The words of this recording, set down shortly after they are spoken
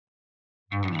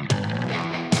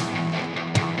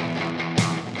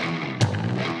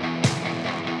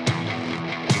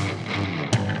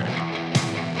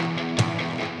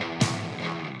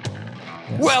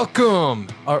Welcome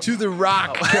to the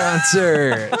rock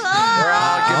concert. We're all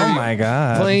Oh my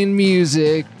god. playing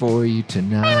music for you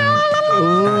tonight.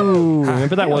 Ooh,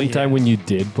 remember that one time when you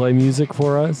did play music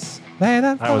for us?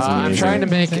 That was I'm amazing. trying to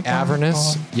make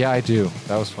Avernus. Yeah, I do.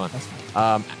 That was fun.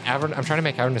 I'm trying to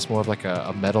make Avernus more of like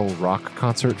a metal rock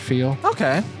concert feel.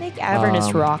 Okay. Make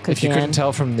Avernus rock again. If you couldn't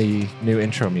tell from the new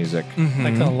intro music.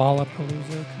 Like the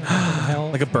Lollapalooza kind of hell.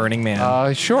 Like a Burning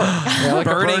Man. Sure. Yeah, like a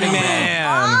Burning Man.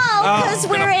 Oh, because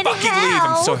we're in fucking leave.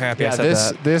 hell. I'm so happy I Yeah,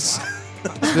 said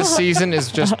this season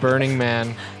is just Burning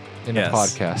Man in Yes. a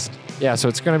podcast. Yeah, so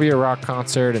it's going to be a rock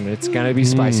concert and it's going to be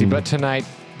spicy. But tonight,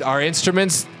 our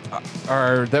instruments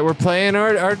that we're playing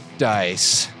are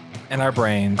dice. that. And our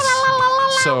brains.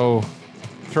 So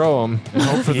throw them and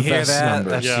hope for the You hear best that?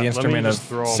 numbers. That's the let me instrument just of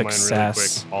throw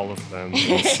success. mine really quick, all of them,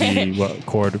 and see what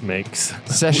chord makes.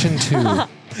 Session 2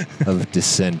 of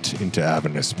Descent into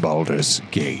Avernus Baldur's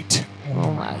Gate.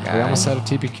 Oh my god. We almost had a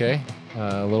TPK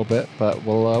a little bit, but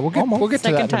we'll get to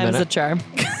Second that in a time's the minute. charm.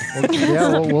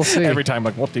 We'll see. Every time,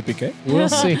 like, what TPK? We'll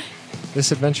see.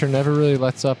 This adventure never really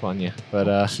lets up on you,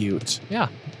 but Cute. yeah.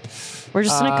 We're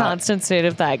just in a constant state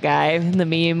of that guy in the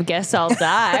meme. Guess I'll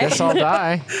die. Guess I'll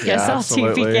die. Guess I'll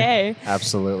absolutely. TPK.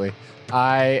 Absolutely.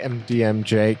 I am DM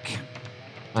Jake.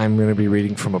 I'm going to be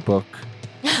reading from a book.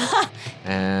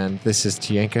 And this is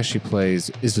Tienka. She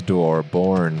plays Isidore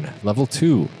Born, level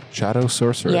 2, Shadow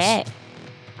Sorceress. Yeah.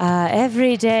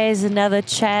 Every day is another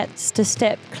chance to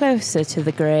step closer to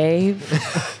the grave.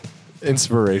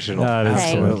 Inspirational. That is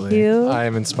Thank Absolutely. you. I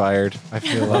am inspired. I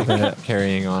feel like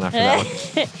carrying on after that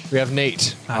one. We have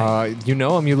Nate. You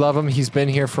know him. You love him. He's been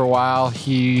here for a while.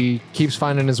 He keeps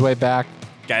finding his way back.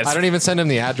 Guys, I don't even send him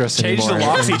the address change anymore. the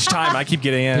locks each time. I keep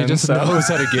getting in. He just so. knows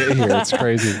how to get here. It's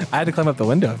crazy. I had to climb up the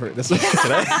window for this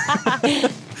today.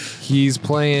 He's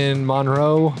playing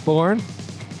Monroe Born.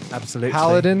 Absolutely.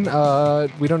 Paladin.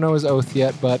 We don't know his oath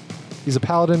yet, but he's a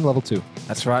paladin, level 2.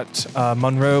 That's right.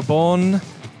 Monroe Born.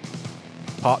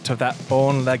 Part of that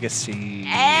Born legacy.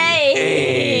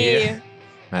 Hey!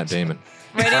 Matt Damon.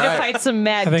 Ready to fight some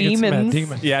mad I think demons. it's Matt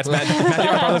Demon. Yeah, it's Matthew.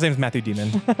 My brother's name's Matthew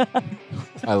Demon.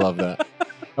 I love that.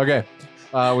 Okay.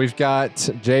 We've got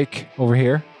Jake over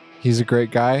here. He's a great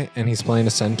guy, and he's playing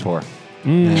a centaur.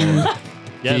 And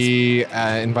Yes. he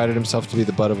invited himself to be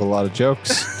the butt of a lot of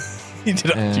jokes. You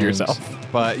did it and- to yourself.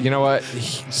 But you know what?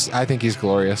 I think he's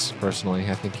glorious, personally.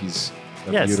 I think he's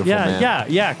a beautiful man.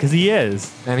 because he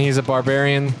is. And he's a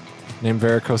barbarian named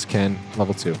Varicose Ken,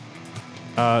 level 2.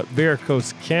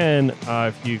 Varicose Ken,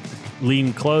 if you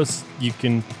lean close, you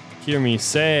can hear me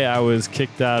say I was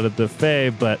kicked out of the Fae,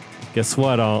 but guess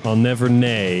what? I'll never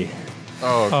neigh.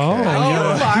 Oh,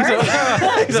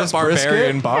 He's a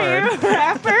barbarian bard.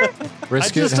 Rapper?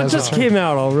 Brisket It has just a came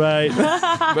out all right.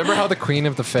 Remember how the queen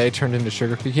of the Fae turned into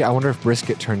Sugar Cookie? I wonder if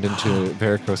Brisket turned into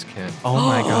Varicose Ken. Oh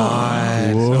my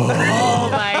god. Oh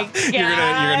my god. You're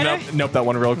gonna nope that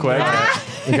one real quick.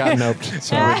 We got noped.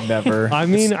 So. I would never. I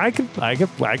mean, I could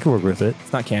work with it.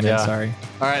 It's not canon. Yeah. Sorry.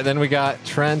 All right, then we got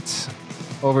Trent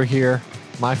over here,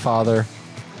 my father,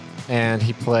 and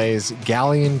he plays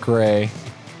Galleon Gray,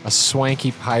 a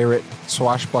swanky pirate,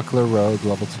 swashbuckler rogue,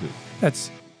 level 2. That's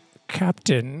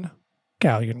Captain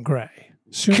Galleon Grey.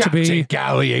 Soon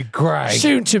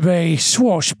to be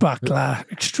swashbuckler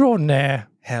extraordinaire.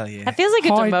 Hell yeah. That feels like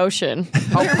a Hi. demotion.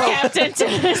 Captain to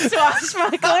the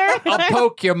swashbuckler. I'll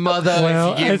poke your mother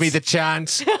Well, if you give me it's- the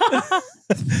chance.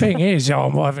 Thing is,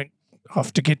 I'm having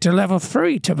have to get to level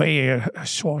 3 to be a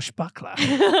swashbuckler.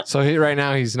 So right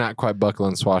now he's not quite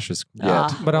buckling swashes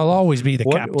yet. But I'll always be the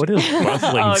captain. What is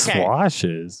buckling Okay.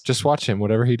 swashes? Just watch him,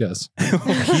 whatever he does.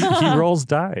 he rolls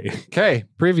die. Okay,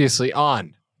 previously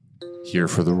on Here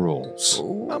for the Rolls.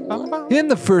 In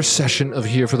the first session of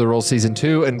Here for the Rolls Season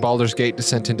 2 and Baldur's Gate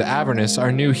Descent into Avernus,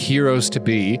 our new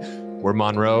heroes-to-be were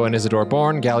Monroe and Isidore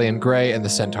Born, Galleon Gray, and the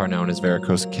centaur known as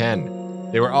Varicose Ken.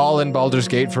 They were all in Baldur's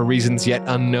Gate for reasons yet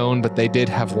unknown, but they did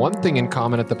have one thing in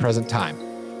common at the present time.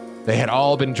 They had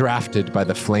all been drafted by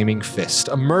the Flaming Fist,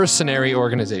 a mercenary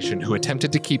organization who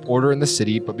attempted to keep order in the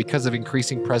city, but because of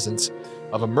increasing presence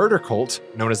of a murder cult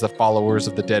known as the Followers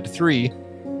of the Dead 3,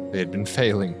 they had been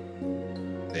failing.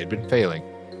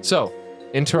 So,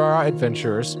 enter our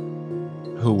adventurers,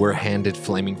 who were handed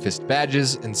Flaming Fist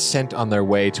badges and sent on their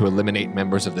way to eliminate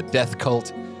members of the Death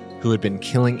Cult who had been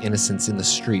killing innocents in the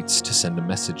streets to send a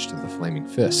message to the Flaming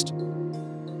Fist.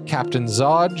 Captain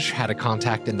Zodge had a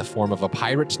contact in the form of a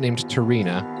pirate named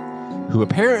Tarina, who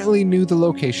apparently knew the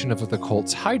location of the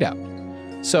cult's hideout.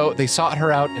 So they sought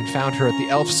her out and found her at the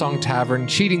Elf Song Tavern,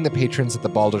 cheating the patrons at the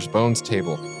Baldur's Bones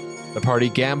table. The party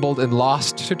gambled and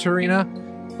lost to Tarina,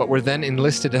 but were then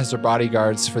enlisted as her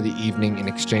bodyguards for the evening in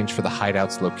exchange for the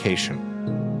hideout's location.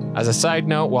 As a side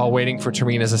note, while waiting for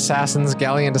Tarina's assassins,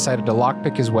 Galleon decided to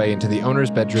lockpick his way into the owner's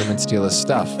bedroom and steal his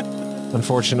stuff.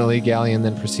 Unfortunately, Galleon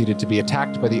then proceeded to be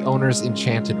attacked by the owner's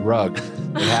enchanted rug.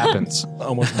 It happens.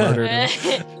 Almost murdered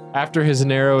him. After his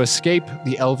narrow escape,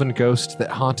 the elven ghost that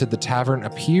haunted the tavern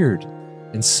appeared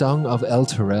and sung of El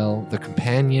Terrell, the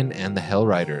companion, and the Hell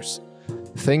Riders.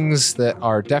 Things that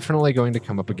are definitely going to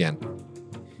come up again.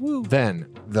 Then,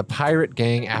 the pirate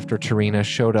gang after Tarina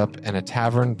showed up and a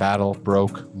tavern battle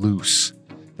broke loose.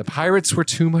 The pirates were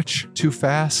too much, too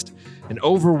fast, and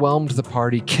overwhelmed the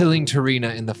party, killing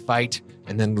Tarina in the fight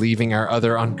and then leaving our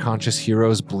other unconscious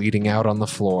heroes bleeding out on the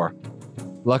floor.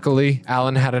 Luckily,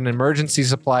 Alan had an emergency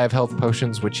supply of health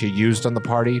potions which he used on the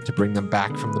party to bring them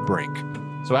back from the brink.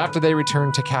 So after they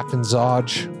returned to Captain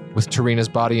Zodge with Tarina's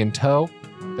body in tow,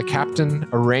 the captain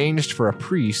arranged for a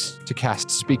priest to cast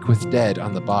Speak with Dead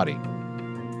on the body.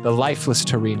 The lifeless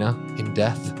Tarina, in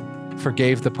death,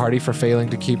 forgave the party for failing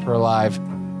to keep her alive,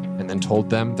 and then told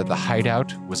them that the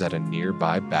hideout was at a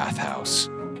nearby bathhouse.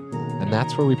 And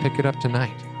that's where we pick it up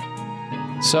tonight.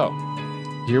 So,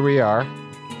 here we are,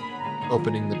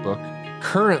 opening the book.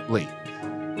 Currently,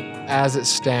 as it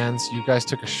stands, you guys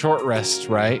took a short rest,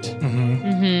 right?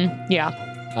 Yeah.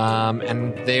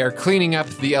 And they are cleaning up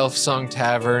the Elf Song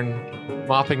Tavern,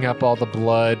 mopping up all the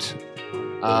blood.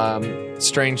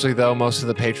 Strangely, though, most of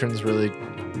the patrons really,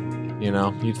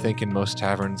 you'd think in most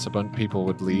taverns a bunch of people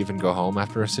would leave and go home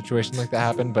after a situation like that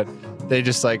happened, but they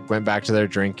just went back to their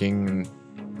drinking,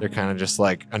 and they're kind of just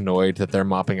annoyed that they're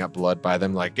mopping up blood by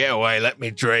them, get away, let me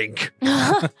drink.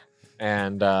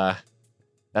 And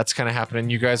that's kind of happening.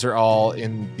 You guys are all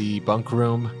in the bunk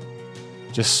room,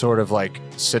 just sort of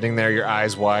sitting there, your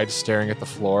eyes wide, staring at the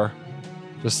floor.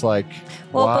 Just well,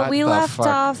 but we left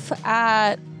off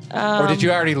at... or did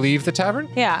you already leave the tavern?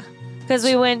 Yeah, because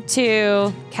we went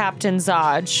to Captain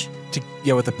Zodge.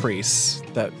 With the priests.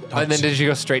 And then did you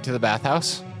go straight to the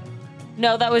bathhouse?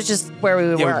 No, that was just where we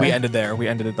were. Yeah, we ended there. We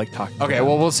ended talking. Okay,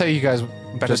 well, we'll say you guys...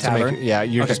 Back to the tavern?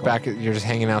 You're Okay, just back. You're just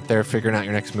hanging out there, figuring out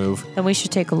your next move. Then we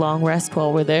should take a long rest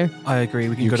while we're there. I agree.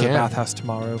 We can go to the bathhouse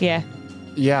tomorrow. Yeah.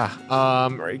 Yeah.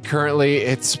 Currently,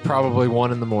 it's probably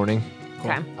 1 a.m.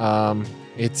 Okay.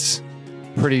 It's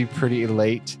pretty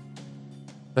late.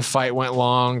 The fight went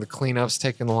long. The cleanup's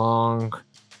taken long.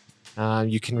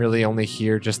 You can really only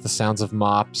hear just the sounds of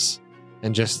mops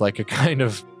and just a kind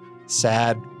of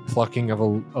sad plucking of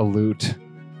a lute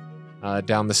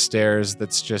down the stairs.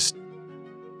 That's just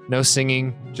no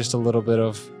singing, just a little bit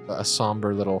of a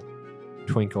somber little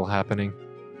twinkle happening.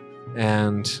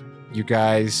 And you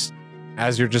guys,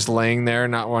 as you're just laying there,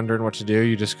 not wondering what to do,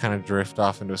 you just kind of drift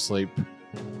off into sleep,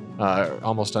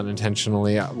 almost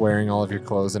unintentionally, wearing all of your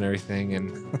clothes and everything.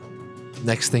 And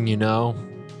next thing you know,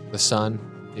 the sun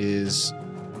is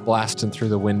blasting through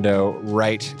the window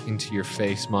right into your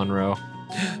face, Monroe.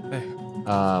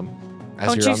 As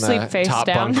Don't you're you on sleep the face top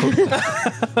down? bunk.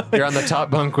 You're on the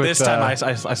top bunk with... This time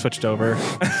I switched over.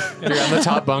 You're on the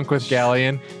top bunk with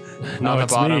Galleon. No, On the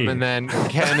it's bottom, me. and then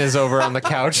Ken is over on the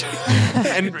couch.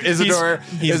 And Isidore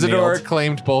he's nailed.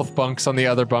 claimed both bunks on the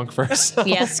other bunk first.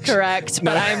 Yes, correct.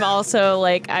 But I'm also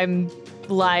I'm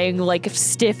lying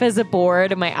stiff as a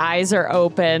board and my eyes are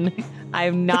open.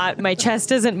 I'm not, my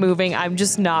chest isn't moving. I'm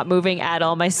just not moving at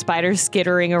all. My spider's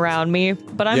skittering around me,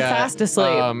 but I'm fast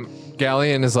asleep.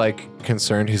 Galleon is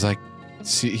concerned. He's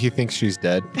he thinks she's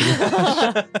dead.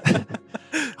 I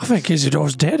think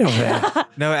Isidore's dead over there.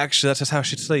 No, actually, that's just how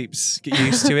she sleeps. Get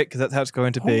used to it, because that's how it's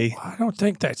going to be. I don't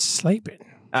think that's sleeping.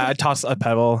 I toss a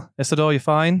pebble. Isidore, you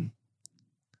fine?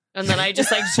 And then I just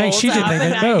Say, bolt she didn't up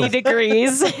even at know. 90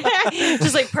 degrees.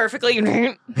 Just perfectly.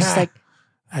 Just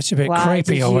That's a bit why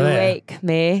creepy did over you there. wake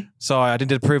me? Sorry, I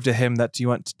didn't prove to him that you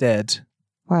weren't dead.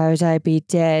 Why would I be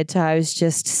dead? I was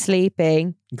just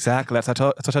sleeping. Exactly, that's what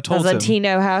I told Doesn't him. he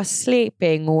know how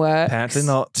sleeping works? Apparently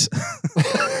not.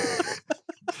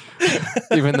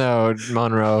 Even though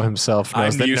Monroe himself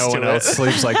knows I'm that used no to one it. else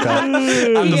sleeps like that. I'm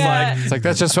just Yeah. It's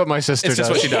that's just what my sister it's does.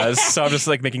 just what she does. So I'm just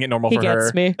making it normal He for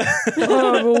her. gets me.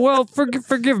 Well,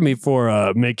 forgive me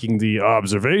for making the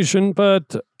observation,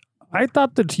 but I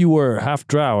thought that you were half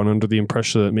drow and under the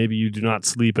impression that maybe you do not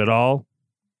sleep at all.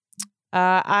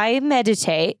 I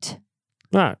meditate.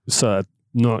 So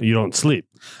no, you don't sleep.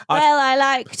 Well, I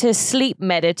like to sleep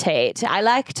meditate. I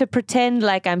like to pretend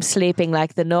like I'm sleeping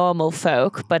like the normal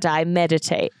folk, but I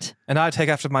meditate. And I take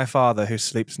after my father, who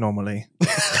sleeps normally.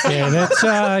 Yeah,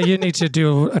 that's you need to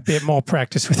do a bit more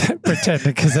practice with that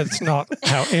pretending, because that's not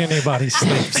how anybody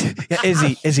sleeps. Yeah,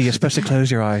 Izzy, you're supposed to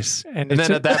close your eyes. And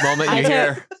then at that moment, I you don't-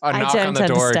 hear a I knock on don't the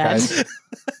door, understand.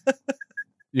 guys.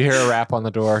 You hear a rap on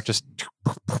the door. Just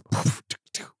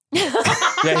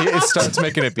Yeah, it starts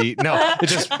making a beat. No, it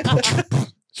just. And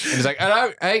he's like,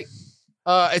 hello, hey,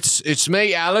 it's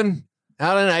me, Alan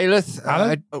Aelith.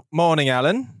 Alan? Morning,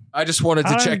 Alan. I just wanted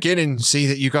to Hi. check in and see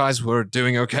that you guys were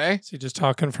doing okay. Is he just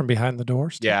talking from behind the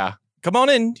doors? Yeah. Come on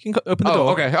in. You can open the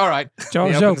door. Okay, all right. He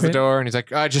Door's opens open. the door and he's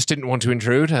like, I just didn't want to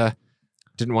intrude.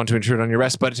 Didn't want to intrude on your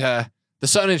rest, but the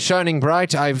sun is shining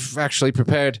bright. I've actually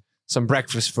prepared some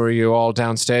breakfast for you all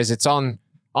downstairs. It's on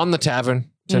the tavern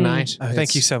tonight. Oh,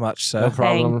 thank you so much, sir. No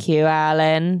problem. Thank you,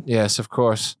 Alan. Yes, of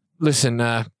course. Listen,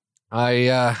 I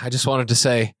just wanted to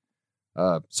say,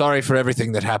 sorry for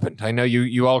everything that happened. I know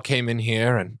you all came in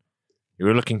here and you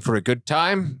were looking for a good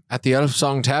time at the Elf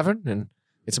Song Tavern, and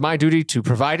it's my duty to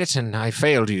provide it, and I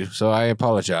failed you, so I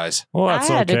apologize. Well, that's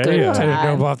I had a okay. good I didn't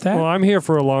know about that. Well, I'm here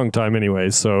for a long time anyway,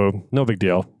 so no big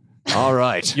deal. All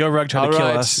right. Your rug tried All to kill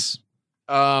right. us.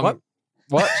 What?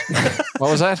 What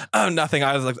was that? Oh, nothing.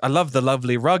 I was like, I love the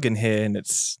lovely rug in here, and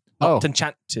it's not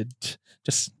enchanted.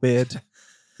 Just weird.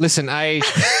 Listen, I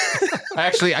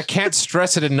can't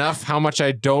stress it enough how much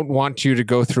I don't want you to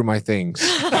go through my things.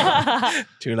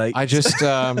 Too late. I just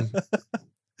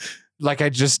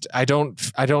I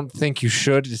don't think you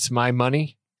should. It's my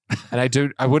money.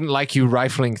 And I wouldn't like you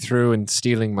rifling through and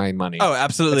stealing my money. Oh,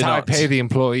 absolutely That's how I not. pay the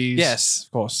employees. Yes,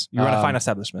 of course. You run a fine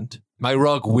establishment. My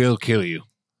rug will kill you.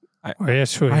 Oh,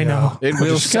 yes, we I know. It We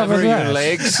will discovered sever your that.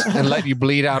 legs and let you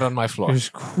bleed out on my floor. It's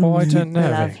quite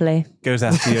unnerving. Lovely. Goes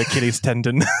after your Achilles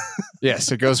tendon.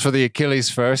 Yes, it goes for the Achilles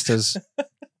first.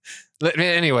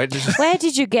 Anyway, Where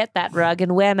did you get that rug,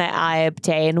 and where may I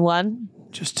obtain one?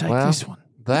 Just take Well, this one.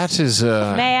 that is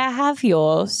May I have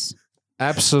yours?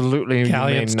 absolutely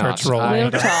Galleon may starts not. rolling.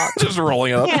 We'll talk. Just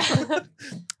rolling up. Yeah.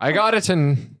 I got it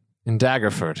in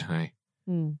Daggerford.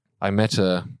 Hmm. I met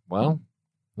a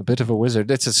bit of a wizard.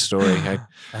 It's a story.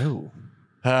 Oh.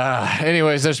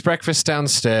 Anyways, there's breakfast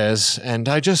downstairs, and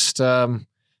I just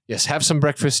have some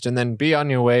breakfast and then be on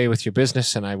your way with your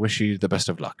business. And I wish you the best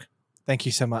of luck. Thank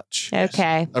you so much.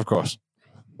 Okay. Of course.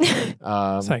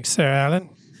 Thanks, there, Alan.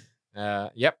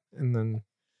 Yep. And then,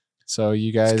 so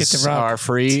you Let's guys get the rug. are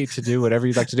free to do whatever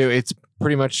you'd like to do. It's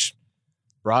pretty much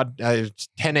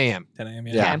 10 a.m. 10 a.m.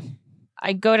 Yeah. Okay.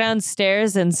 I go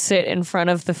downstairs and sit in front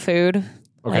of the food.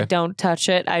 Okay. I don't touch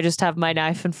it. I just have my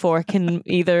knife and fork in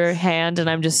either hand, and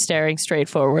I'm just staring straight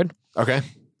forward. Okay.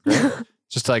 Great.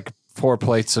 Just like 4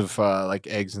 plates of like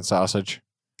eggs and sausage.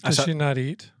 Does saw- she not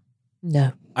eat?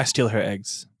 No. I steal her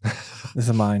eggs. These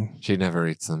are mine. She never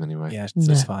eats them anyway. Yeah,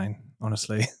 No. it's fine,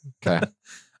 honestly. Okay.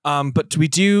 But do we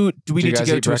need you to guys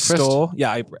go eat to breakfast? a store?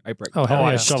 Yeah, I break. Oh, Oh, hell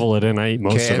I yeah. shovel it in. I eat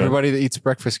most Okay, of it. everybody that eats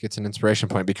breakfast gets an inspiration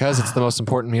point because it's the most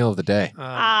important meal of the day.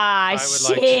 I I would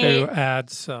see. like to add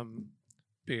some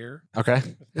beer. Okay.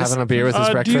 Having a beer with his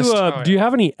do breakfast. you, Oh, do you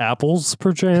have any apples,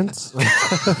 perchance?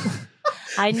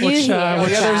 I knew Which, he uh, had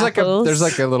which- yeah, apples. there's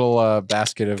like a little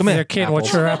basket of Come here, Here, Ken, apples.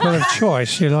 what's your apple of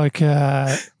choice? You like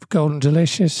Golden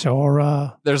Delicious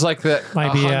or There's like the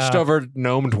Maybe, hunched over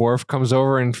gnome dwarf comes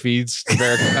over and feeds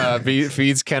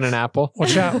feeds Ken an apple.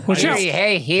 watch out? Watch out!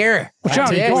 hey, here. Watch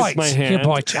out! He it with bites. my He hand.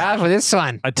 bites. Have this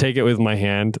one. I take it with my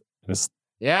hand. Just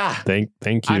Yeah. thank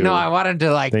you. I know. I wanted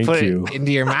to like Thank put you. it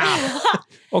into your mouth.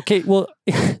 Okay, well,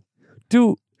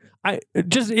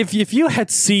 if you had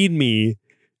seen me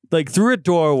like through a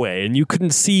doorway and you couldn't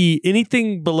see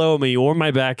anything below me or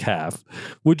my back half,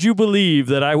 would you believe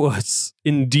that I was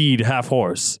indeed half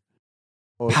horse?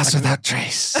 Pass without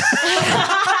trace.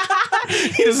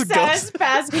 He just says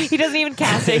pass. He doesn't even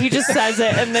cast it. He just says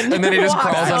it, and then And then he just walks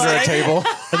crawls under a away. table.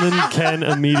 And then Ken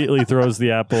immediately throws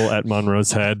the apple at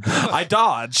Monroe's head. I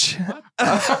dodge.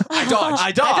 I dodge.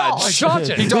 I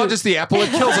dodge. He dodges the apple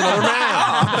and kills another man.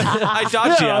 I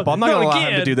dodge the Yeah, apple. I'm not going to no, allow him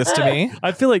to again. do this to me.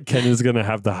 I feel like Ken is going to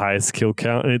have the highest kill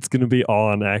count, and it's going to be all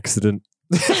on accident.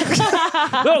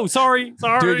 No, sorry.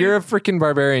 Dude, you're a freaking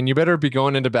barbarian. You better be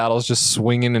going into battles just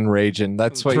swinging and raging.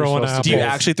 That's what you're Throwing supposed to Do do. you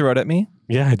actually throw it at me?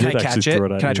 Yeah, I Can did I catch actually it? throw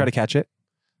it at Can I you. try to catch it?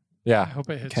 I Yeah. hope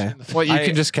it hits Okay. you in the Well, you I-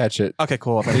 can just catch it. Okay,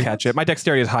 cool. I'm going to catch it. My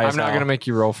dexterity is high I'm as not hell. going to make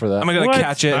you roll for that. I'm going to What?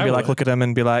 catch it and I be like, would. look at him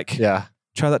and be like, Yeah.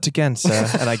 try that again, sir.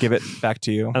 And I give it back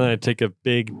to you. And then I take a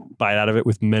big bite out of it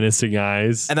with menacing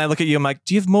eyes. And I look at you, I'm like,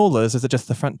 do you have molars? Or is it just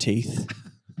the front teeth?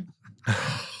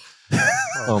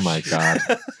 Oh my god.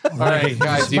 All right,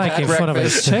 guys, He's you've had making fun of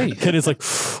his breakfast. teeth. Ken is like,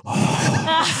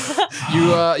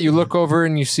 You look over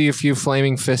and you see a few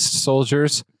flaming fist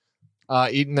soldiers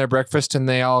eating their breakfast, and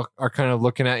they all are kind of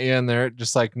looking at you, and they're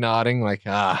just like nodding, like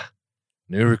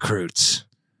new recruits.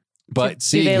 But Do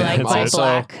seeing they them like my also,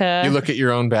 black? you look at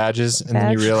your own badges, and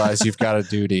then you badge? realize you've got a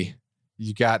duty.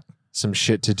 You got some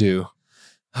shit to do.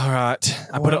 All right.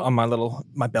 I put it on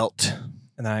my belt.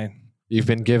 And You've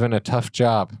been given a tough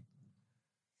job.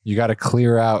 You got to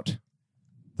clear out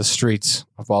the streets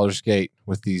of Baldur's Gate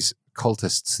with these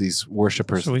cultists, these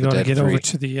worshippers. So of we the got to dead get three. over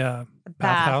to the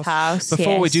bathhouse. Bathhouse.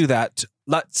 Before we yes. do that,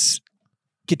 let's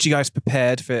get you guys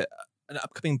prepared for an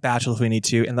upcoming battle if we need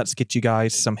to, and let's get you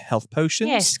guys some health potions.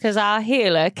 Yes, because our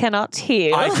healer cannot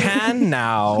heal. I can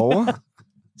now,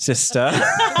 sister.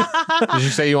 Did you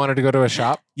say you wanted to go to a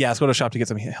shop? Yeah, let's go to a shop to get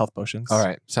some health potions. All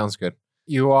right, sounds good.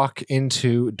 You walk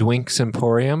into Dwink's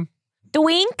Emporium.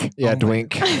 Dwink. Yeah, Oh my-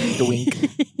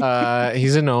 Dwink.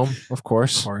 He's a gnome, of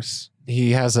course. Of course.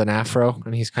 He has an afro,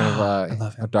 and he's kind of I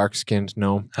love a him. dark-skinned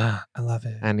gnome. I love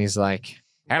it. And he's like,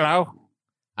 "Hello,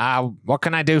 what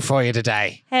can I do for you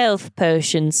today?" Health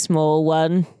potion, small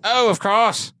one. "Oh, of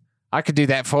course, I could do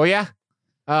that for you.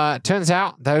 Turns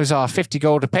out those are 50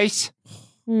 gold apiece.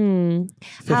 How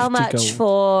 50 much gold.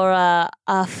 for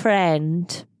a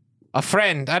friend? A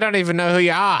friend, I don't even know who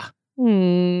you are."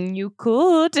 You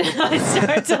could. I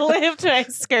start to lift my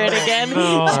skirt again to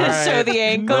all right. show the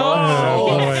ankle.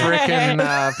 Oh, boy.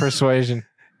 Freaking persuasion.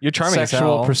 You're charming as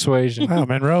Sexual hell. persuasion. Wow,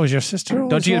 Monroe, is your sister? Don't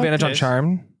always you get like advantage on this?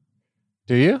 charm?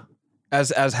 Do you?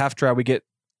 As half drow, we get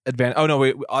advantage. Oh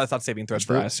no, I thought saving throws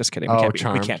for us. Just kidding.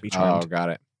 Charmed. We can't be charmed. Oh, got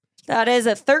it. That is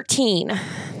a 13.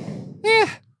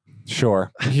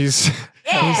 Sure. He's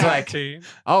like,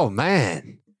 "Oh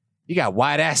man, you got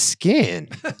white ass skin.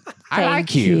 I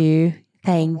like you.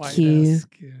 Thank White you. ass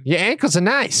skin. Your ankles are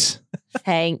nice.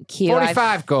 Thank you.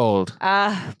 45 gold."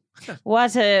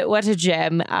 What a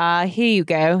gem. Here you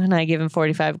go. And I give him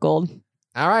 45 gold.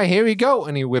 All right, here we go.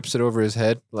 And he whips it over his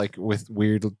head, like with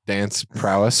weird dance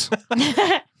prowess.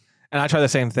 And I try the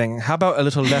same thing. How about a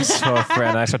little less for a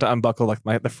friend? I start to unbuckle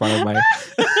like the front of my to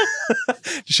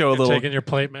show a You're little taking your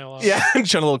plate mail off. yeah,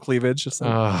 show a little cleavage. Just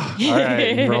like, All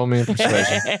right, roll me a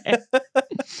persuasion.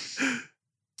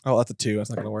 oh, that's a 2. That's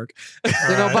not gonna work.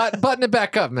 Button it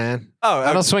back up, man. Oh,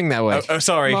 I don't swing that way.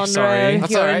 sorry, Monroe, sorry.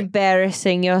 That's you're all right.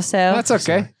 embarrassing yourself. That's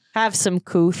okay. Have some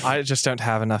coof. I just don't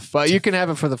have enough. But you can have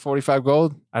it for the 45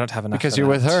 gold I don't have enough because for you're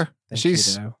with that. her. Thank you,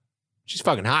 She's though.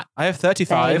 fucking hot. I have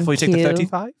 35. Thank Will you take the you.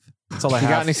 35? That's all I You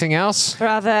got have. anything else?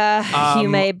 Brother, you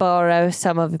Um, may borrow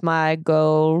some of my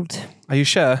gold. Are you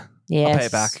sure? Yes. I'll pay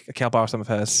it back. Okay, I'll borrow some of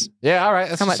hers. Yeah, all right.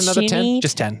 That's How just much another do you 10. need?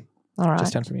 Just 10. All right.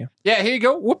 Just 10 from you. Yeah, here you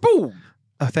go. Whoop boom.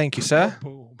 Oh, thank you, sir.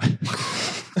 Boom.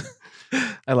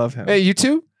 I love him. Hey, you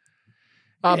two?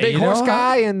 Yeah, Big you horse know,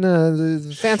 guy and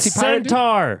the fancy pirate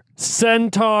dude?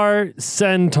 Centaur.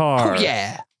 Oh,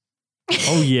 yeah.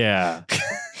 Oh, yeah. Is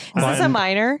this a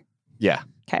minor? Yeah.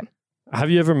 Have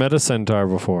you ever met a centaur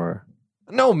before?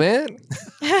 No, man.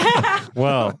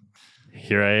 Well,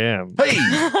 here I am. Hey,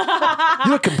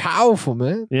 you're looking powerful,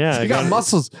 man. Yeah, I You got got-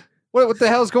 muscles. What the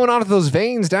hell's going on with those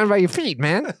veins down by your feet,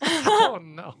 man? Oh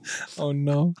no. Oh,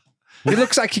 no. It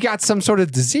looks like you got some sort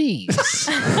of disease.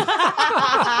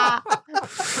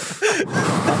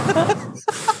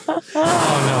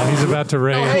 Oh no, he's about to Oh,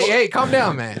 rage. hey, calm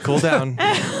down, man. Cool down.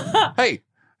 Hey,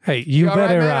 Hey, you you all right,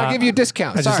 better. man? I'll give you a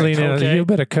discount. I just Sorry. lean in. okay. You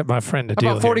better cut my friend a How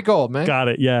deal about 40 here. gold, man? Got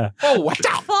it, yeah. Oh, what the?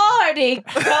 40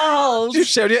 gold. You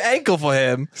showed your ankle for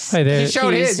him. Hey there. He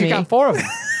showed his. Excuse You me. got 4 of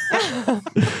them.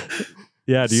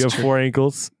 Yeah, do you have 4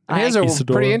 ankles? And his are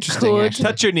Isadora. pretty interesting, Could. actually.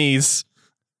 Touch your knees.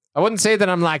 I wouldn't say that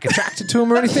I'm like attracted to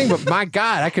him or anything, but my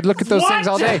God, I could look at those things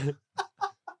all day.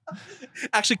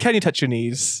 Actually, can you touch your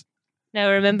knees? No,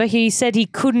 remember he said he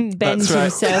couldn't bend That's right.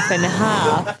 himself in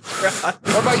half.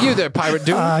 What about you there, pirate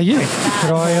dude? Yeah.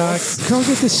 Could I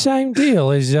get the same deal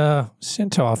as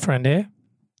Centaur friend here?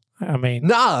 I mean,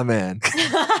 Nah, man.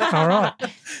 all right.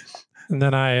 And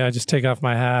then I just take off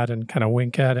my hat and kind of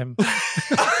wink at him.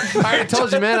 I already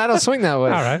told you, man. I don't swing that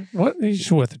way. All right. What? It's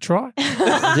worth a try.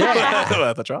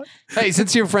 Yeah. That's right. Hey,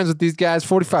 since you're friends with these guys,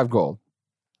 45 gold.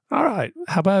 All right.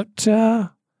 How about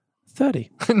 30?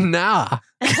 Nah.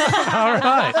 All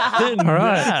right. All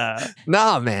right.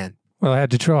 Nah, man. Well, I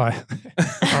had to try.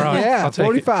 All right. Yeah, I'll take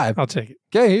 45. it. I'll take it.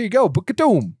 Okay, here you go.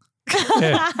 Brigadoon.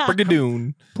 Yeah.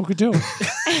 Brigadoon. Brigadoon.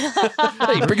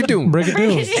 Hey, Brigadoon.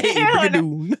 Brigadoon. Hey,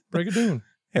 Brigadoon. Brigadoon.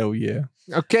 Hell yeah.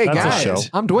 Okay, That's a guys. show.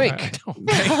 I'm Dwink.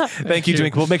 Thank you,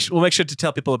 Drink. We'll make sure to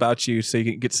tell people about you so you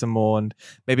can get some more, and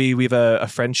maybe we have a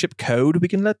friendship code we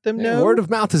can let them know. Word of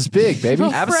mouth is big, baby.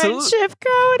 Absolutely. Friendship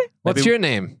code. What's Maybe- your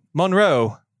name?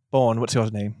 Monroe. Born. What's your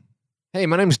name? Hey,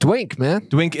 my name's Dwink, man.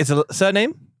 Dwink is a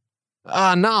surname?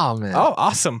 Nah, man. Oh,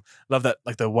 awesome. Love that.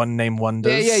 Like the one name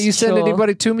wonders. yeah. You send Sure.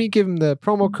 anybody to me, give them the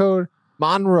promo code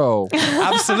Monroe.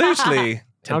 Absolutely.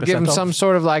 I'll give them 10% some off.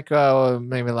 sort of like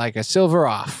maybe like a silver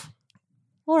off.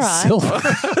 All right. Silver.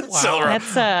 Silver.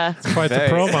 That's Quite the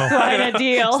Thanks. promo. quite a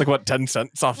deal. It's like what, 10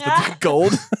 cents off the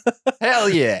gold? Hell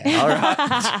yeah. All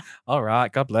right. All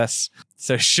right. God bless.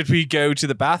 So should we go to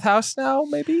the bathhouse now,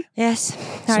 maybe? Yes,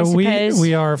 I So suppose.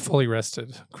 we are fully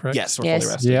rested, correct? Yes, we're Yes.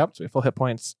 fully rested. Yep. So we have full hit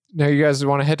points. Now you guys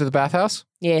want to head to the bathhouse?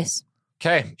 Yes.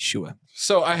 Okay. Sure.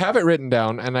 So I have it written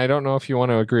down, and I don't know if you want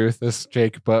to agree with this,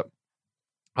 Jake, but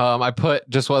I put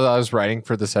just what I was writing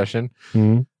for the session.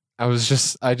 Mhm.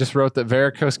 I just wrote that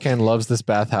Varicose Ken loves this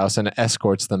bathhouse and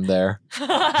escorts them there.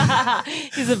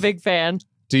 He's a big fan.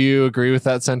 Do you agree with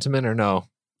that sentiment or no?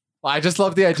 I just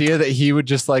love the idea that he would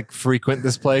just like frequent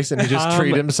this place and he just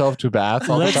treat himself to baths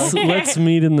all the time. Let's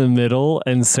meet in the middle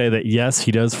and say that yes,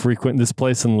 he does frequent this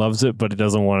place and loves it, but he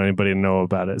doesn't want anybody to know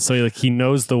about it. So like he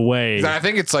knows the way. I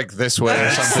think it's like this way or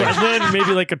And something. then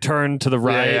maybe like a turn to the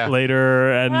right yeah.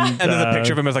 later, and And then the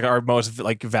picture of him as like our most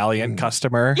like valiant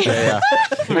customer. Yeah.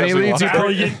 And he leads you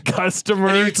brilliant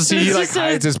customer. you to see he like Just a-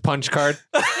 hides his punch card.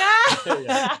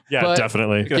 Yeah, But-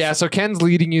 definitely. Yeah, so Ken's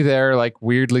leading you there like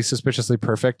weirdly, suspiciously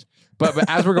perfect. But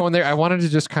as we're going there, I wanted to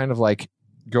just kind of like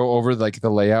go over like the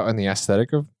layout and the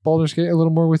aesthetic of Baldur's Gate a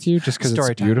little more with you, just because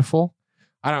Story it's time. beautiful.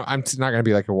 I'm not going to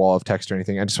be like a wall of text or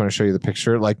anything. I just want to show you the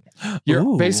picture. Like you're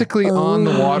Ooh. basically on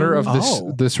the water of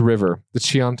Oh. this river, the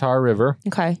Chiantar River.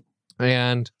 Okay.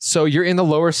 And so you're in the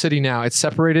lower city now. It's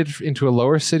separated into a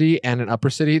lower city and an upper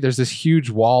city. There's this huge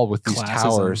wall with these Classism.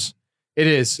 towers. It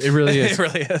is. It really is. It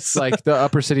really is. It's like the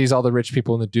upper city is all the rich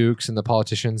people and the dukes and the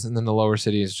politicians, and then the lower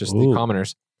city is just the Ooh.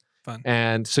 commoners. Fun.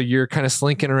 And so you're kind of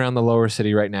slinking around the lower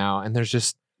city right now, and there's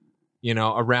just, you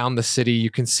know, around the city, you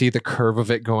can see the curve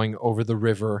of it going over the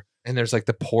river, and there's like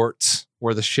the ports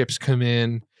where the ships come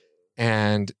in,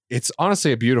 and it's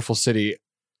honestly a beautiful city,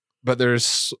 but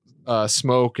there's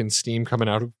smoke and steam coming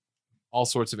out of all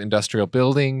sorts of industrial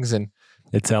buildings, and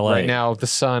It's LA. right now the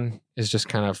sun is just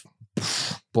kind of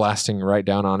blasting right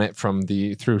down on it from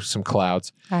through some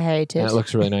clouds. I hate And it. it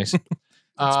looks really nice.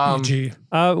 PG.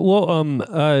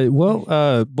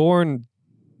 Born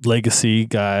legacy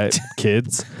guy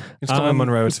kids. It's still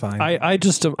Monroe. It's fine.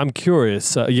 I'm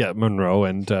curious. Yeah, Monroe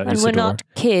and And we're Isidore. not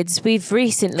kids. We've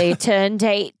recently turned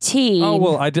 18. Oh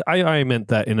well, I meant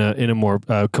that in a more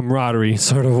camaraderie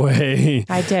sort of way.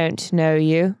 I don't know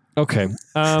you. Okay.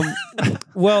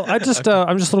 Well, I'm just a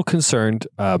little concerned.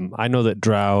 I know that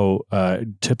drow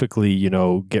typically,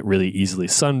 get really easily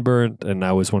sunburnt, and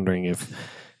I was wondering if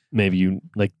maybe do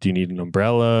you need an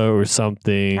umbrella or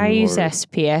something? I use or-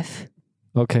 SPF.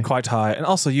 Okay. Quite high. And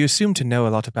also, you assume to know a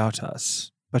lot about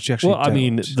us, but you actually Well, I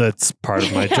mean, don't. that's part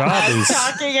of my job. Is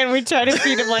talking and we try to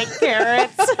feed him like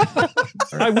carrots.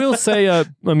 I will say,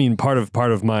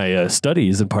 part of my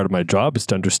studies and part of my job is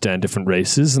to understand different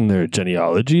races and their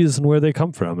genealogies and where they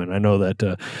come from. And I know that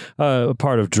a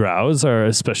part of drows are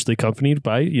especially accompanied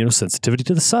by sensitivity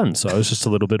to the sun. So I was just a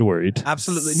little bit worried.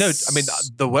 Absolutely. No, I mean,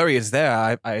 the worry is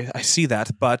there. I see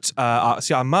that. But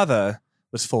our mother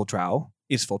was full drow,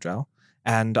 is full drow,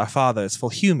 and our father is full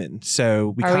human.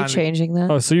 So we Are we can't. changing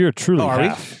that? Oh, so you're truly Oh, are we?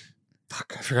 half.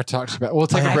 Fuck, I forgot to talk to you about. We'll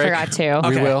take a I break. forgot to.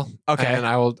 We Okay. will. Okay. And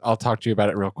I'll talk to you about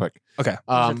it real quick. Okay.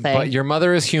 thing. But your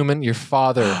mother is human. Your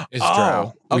father is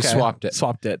drow. We okay. swapped it.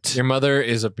 Swapped it. Your mother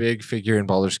is a big figure in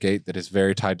Baldur's Gate that is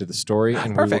very tied to the story,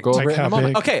 and Perfect. we will go over Like it in a how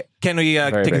moment. big? Okay. Can we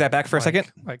Very take big. that back for a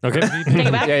second? Okay. Take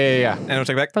it back Yeah. And we'll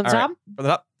take it back from the All right. top. From the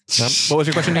top. What was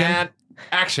your question again? And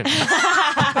action.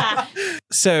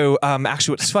 So,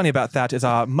 actually, what's funny about that is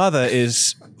our mother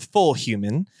is full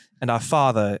human and our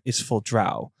father is full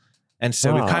drow. And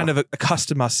so we Ah. kind of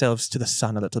accustom ourselves to the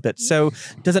sun a little bit. So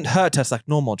it doesn't hurt us like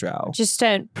normal drow. Just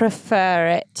don't prefer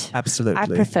it. Absolutely. I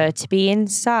prefer to be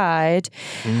inside.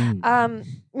 Mm.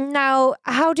 Now,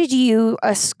 how did you,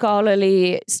 a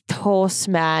scholarly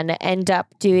horseman, end up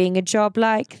doing a job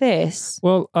like this?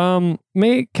 Well, can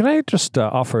I just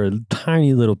offer a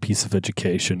tiny little piece of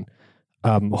education?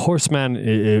 Horseman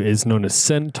is known as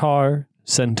centaur.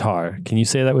 Centaur. Can you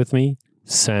say that with me?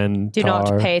 Centaur. Do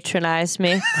not patronize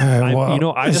me.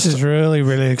 This is really,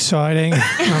 really exciting.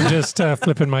 I'm just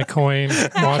flipping my coin,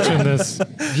 watching this.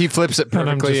 He flips it And I'm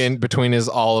perfectly just- in between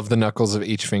all of the knuckles of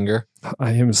each finger.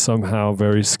 I am somehow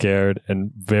very scared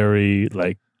and very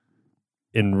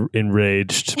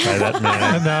enraged by that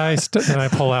man. And I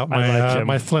pull out I like my him.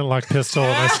 my flintlock pistol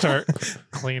and I start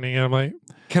cleaning it. I'm like,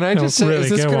 Can I No, just say, really, is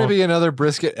this go going to on. be another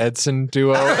Brisket Edson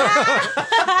duo?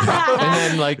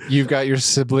 And then you've got your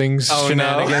siblings Oh, no.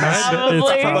 shenanigans.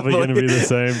 It's probably going to be the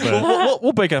same, but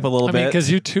We'll break it up a little I mean, bit.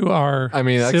 because you two are I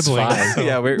mean, that's siblings. fine. so-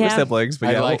 yeah, we're Yeah. siblings. But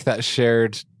I yeah, like that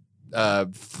shared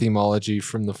themology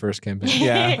from the first campaign.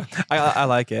 Yeah, I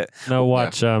like it. now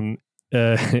watch.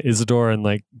 Isidore and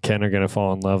like Ken are gonna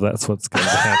fall in love. That's what's going to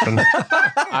happen.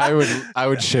 I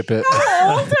would ship it.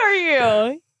 How old are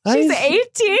you? She's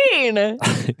 18.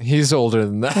 He's older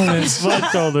than that. He's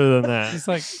much older than that. He's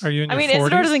like, are you in I your mean, 40s?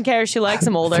 Isidore doesn't care. She likes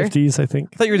him older. 50s, I think.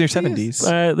 I thought you were in your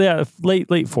 70s. Yeah,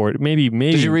 late 40. Maybe.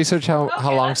 Did you research how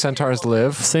long centaurs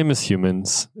live? Same as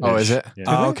humans. Oh, is it? Yeah.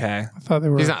 Oh, okay. I thought they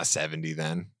were. He's not 70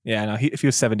 then. Yeah, no. If he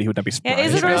was 70, he would not be Yeah,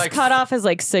 surprised. Isidore's like- cutoff is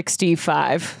like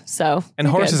 65. So and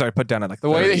you're horses good. are put down at like The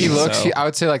way that he 30, looks, so- I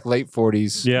would say like late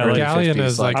 40s. Yeah, early like- Galleon 50s,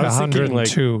 is like I was thinking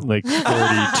 102. like 42.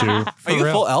 Are you For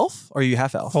real. full elf or are you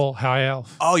half elf? Full high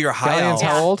elf. Oh, you're a high Gallion's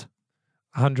elf. how old?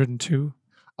 102.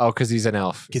 Oh, because he's an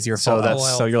elf. Because you're So full that's-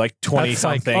 elf. So you're like 20 That's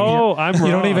like- something. Oh, I'm wrong.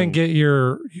 You don't even get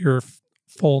your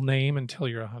full name until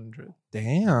you're 100.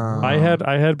 Damn. I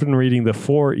had been reading the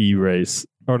 4E race.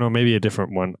 Or no, maybe a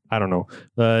different one. I don't know.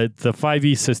 The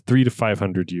 5E says 300 to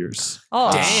 500 years.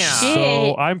 Oh, Damn. shit.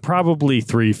 So I'm probably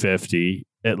 350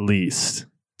 at least.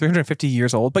 350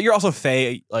 years old, but you're also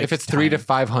Fae. Like if it's 3 to time.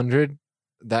 500,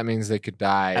 that means they could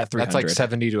die. At That's like 300.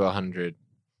 70 to 100.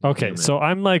 Okay, Human. so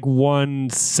I'm like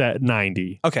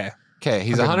 190. Okay. Okay,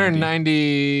 he's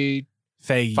 190. 190,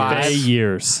 Fae years. Five.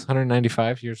 years.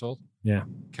 195 years old.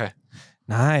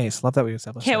 Nice. Love that we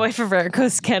established. Can't that. wait for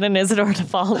Varicose Ken and Isidore to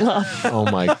fall in love. Oh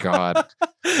my god.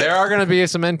 There are going to be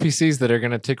some NPCs that are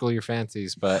going to tickle your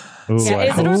fancies, but Ooh, Yeah, I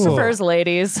Isidore Ooh. prefers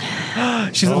ladies. She's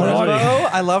a Oh, lesbo. boy.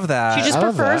 I love that. She just I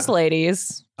love prefers that.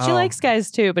 ladies. She Oh. likes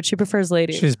guys too, but she prefers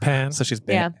ladies. She's pan. so she's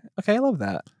big. Yeah. Okay, I love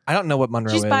that. I don't know what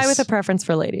Monroe She's is. bi with a preference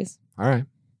for ladies. all right.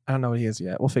 I don't know what he is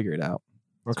yet. We'll figure it out.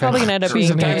 Okay. Probably gonna end up being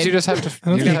Sometimes gay. you just have to That's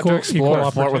you just have to equal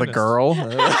explore. Flirt with a girl.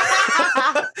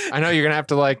 I know you're going to have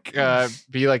to like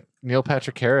be like Neil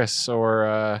Patrick Harris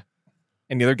or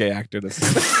Any other gay actor that's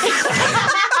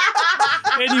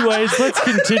Anyways, let's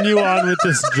continue on with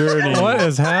this journey. What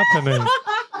is happening?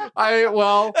 I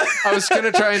was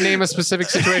gonna try and name a specific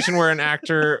situation where an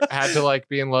actor had to like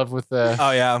be in love with the.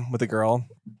 Oh yeah, with a girl.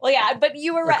 Well, yeah, but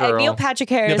you were A right. girl. Neil Patrick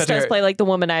Harris Patrick does Harris. play like the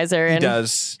womanizer He in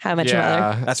does. How I Met Your Mother.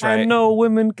 Yeah, That's right. I know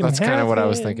women can that's kind of have what I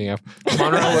was it. thinking of.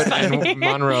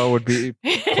 Monroe would be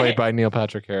played by Neil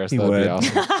Patrick Harris. He That would be would.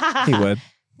 awesome. He would.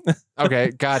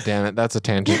 Okay, god damn it, that's a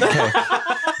tangent. Okay.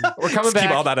 We're coming Just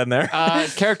keep all back. that in there.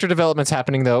 Character development's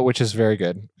happening though, which is very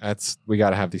good. We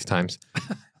got to have these times.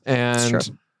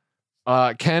 And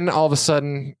Ken, all of a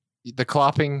sudden, the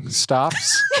clopping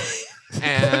stops,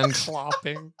 and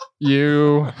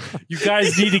you. You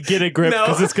guys need to get a grip No.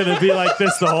 because it's going to be like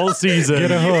this the whole season.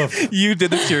 Get a hoof. You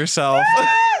did this to yourself.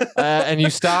 And you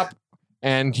stop,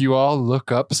 and you all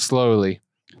look up slowly.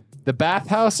 The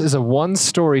bathhouse is a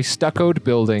one-story stuccoed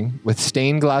building with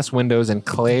stained glass windows and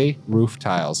clay roof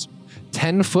tiles.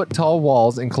 10-foot-tall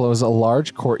walls enclose a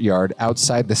large courtyard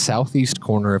outside the southeast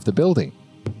corner of the building.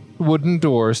 Wooden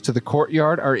doors to the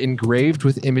courtyard are engraved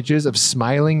with images of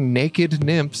smiling naked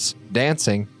nymphs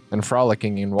dancing and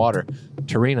frolicking in water.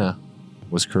 Tarina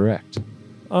was correct.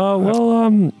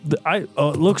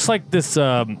 It looks like this.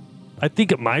 I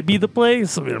think it might be the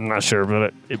place. I mean, I'm not sure,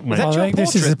 but it might. that I Joe think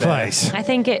this is the Portrait there? place. I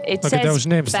think it Look at says those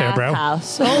nymphs there, bro.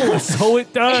 bathhouse. Oh, so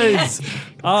it does.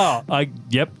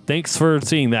 Yep. Thanks for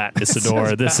seeing that,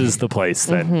 Isidore. This is the place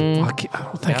then. Mm-hmm. I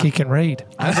don't think he can read.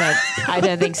 I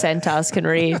don't think centaurs can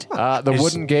read. The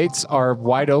wooden gates are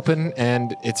wide open,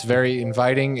 and it's very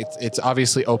inviting. It's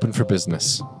obviously open for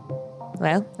business.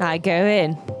 Well, I go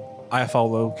in. I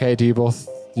follow. Okay, do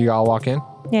you all walk in?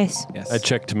 Yes. Yes. I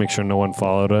checked to make sure no one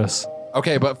followed us.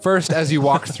 Okay, but first, as you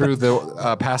walk through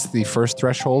the past the first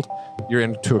threshold, you're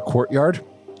into a courtyard.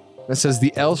 It says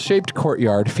the L-shaped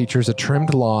courtyard features a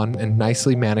trimmed lawn and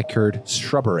nicely manicured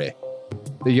shrubbery.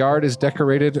 The yard is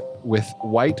decorated with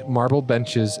white marble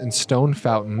benches and stone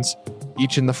fountains,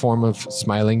 each in the form of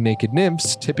smiling naked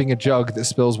nymphs tipping a jug that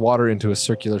spills water into a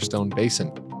circular stone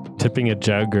basin. Tipping a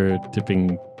jug or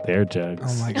tipping their jugs.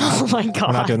 Oh my god. Oh my god.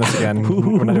 We're not doing this again.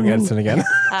 We're not doing Edson again.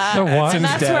 The what? And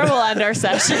that's where we'll end our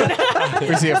session.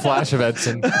 We see a flash of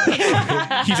Edson.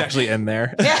 He's actually in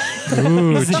there.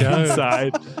 Ooh, Joe.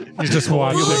 Inside. He's just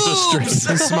watching.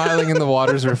 He's smiling in the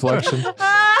water's reflection.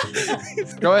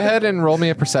 Go ahead and roll me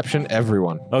a perception,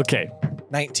 everyone. Okay.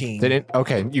 19.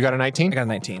 Okay, you got a 19? I got a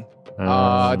 19.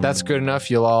 That's good enough.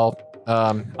 You'll all.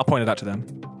 I'll point it out to them.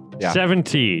 Yeah.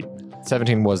 17.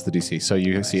 17 was the DC, so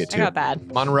you see it I too. got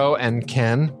bad. Monroe and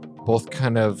Ken both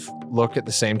kind of look at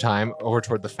the same time over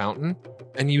toward the fountain.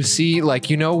 And you see, like,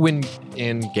 you know, when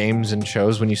in games and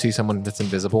shows, when you see someone that's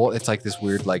invisible, it's like this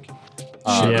weird, like,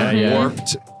 Yeah.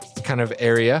 warped kind of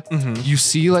area. Mm-hmm. You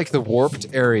see, like, the warped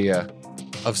area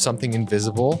of something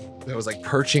invisible that was, like,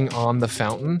 perching on the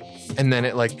fountain. And then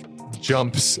it, like,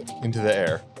 jumps into the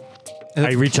air.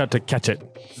 I reach out to catch it.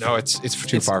 No, it's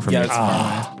too far from yeah, you. it's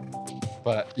far away.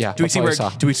 But yeah, Do we that's see all where you saw.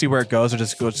 Do we see where it goes, or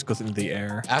just goes into the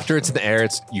air? After it's in the air,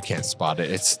 you can't spot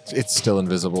it. It's still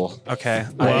invisible. Okay.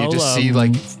 Well, You just see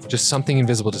like just something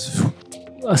invisible. Just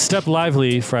Step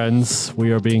lively, friends.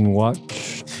 We are being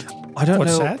watched. I don't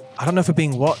What's know. that? I don't know if we're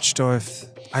being watched or if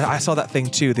I saw that thing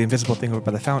too, the invisible thing over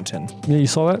by the fountain. Yeah, you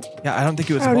saw that? Yeah, I don't think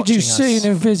it was. How did you watching see us.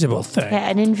 an invisible thing? Yeah,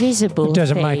 an invisible. It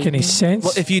doesn't make thing. any sense.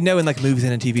 Well, if you know in like movies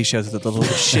and in TV shows, the little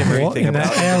shimmery What thing in the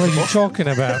about. hell are you talking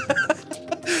about?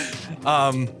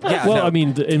 Yeah. Well, no, I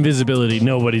mean, the invisibility,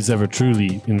 nobody's ever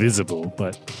truly invisible,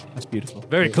 but that's beautiful.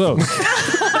 very close.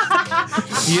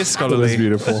 He is scholarly.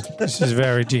 beautiful. This is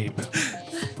very deep.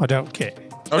 I don't care.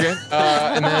 Okay.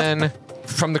 And then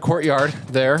from the courtyard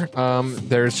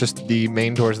there's just the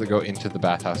main doors that go into the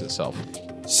bathhouse itself.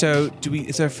 So,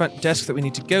 is there a front desk that we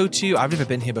need to go to? I've never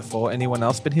been here before. Anyone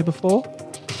else been here before?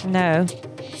 No.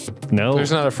 No.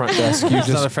 There's not a front desk. You There's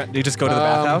not a just front. You just go to the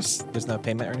bathhouse. There's no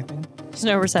payment or anything. There's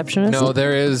no receptionist. no.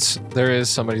 There is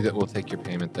somebody that will take your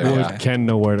payment there. Would Yeah. Ken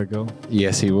know where to go?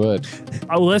 Yes, he would.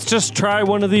 Oh, let's just try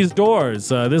one of these doors.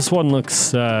 This one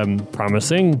looks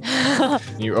promising.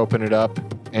 You open it up,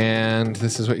 and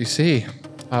this is what you see.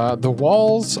 The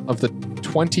walls of the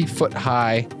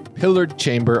 20-foot-high pillared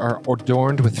chamber are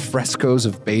adorned with frescoes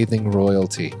of bathing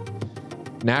royalty.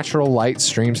 Natural light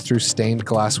streams through stained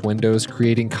glass windows,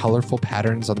 creating colorful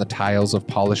patterns on the tiles of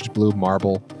polished blue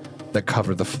marble that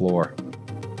cover the floor.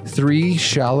 3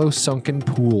 shallow sunken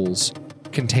pools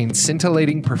contain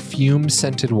scintillating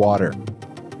perfume-scented water.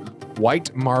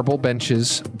 White marble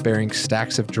benches bearing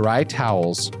stacks of dry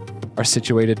towels are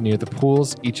situated near the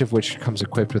pools, each of which comes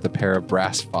equipped with a pair of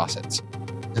brass faucets.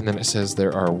 And then it says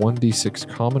there are 1d6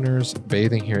 commoners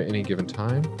bathing here at any given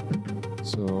time.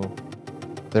 So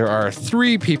there are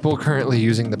 3 people currently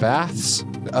using the baths.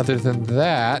 Other than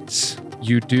that,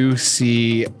 you do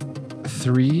see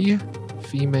 3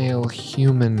 female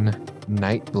human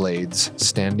Nightblades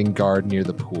standing guard near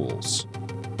the pools.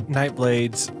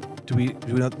 Nightblades. Do we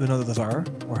know what those are,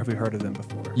 or have we heard of them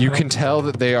before? You can tell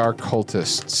that they are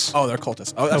cultists. Oh, they're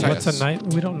cultists. Oh, that's Okay. right. What's a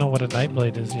night? We don't know what a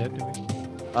nightblade is yet, do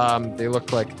we? They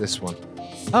look like this one.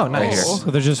 Oh, Right nice. here.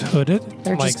 So they're just hooded.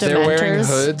 They're like, just They're wearing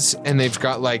Dementors. hoods and they've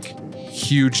got like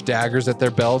huge daggers at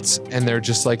their belts, and they're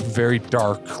just like very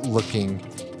dark looking,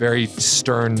 very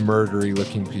stern, murdery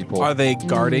looking people. Are they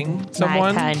guarding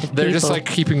someone? My kind of They're just people. like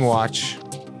keeping watch,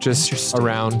 just Interesting.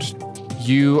 around.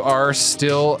 You are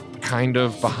still kind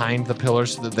of behind the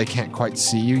pillars so that they can't quite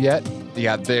see you yet.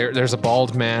 Yeah, there's a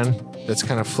bald man that's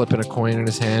kind of flipping a coin in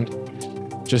his hand,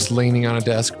 just leaning on a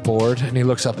desk bored, and he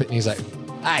looks up and he's like,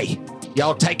 "Hey,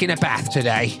 y'all taking a bath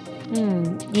today?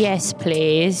 Yes,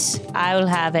 please. I will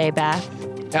have a bath.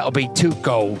 That'll be 2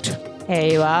 gold.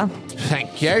 Here you are.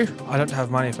 Thank you." I don't have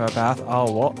money for a bath.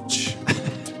 I'll watch.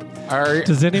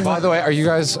 Does anyone- By the way, are you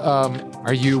guys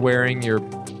are you wearing your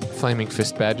flaming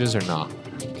fist badges or not?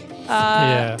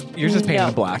 Yeah. Yours is painted No.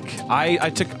 in black. I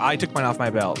took mine off my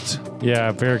belt.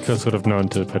 Yeah, Veracruz would have known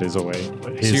to put his away.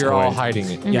 So you're all hiding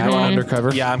it. Yeah, You're I'm-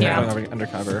 undercover. Yeah, I'm Yeah. going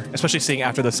undercover. Especially seeing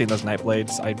those night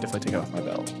blades, I definitely take it off my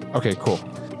belt. Okay, cool.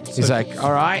 He's like,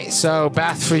 "All right, so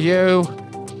bath for you,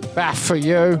 bath for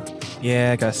you,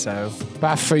 Yeah, I guess so.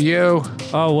 bath for you."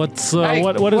 Oh, what's Hey,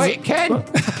 what is wait, Ken?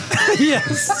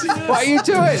 yes. What are you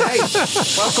doing? Hey,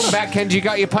 welcome back, Ken. You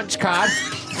got your punch card?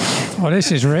 Oh,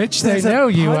 this is rich. They There's a know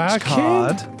you are, punch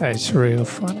card. kid. That's real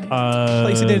funny. Well,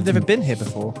 you said they've never been here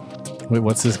before. Wait,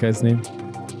 what's this guy's name?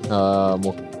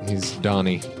 Well, he's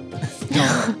Donnie.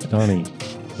 Donnie.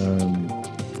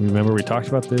 Remember we talked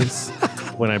about this?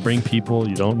 When I bring people,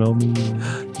 you don't know me.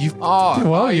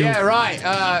 Oh, you- yeah, right.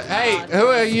 Hey, who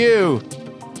are you?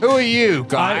 Who are you,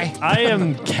 guy? I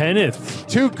am Kenneth.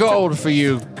 2 gold for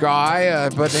you, guy.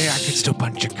 But I can still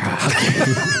punch your card.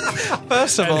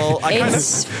 First of all,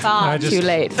 It's far I just- too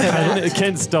late for that.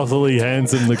 Ken stealthily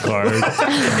hands him the card.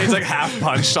 he's like half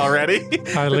punched already.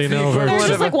 I lean over. There's to-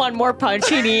 just like one more punch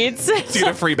he needs. to get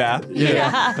a free bath.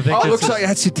 Yeah. I think Oh, it's looks just- like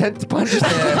that's your 10th punch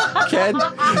there, Ken.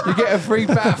 You get a free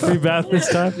bath. Free bath this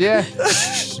time? Yeah.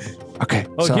 Okay.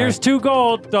 Oh, sorry. here's 2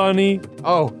 gold, Donnie.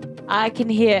 Oh, I can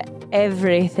hear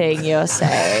everything you're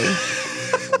saying.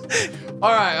 all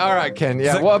right, Ken.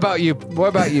 Yeah. What about you? What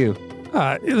about you?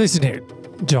 Listen here,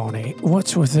 Johnny.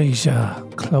 What's with these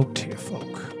cloaked here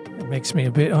folk? It makes me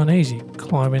a bit uneasy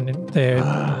climbing in there.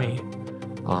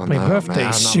 Oh, My birthday man, I'm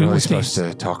not suit really with supposed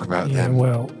these- to talk about Yeah, them.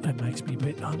 well, it makes me a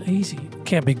bit uneasy.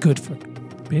 Can't be good for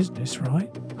business, right?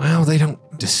 Well, they don't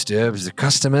disturb the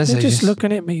customers. They're They just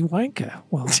looking at me wanker.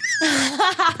 Well,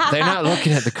 They're not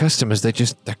looking at the customers. They're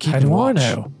how keeping do watch.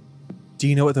 I know? Do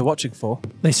you know what they're watching for?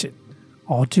 Listen,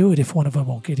 I'll do it if one of them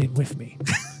will get in with me.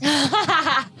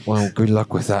 Well, good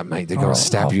luck with that, mate. They're going Oh, to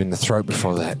stab I'll- you in the throat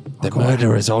before that. The go ahead.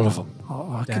 murderers, all of them.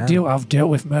 I've dealt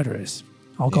with murderers.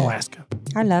 I'll go ask her.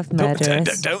 I love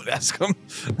murderers. Don't ask him.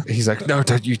 He's like, no,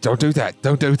 don't do that.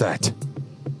 Don't do that.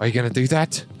 Are you going to do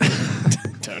that?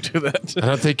 Don't do that. I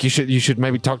don't think you should. You should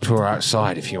maybe talk to her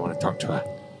outside if you want to talk to her.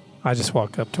 I just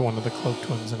walk up to one of the cloak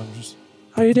twins and I'm just,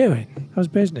 how you doing? How's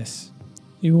business?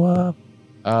 You, And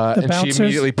she bouncers?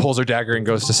 immediately pulls her dagger and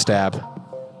goes to stab.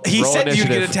 He Roll said you'd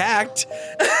initiative. get attacked.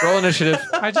 Roll initiative.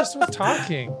 I just was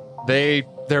talking. They're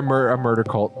a murder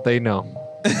cult. They know.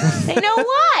 They know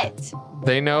what?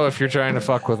 They know if you're trying to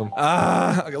fuck with them.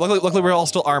 Okay, luckily, we're all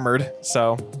still armored,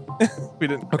 so we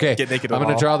didn't Okay, get naked. I'm at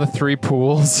going all. to draw the 3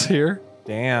 pools here.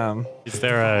 Damn. Is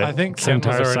there a I think Ken was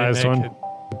already centaur-sized naked.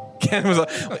 one? Ken was.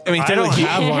 I mean, I don't technically,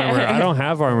 have armor. I don't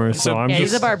have armor, so I'm Yeah,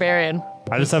 he's a just. barbarian.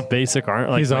 I just have basic armor,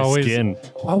 like He's my always- skin.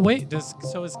 Oh, wait.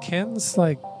 So is Ken's,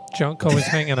 like, junk always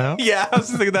hanging out? Yeah, I was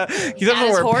just thinking that. He That doesn't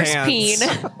is wear horse pants.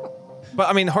 peen. But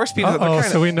I mean, horse peen. Oh,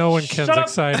 so we know when Ken's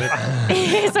excited.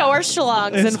 His horse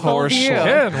schlongs It's in full horse view. schlong.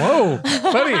 Ken, whoa,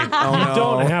 buddy. Oh, You no.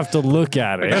 don't have to look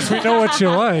at it. Guess we know what you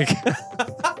like.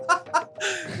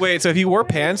 Wait, so if you wore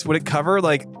pants, would it cover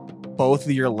like both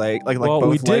of your leg, like well, both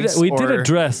we did legs? we did or-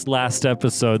 address last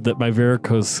episode that my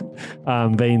varicose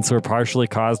veins were partially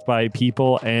caused by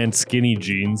people and skinny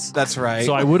jeans. That's right.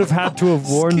 So I would have had to have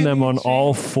worn them on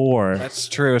all 4. That's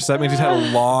true. So that means you had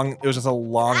a long. It was just a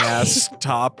long ass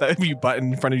top that you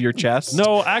button in front of your chest.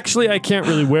 No, actually, I can't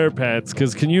really wear pants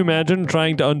because can you imagine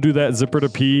trying to undo that zipper to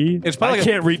pee? It's probably I like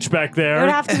a- can't reach back It would there.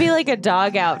 have to be like a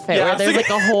dog outfit Yeah, where there's it's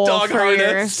like a hole dog for your,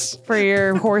 harness. for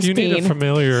your horse You need a peen.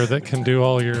 familiar that can do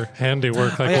all your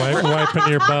handiwork, like wiping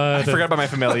your butt. I forgot about my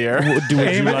familiar. Would you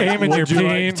Aim in your would you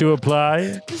peen. like to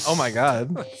apply? Oh my god.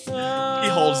 He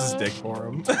holds his dick for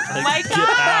him. Oh my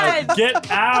god! Get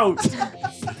out!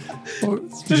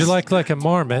 Did you like a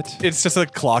marmot? It's just a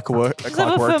clockwork. Just have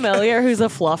a clockwork. familiar who's a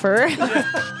fluffer.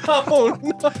 Oh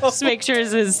no. Just make sure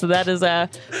that is a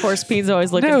horse peen's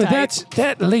always looking No, tight.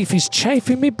 that leaf is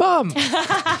chafing me bum.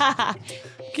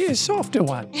 Get a softer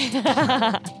one.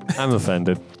 I'm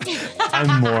offended.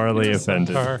 I'm morally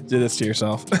offended. Do this to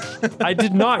yourself. I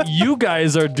did not. You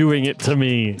guys are doing it to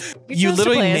me. You Chose to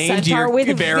literally play a named centaur your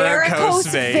with varicose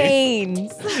vein.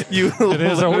 veins. You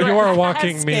You are a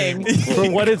walking meme. Asking.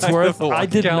 For what it's worth, I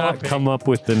did not Galloping. come up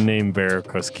with the name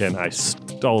Varicose Ken. I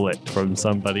stole it from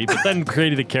somebody, but then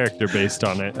created a character based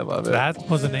on it. I love it. That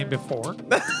was a name before.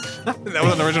 That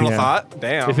was an original Yeah. thought.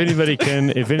 Damn.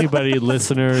 If anybody,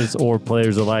 listeners or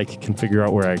players alike, can figure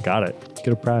out where I got it,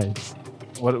 get a prize.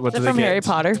 what Is do it they from get? Harry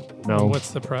Potter? No,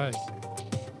 What's the prize?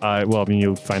 well, I mean,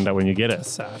 you'll find out when you get A it.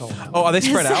 saddle. Oh, are they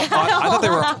spread out?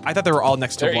 I thought they were all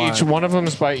next to They're one. one of them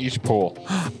is by each pool.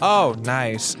 Oh,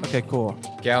 nice. Okay, cool.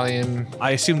 Galleon,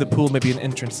 I assume the pool may be an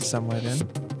entrance to somewhere then.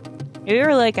 We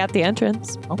were like at the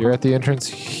entrance. you're at the entrance.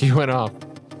 He went off.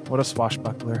 What a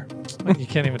swashbuckler. You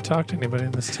can't even talk to anybody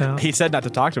in this town. He said not to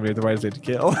talk to me, otherwise they'd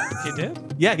kill. He did?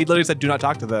 Yeah, he literally said do not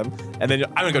talk to them. And then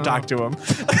I'm gonna go talk to him.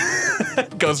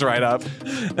 Goes right up.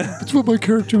 That's what my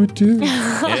character would do.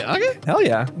 Yeah, okay. Hell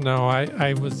yeah. No,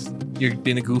 I was, You're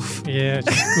being a goof. yeah,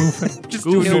 just goofing. Just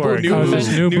Goof doing for it. I was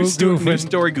just new goofing.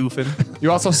 story goofing.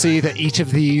 You also see that each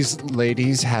of these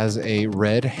ladies has a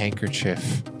red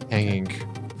handkerchief hanging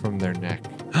from their neck.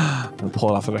 I'll pull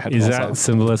it off of their head. Is that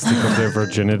symbolistic of their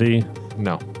virginity?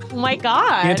 No. Oh my You gonna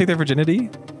god. take their virginity?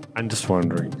 I'm just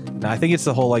wondering. No, I think it's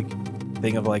the whole like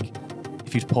thing of like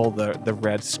if you pull the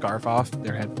red scarf off,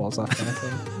 their head falls off kind of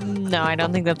thing. No, I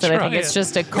don't think that's it. I think Try it's it.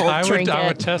 just a cold I would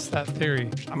trinket. test that theory.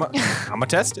 I'm gonna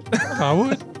test it. I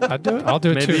would. I'd do it. I'll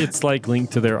do it Maybe too. it's like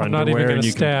linked to their I'm not even underwear, gonna and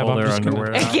you stab, can pull I'm their just gonna-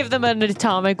 underwear out. Give them an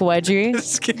atomic wedgie.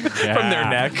 From their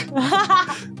neck.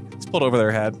 It's pulled over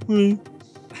their head.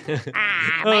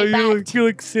 Ah, my butt. you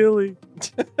look silly.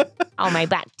 Oh, my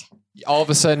butt. All of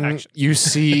a sudden, you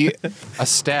see a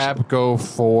stab go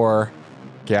for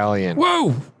Galleon.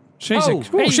 Whoa! She's Oh,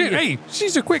 oh hey. shit! Hey,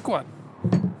 she's a quick one.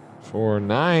 For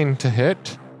 9 to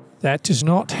hit. That does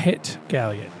not hit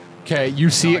Galleon. Okay, you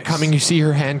see it coming. You see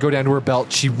her hand go down to her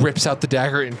belt. She rips out the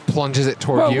dagger and plunges it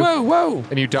toward Whoa, you. whoa, whoa!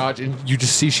 And you dodge, and you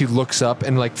just see she looks up,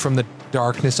 and like from the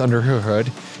darkness under her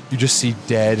hood, you just see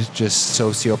dead, just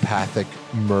sociopathic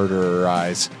murderer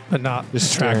eyes. But not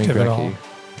Just staring attractive at all. Becky.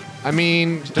 I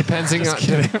mean, depending on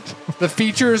the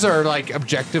features are like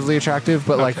objectively attractive,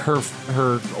 but like her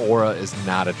aura is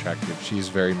not attractive. She's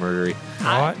very murdery.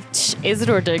 What?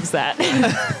 Isidore digs that.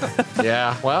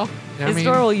 Yeah, well, I mean,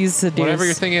 Isidore will use seduce. whatever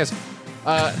your thing is.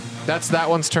 That's that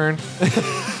one's turn.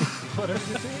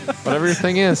 Whatever your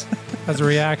thing is. As a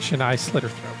reaction, I slit her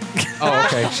throat. Oh,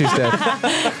 okay, she's dead.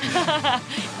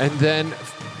 And then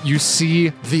You see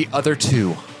the other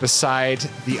two beside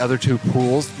the other two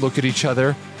pools look at each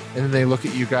other, and then they look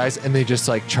at you guys, and they just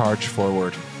like charge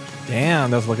forward.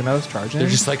 Damn, those looking at us charging. They're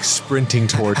just like sprinting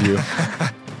toward you.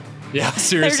 Yeah, They're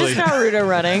seriously. just Naruto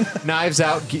running. Knives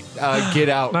out, get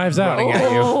out. Knives out. running at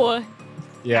you. Oh,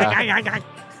 Yeah.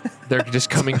 They're just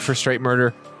coming for straight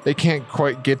murder. They can't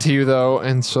quite get to you though,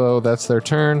 and so that's their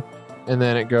turn. And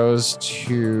then it goes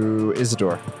to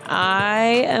Isidore.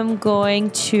 I am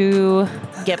going to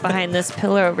get behind this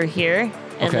pillar over here,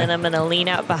 and Okay. then I'm going to lean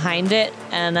out behind it,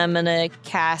 and I'm going to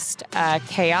cast a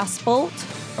Chaos Bolt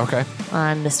Okay,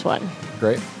 on this one.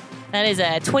 great. That is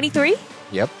a 23.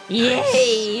 Yep.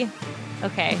 Yay!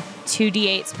 Okay,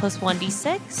 2d8s plus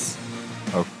 1d6.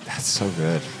 Oh, that's so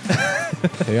good.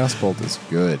 Chaos Bolt is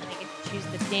good. I get to choose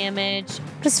the damage.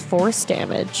 What is force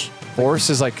damage? Force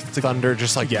is like thunder,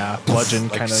 just like bludgeon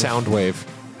like kind of. sound wave.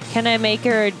 Can I make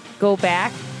her go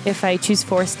back if I choose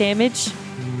force damage?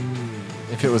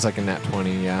 If it was like a nat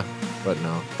 20, yeah, but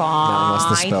no. Fine. Not unless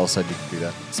the spell said you could do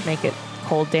that. Let's make it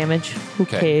cold damage. Who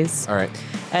Okay. cares? All right.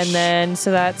 And then,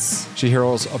 so that's She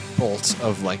hurls a bolt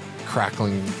of like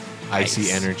crackling, icy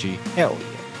Nice. energy. Hell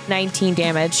 19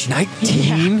 damage.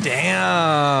 19?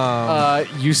 Damn.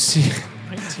 You see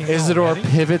 19 Isidore already?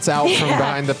 pivots out from Yeah.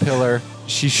 behind the pillar.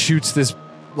 She shoots this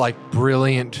like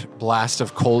brilliant blast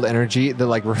of cold energy that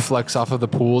like reflects off of the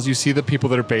pools. You see the people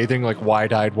that are bathing like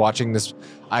wide-eyed watching this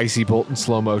icy bolt in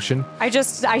slow motion. I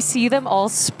see them all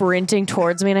sprinting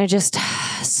towards me, and I just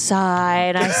sigh,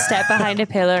 and I step behind a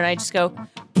pillar, and I just go,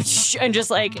 and just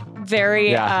like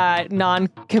very Yeah.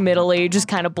 non-committally just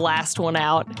kind of blast one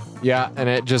out. Yeah, and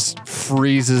it just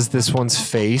freezes this one's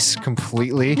face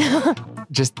completely.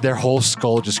 Just their whole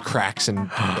skull just cracks and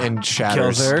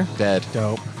shatters. Kills her. Dead.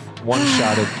 Dope.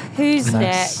 One-shotted. Who's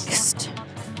Nice. next?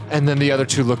 And then the other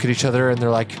two look at each other and they're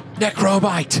like,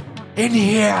 Necrobite, in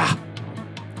here!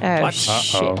 Oh, What?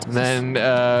 shit. Uh-oh. And then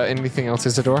anything else,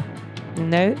 Isidore?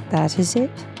 No, that is it.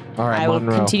 All right, I will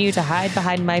Monroe. continue to hide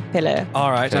behind my pillar.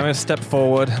 All right, Okay. I'm gonna step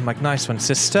forward. I'm like, nice one,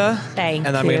 sister. Thank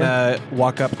And I'm you. gonna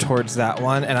walk up towards that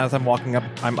one. And as I'm walking up,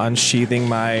 I'm unsheathing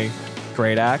my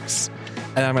great axe,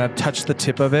 and I'm gonna touch the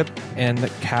tip of it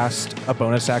and cast a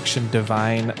bonus action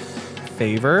Divine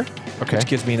Favor, Okay, which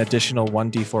gives me an additional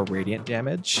 1d4 radiant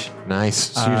damage. nice.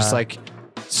 So you just like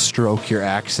stroke your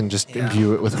axe and just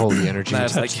imbue it with holy energy. And I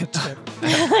was like, He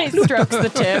strokes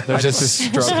the tip. There's just this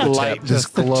stroke light, this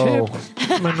Just the glow.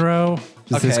 tip. Monroe.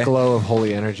 Just this Okay. glow of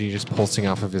holy energy just pulsing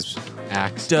off of his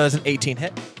axe. does an 18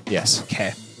 hit? Yes.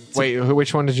 Okay. Wait,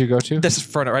 which one did you go to? This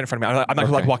is right in front of me. I'm not Okay.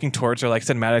 like walking towards or like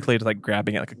cinematically just like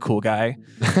grabbing it like a cool guy.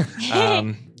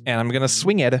 And I'm gonna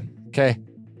swing it. Okay.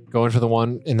 Going for the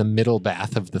one in the middle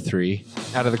bath of the three.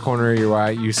 Out of the corner of your eye,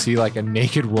 you see like a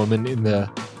naked woman in the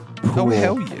pool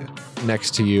yeah.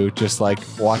 next to you, just like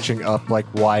watching up,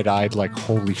 like wide-eyed, like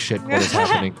holy shit, what is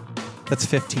happening? That's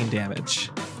 15 damage.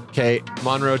 Okay,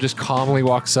 Monroe just calmly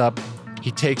walks up.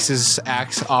 He takes his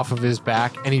axe off of his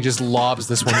back and he just lobs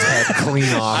this one's head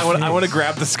clean off. I want to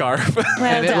grab the scarf. Well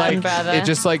and it done, like brother. it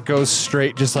just like goes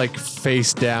straight, just like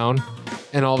face down,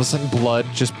 and all of a sudden blood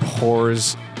just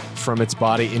pours from its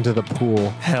body into the pool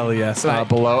Hell yes.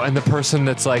 below, and the person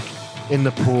that's like in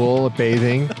the pool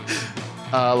bathing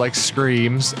like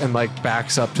screams and like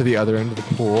backs up to the other end of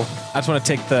the pool. I just want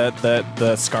to take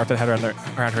the scarf that I had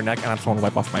around her neck, and I just want to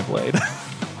wipe off my blade.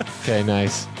 Okay,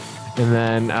 nice. And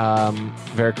then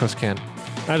Varicose can.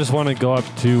 I just want to go up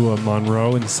to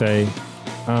Monroe and say,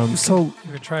 so,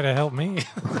 You could try to help me.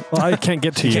 well, I can't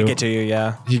get to you. Can't get to you,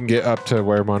 yeah. You can get up to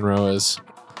where Monroe is,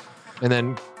 and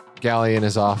then Galleon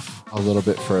is off a little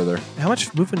bit further. How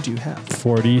much movement do you have?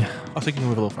 40. I was thinking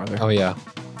move a little farther Oh yeah,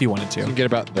 if you wanted you can to. get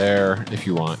about there if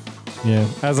you want. Yeah.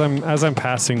 As I'm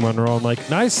passing Monroe, I'm like,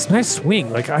 nice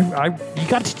swing. Like you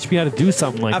got to teach me how to do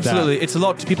something like Absolutely, it's a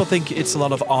lot. People think it's a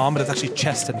lot of arm, but it's actually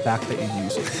chest and back that you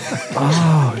use. that.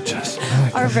 Oh, just.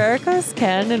 Are Varicose,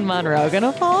 Ken, and Monroe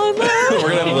gonna fall in love?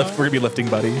 We're gonna be lifting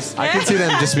buddies. I can see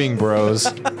them just being bros.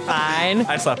 Fine.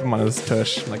 I slap him on his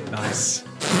tush. I'm like, nice.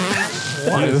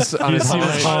 on his You see,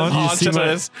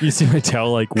 haunch. you see my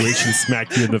tail like wish and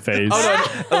smack you in the face.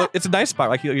 Oh no, it's a nice spot.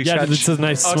 Like you Yeah, stretch. it's a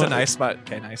nice Oh, it's a spot. nice spot.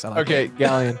 Okay, nice. I like Okay,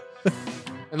 Galleon.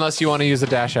 Unless you want to use a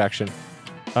dash action.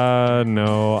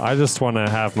 No, I just want to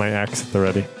have my axe at the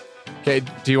ready. Okay,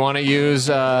 do you want to use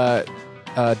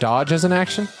dodge as an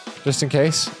action? Just in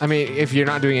case? I mean, if you're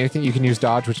not doing anything, you can use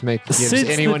dodge, which gives Since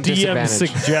anyone the DM disadvantage.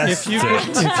 suggests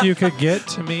if you could get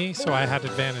to me, so I had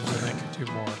advantage, then I could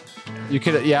do more. You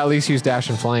could, at least use dash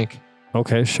and flank.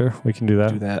 Okay, sure, we can do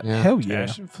that. Do that. Yeah. Hell yeah.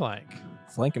 Dash and flank.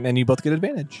 flank him, and you both get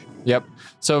advantage. Yep.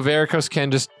 So Varicose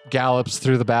Ken just gallops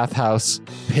through the bathhouse,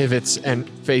 pivots, and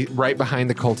right behind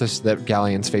the cultist that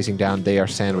Galleon's facing down. They are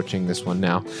sandwiching this one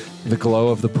now. The glow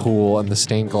of the pool and the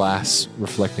stained glass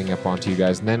reflecting up onto you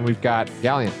guys. And then we've got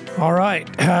Galleon. All right,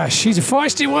 she's a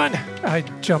feisty one. I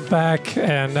jump back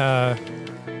and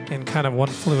in kind of one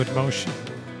fluid motion.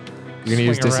 You're going to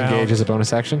use swing disengage around. as a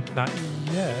bonus action? Not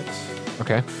yet,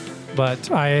 Okay. but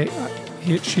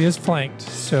she is flanked,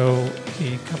 so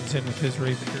he comes in with his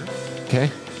rapier. Okay.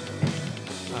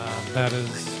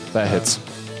 That hits.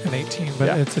 An 18, but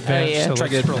Yeah. it's advanced. yeah. So Try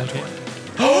let's to roll get 20.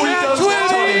 Oh, he does 20!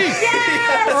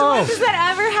 Yes! Oh. When does that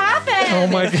ever happen? Oh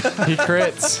my god. He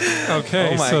crits.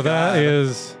 Okay, Oh my so that God.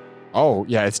 is Oh,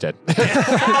 yeah, it's dead.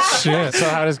 shit. So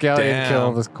how does Galleon Damn.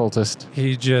 kill this cultist?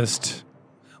 He just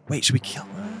Wait, should we kill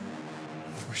her?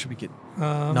 Or should we get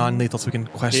um, non-lethal so we can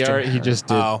question He just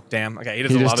did. Oh, damn. Okay, he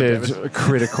does He a just lot of did damage.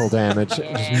 critical damage. Just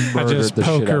I murdered just the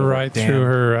poke shit her out of right Damn. through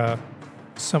her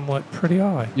somewhat pretty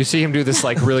eye. You see him do this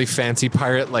like really fancy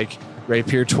pirate like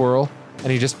rapier twirl,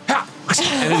 and he just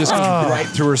and it just goes Oh. right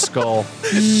through her skull.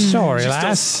 Sorry, She's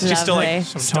lass. still, she's still like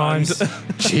Sometimes. stunned.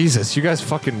 Jesus, you guys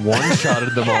fucking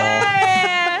one-shotted them all.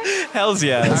 Hells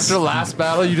yes. After the last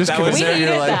battle, you just That come in was- there, We you're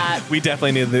needed like, that. We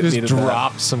definitely needed just that.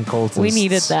 drop some cultists. We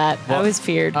needed that. I Well, was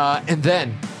feared. And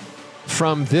then,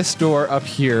 from this door up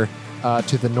here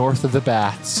to the north of the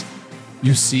baths,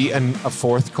 you see a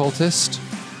fourth cultist.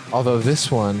 Although this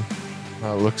one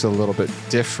looks a little bit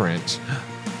different.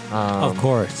 Of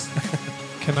course.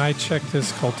 Can I check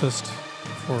this cultist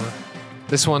for?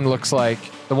 This one looks like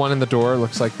the one in the door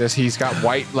looks like this. He's got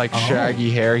white, like shaggy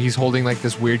hair. He's holding like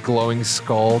this weird glowing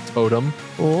skull totem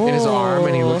in his arm,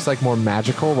 and he looks like more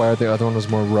magical, while the other one was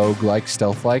more rogue-like,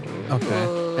 stealth-like.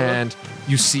 Okay. And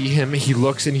you see him. He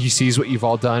looks and he sees what you've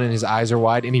all done, and his eyes are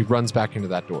wide, and he runs back into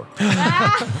that door.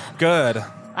 Good.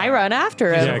 I run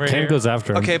after him. Yeah, over Ken here. goes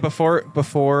after him. Okay,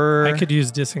 before I could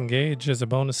use disengage as a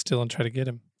bonus still and try to get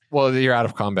him. Well, you're out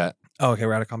of combat. Oh, okay,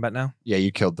 we're out of combat now. Yeah,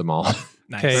 you killed them all.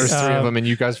 Nice. Okay. There's three of Um, them, and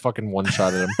you guys fucking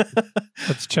one-shotted them.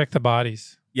 Let's check the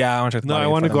bodies. Yeah, I want to check the No, body I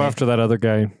in want to front go of me. after that other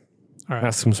guy. All right.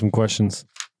 Ask him some questions.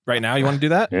 Right now, you want to do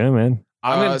that? Yeah, man.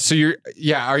 So you're,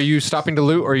 are you stopping to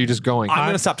loot, or are you just going? I'm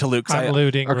going to stop to Luke. 'cause I'm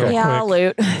looting Okay. real Yeah, I'll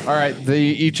quick. loot. All right,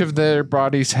 each of their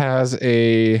bodies has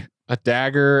a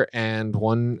dagger and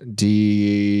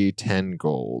 1d10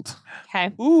 gold.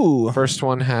 Okay. Ooh. First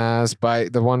one has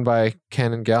the one by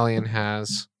Ken and Galleon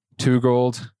has 2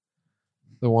 gold.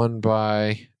 The one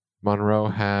by Monroe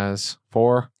has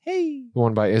 4. Hey. The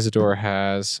one by Isidore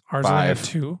has Ours only have 5.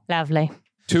 2. Lovely.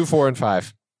 2, 4, and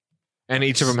 5. And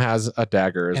each of them has a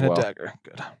dagger as And well. a dagger.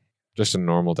 Good. Just a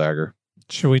normal dagger.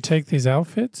 Should we take these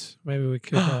outfits? Maybe we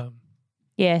could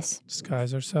Yes.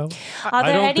 disguise ourselves. Are I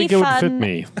there don't any think it would fun? fit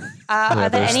me. Are there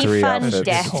there's any 3 fun outfits.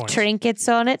 death Point. trinkets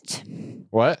on it?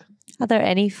 What? Are there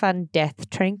any fun death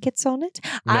trinkets on it?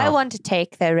 I No. want to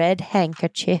take the red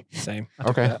handkerchief. Same.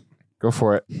 Okay. Go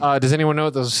for it. Does anyone know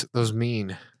what those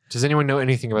mean? Does anyone know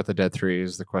anything about the Dead Three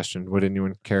is the question. Would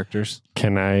anyone characters?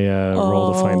 Can I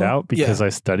roll to find Oh. out? Because I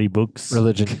study books.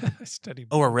 Religion. I study.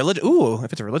 Oh, a religion? Ooh,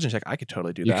 if it's a religion check, I could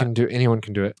totally do You that. can do anyone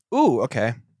can do it. Ooh,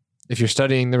 okay. If you're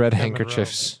studying the red And the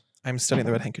handkerchiefs. I'm studying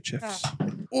the red handkerchiefs.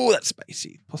 Ooh, that's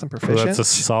spicy. Plus I'm So proficient. that's a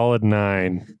solid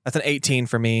 9. That's an 18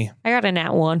 for me. I got a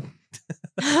nat 1.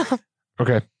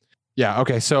 Okay. Yeah,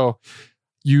 okay. So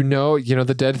you know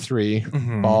the Dead Three,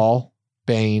 Mhm. Ball,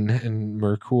 Bane, and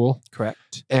Merkul.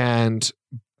 Correct. And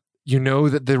you know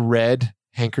that the red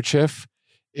handkerchief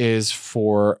is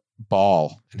for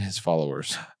Ball and his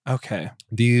followers. Okay.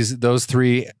 Those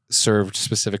 3 served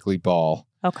specifically Ball.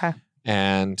 Okay.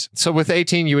 And so with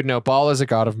 18, you would know Baal is a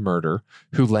god of murder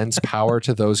who lends power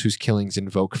to those whose killings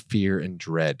invoke fear and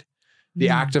dread. The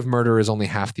act of murder is only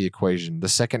half the equation. The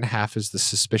second half is the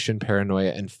suspicion,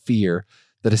 paranoia, and fear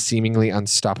that a seemingly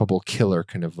unstoppable killer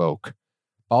can evoke.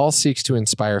 Baal seeks to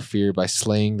inspire fear by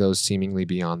slaying those seemingly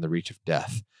beyond the reach of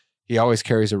death. He always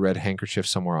carries a red handkerchief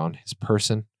somewhere on his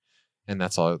person, and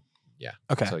that's all. Yeah.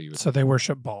 Okay. So you would So they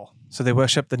worship Baal. So they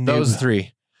worship the new. those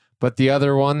 3. But the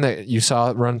other one that you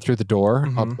saw run through the door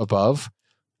Mhm. up above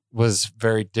was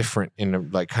very different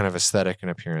in like kind of aesthetic and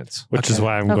appearance. Which is Okay.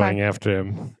 why I'm Okay. going after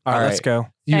him. All right, let's Alright. go.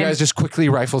 You Okay. guys just quickly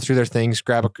rifle through their things,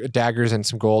 grab daggers and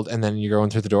some gold, and then you're going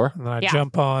through the door. And then I Yeah.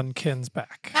 jump on Ken's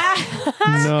back.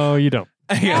 No, you don't.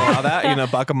 You gonna allow that? You gonna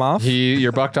buck him off?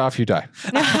 You're bucked off, you die.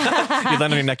 You land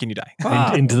on your neck and you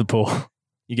die. Into the pool.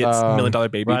 You get $1 million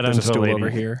baby. right There's a onto a stool lady. over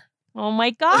here. Oh my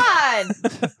god.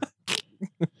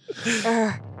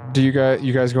 Do you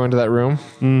guys go into that room?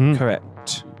 Mm-hmm.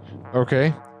 Correct.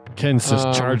 Okay. Ken's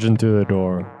just charging through the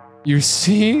door. You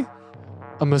see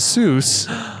a masseuse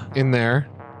in there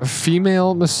a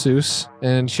female masseuse,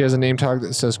 and she has a name tag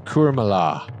that says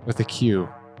Kurmala with a Q.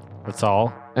 That's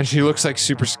all. And she looks like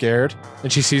super scared,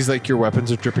 and she sees like your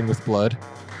weapons are dripping with blood,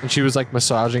 and she was like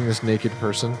massaging this naked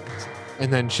person,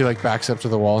 and then she like backs up to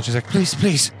the wall, and she's like,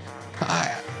 please,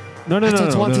 I don't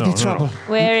want any trouble.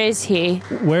 Where is he?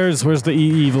 Where's the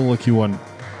evil looking one?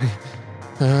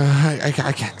 I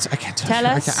can't. Tell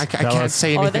us. I can't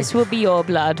say anything. Or this will be your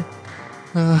blood.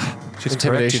 She's correct,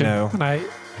 Intimidation.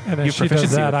 And as You she does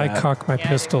proficiency that, with I that. cock my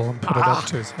pistol and put it up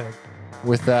to his head.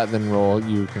 With that, then roll.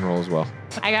 You can roll as well.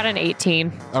 I got an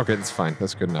 18. Okay, that's fine.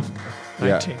 That's good enough.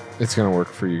 19. Yeah, it's gonna work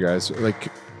for you guys. Like,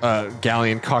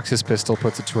 Galleon cocks his pistol,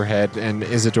 puts it to her head, and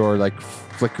Isidore like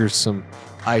flickers some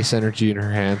ice energy in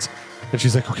her hands, and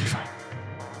she's like, "Okay, fine.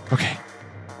 Okay,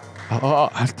 I'll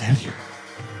tell you.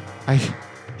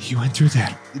 You went through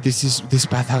there. This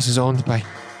bathhouse is owned by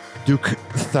Duke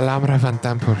Thalamra van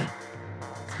Tampur,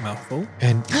 Mouthful.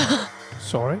 and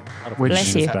Sorry. which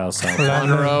Bless you.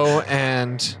 Monroe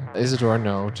and Isidore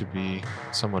know to be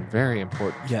someone very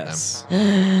important to Yes.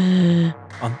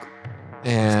 Uncle. them.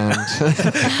 And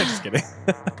Just kidding.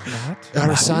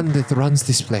 our son that runs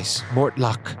this place,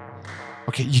 Mortlock.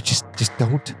 Okay, you just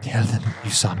don't tell them you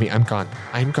saw me. I'm gone,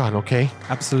 okay?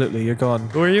 Absolutely, you're gone.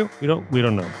 Who are you? We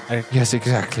don't know. Yes,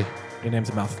 exactly. Your name's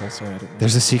a mouthful, sorry, I didn't know.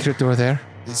 There's a secret door there.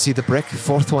 See the brick?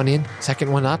 Fourth one in,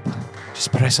 second one up.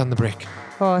 Just press on the brick.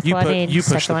 Fourth You one put- in, you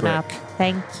push second the one brick. up.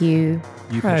 Thank you.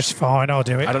 You That's push. fine. I'll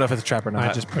do it. I don't know if it's a trap or not.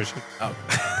 I just push it. Oh.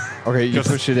 Okay, you Goes-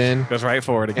 push it in, Goes right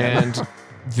forward again. and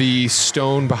the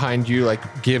stone behind you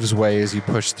like gives way as you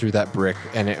push through that brick,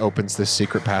 and it opens this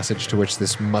secret passage to which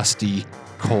this musty,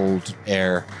 cold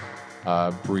air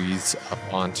breathes up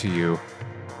onto you,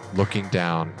 looking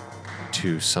down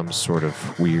into some sort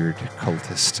of weird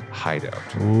cultist hideout.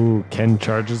 Ooh, Ken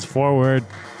charges forward.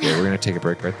 Okay, we're gonna take a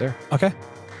break right there. Okay.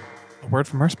 A word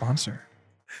from our sponsor.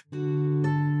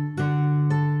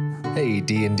 Hey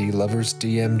D&D lovers,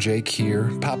 DM Jake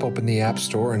here. Pop open the App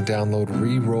Store and download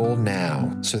Reroll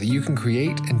now so that you can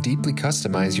create and deeply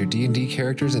customize your D&D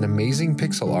characters in amazing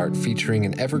pixel art featuring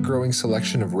an ever-growing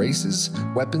selection of races,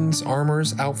 weapons,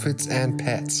 armors, outfits, and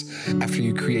pets. After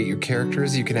you create your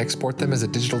characters, you can export them as a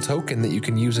digital token that you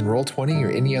can use in Roll20 or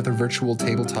any other virtual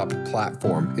tabletop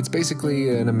platform. It's basically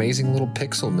an amazing little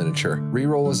pixel miniature.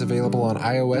 Reroll is available on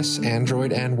iOS,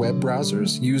 Android, and web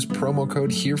browsers. Use promo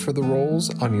code here for the rolls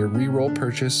on your Reroll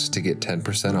purchase to get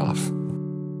 10% off.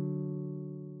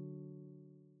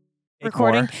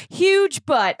 Recording. Huge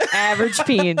butt, average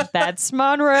peen. That's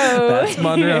Monroe. That's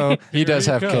Monroe. He does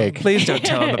you have go. cake. Please don't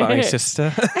tell him about your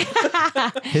sister.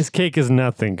 His cake is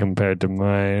nothing compared to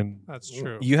mine. That's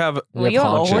true. You have Well, you have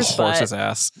a haunches. horse butt. horse's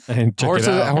ass. And check Horses-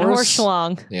 it out. And a horse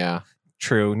schlong. Yeah.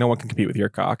 True. No one can compete with your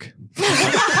cock.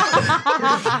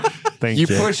 Thank You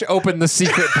you. push open the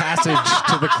secret passage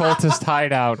to the cultist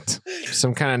hideout.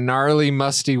 Some kind of gnarly,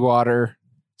 musty water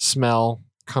smell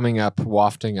coming up,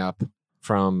 wafting up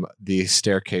from the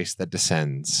staircase that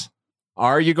descends.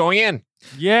 Are you going in?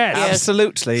 Yes.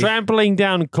 Absolutely. Trampling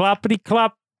down cloppity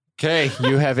clop. Okay,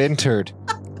 you have entered.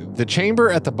 The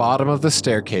chamber at the bottom of the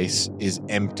staircase is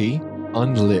empty,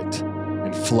 unlit,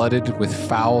 and flooded with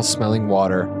foul-smelling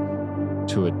water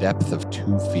to a depth of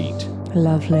 2 feet.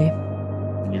 Lovely.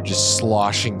 And you're just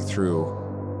sloshing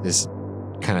through this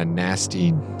kind of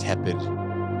nasty, tepid,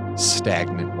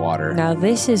 stagnant water. Now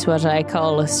this is what I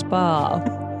call a spa.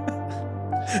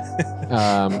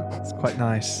 It's quite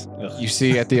nice. You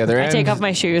see at the other I end, take off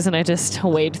my shoes and I just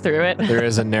wade through it. there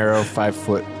is a narrow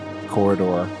 5-foot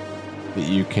corridor that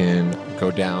you can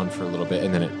go down for a little bit,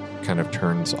 and then it kind of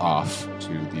turns off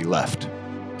to the left.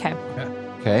 Okay.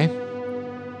 Okay.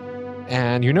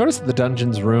 And you notice that the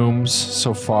dungeon's rooms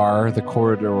so far, the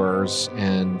corridors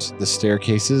and the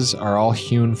staircases are all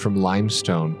hewn from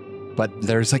limestone, but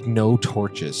there's like no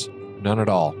torches, none at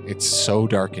all. It's so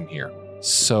dark in here.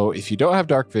 So if you don't have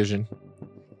dark vision,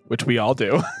 Which we all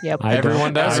do. Yep.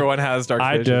 Everyone does. Everyone has dark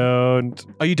I vision. don't.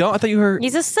 Oh, you don't? I thought you were.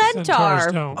 He's a Centaurs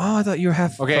centaur. don't. Oh, I thought you were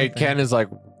half. okay, something. Ken is like,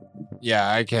 yeah,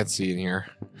 I can't see in here.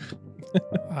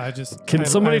 I just Can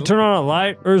somebody turn on a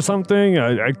light or something?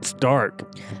 It's dark.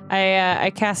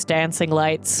 I cast dancing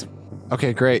lights.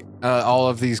 Okay, great. All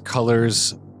of these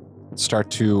colors start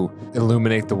to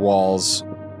illuminate the walls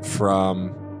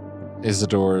from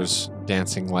Isidore's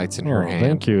dancing lights in her Oh, hand.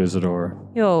 thank you, Isidore.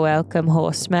 You're welcome,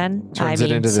 horseman. Turns I it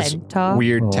mean into this centaur.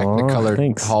 weird Aw, technicolor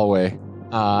thanks. hallway.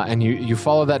 And you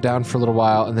follow that down for a little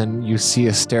while, and then you see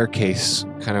a staircase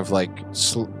kind of like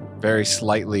very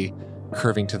slightly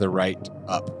curving to the right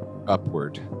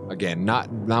upward. Again,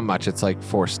 not much. It's like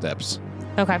 4 steps.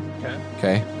 Okay.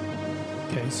 Okay.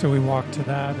 Okay, so we walk to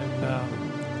that and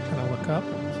kind of look up.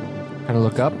 kind of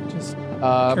look up. Just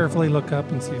Uh, carefully look up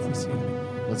and see if we see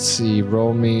anything. let's see.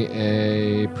 Roll me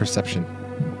a perception.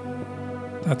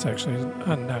 That's actually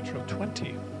a natural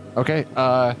 20. Okay.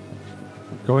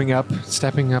 Going up,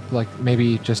 stepping up, like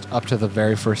maybe just up to the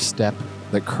very first step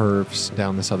that curves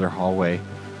down this other hallway.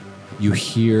 You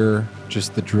hear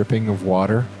just the dripping of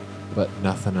water, but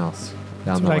nothing else down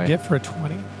That's the what way. I get for a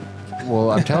 20.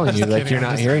 Well, I'm telling you, Just like kidding, you're I'm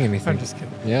not just- hearing anything. I'm just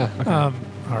kidding. Yeah.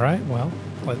 All right, well,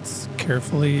 let's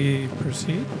carefully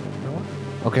proceed. Noah?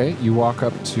 Okay, you walk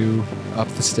up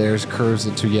the stairs, curves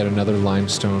into yet another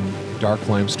dark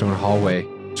limestone hallway.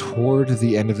 Toward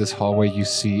the end of this hallway, you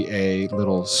see a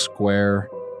little square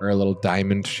or a little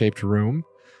diamond-shaped room.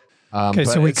 Okay,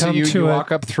 so we come you to a-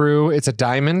 walk up through. It's a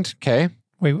diamond. Okay.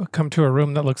 We come to a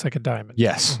room that looks like a diamond.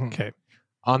 Yes. Okay,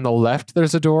 On the left,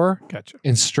 there's a door, gotcha.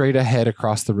 and straight ahead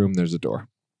across the room, there's a door.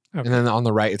 Okay. And then on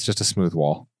the right, it's just a smooth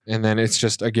wall. And then it's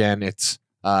just again, it's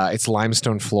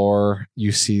limestone floor.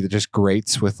 You see just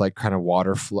grates with like kind of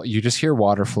water flow. You just hear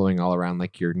water flowing all around,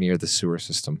 like you're near the sewer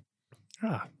system.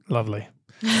 Ah, lovely.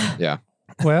 Yeah.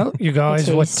 Well, you guys,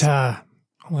 It what? is. I'm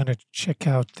going to check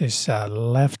out this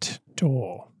left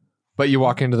door. But you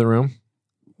walk into the room.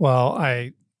 Well,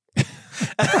 I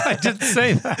didn't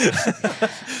say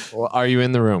that. Well, are you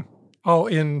in the room? Oh,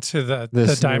 into the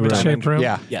This new diamond-shaped room.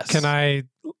 Yeah. Yes. Can I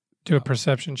do a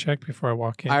perception check before I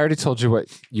walk in? I already told you what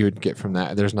you would get from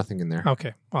that. There's nothing in there.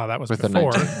 Okay. Well, that was With the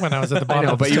before 19. when I was at the I bottom.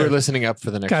 know, of the but you were stairs. listening up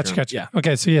for the next Gotcha, room. gotcha. Yeah.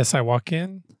 Okay, so yes, I walk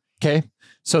in. Okay.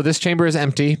 So this chamber is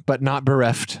empty, but not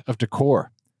bereft of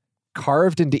decor.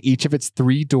 Carved into each of its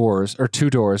three doors, or two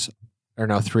doors, or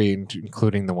no, three,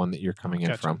 including the one that you're coming in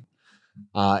Gotcha.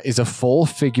 from, is a full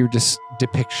figure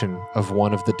depiction of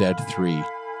one of the dead three.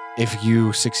 If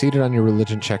you succeeded on your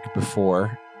religion check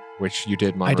before, which you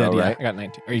did, Monroe, I did, yeah. right? I got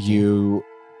 19. Or 18.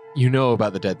 You know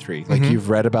about the dead three. Like Mhm. you've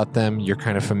read about them, you're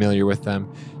kind of familiar with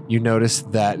them. You notice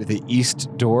that the east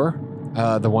door,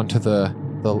 the one to the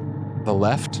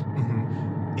left,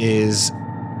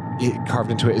 Mhm.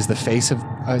 carved into it is the face of.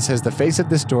 It says the face of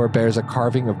this door bears a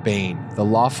carving of Bane, the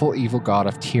lawful evil god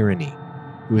of tyranny,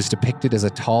 who is depicted as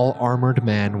a tall armored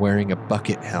man wearing a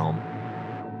bucket helm.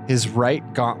 His right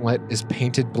gauntlet is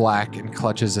painted black and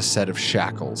clutches a set of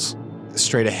shackles.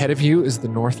 Straight ahead of you is the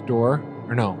north door.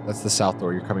 Or no, that's the south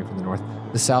door. You're coming from the north.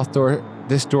 The south door,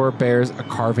 this door bears a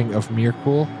carving of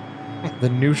Mirkul, the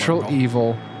neutral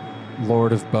evil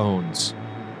Lord of Bones.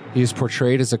 He is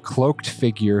portrayed as a cloaked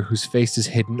figure whose face is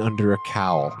hidden under a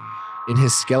cowl. In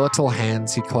his skeletal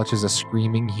hands, he clutches a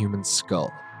screaming human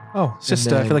skull. Oh,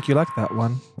 sister, I then- feel like you like that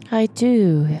one. I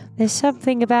do. There's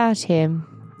something about him.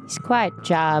 He's quite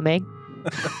charming.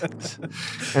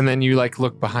 And then you like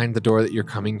look behind the door that you're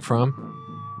coming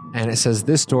from, and it says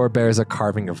this door bears a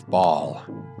carving of Baal,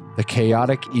 the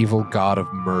chaotic evil god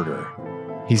of murder.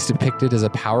 He's depicted as a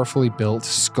powerfully built,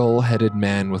 skull-headed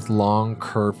man with long,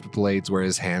 curved blades where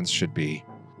his hands should be.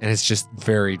 And it's just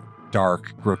very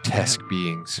dark, grotesque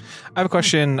beings. I have a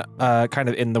question, kind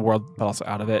of in the world, but also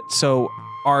out of it. So,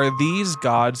 are these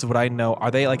gods, what I know,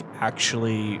 are they like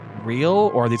actually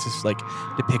real, or are these just like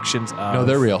depictions of? No,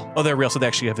 they're real. Oh, they're real. So they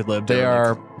actually have lived. They or,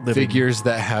 are like, living- figures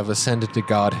that have ascended to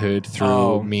godhood through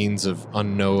Oh. means of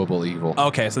unknowable evil.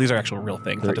 Okay, so these are actual real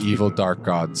things. They're not just evil, people. dark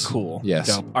gods. Cool. Yes.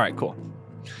 Dope. All right. Cool.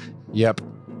 Yep.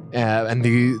 And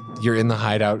you're in the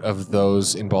hideout of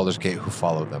those in Baldur's Gate who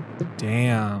follow them.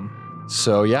 Damn.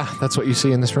 So yeah, that's what you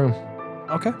see in this room.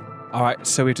 Okay. All right.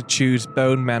 So we have to choose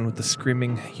Bone Man with the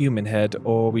screaming human head,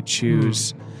 or we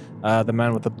choose the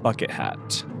man with the bucket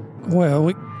hat. Well,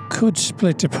 we could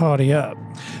split the party up.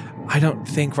 I don't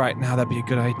think right now that'd be a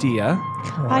good idea.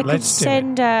 All I right, could let's do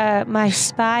it. send my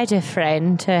spider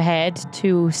friend ahead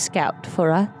to scout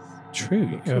for us.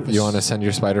 True. You have a You want to send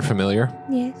your spider familiar?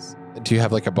 Yes. Do you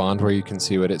have like a bond where you can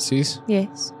see what it sees?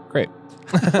 Yes. Perfect.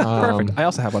 I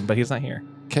also have one, but he's not here.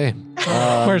 Okay.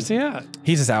 Where's he at?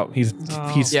 He's just out. He's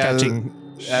Oh. catching.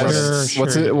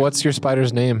 Sure. What's your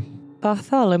spider's name?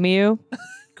 Bartholomew.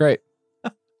 Great. I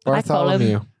call him-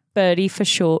 Bartholomew. Birdie for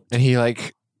short. And he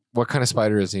like, what kind of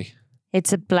spider is he?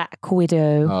 It's a black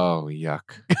widow. Oh,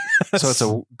 yuck. So it's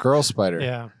a girl spider.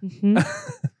 Yeah. Mhm.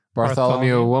 Bartholomew, a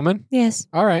Bartholomew. woman? Yes.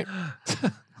 All right.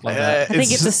 Love that. I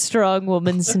think it's a strong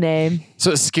woman's name.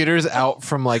 So it skitters out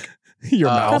from like Your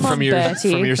mouth. Come from on, your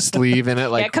Bertie. from your sleeve, and it Yeah,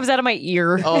 like it comes out of my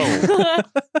ear. Oh.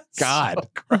 God,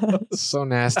 so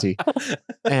nasty.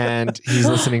 And he's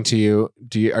listening to you.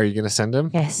 Are you going to send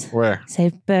him? Yes. Where?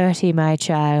 Say, Bertie, my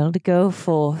child, go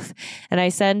forth. And I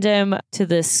send him to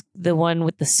the one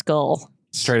with the skull.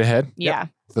 Straight ahead. Yeah.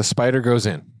 The spider goes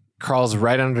in, crawls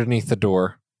right underneath the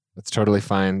door. That's totally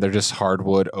fine. They're just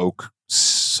hardwood, oak,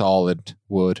 solid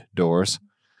wood doors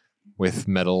with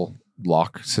metal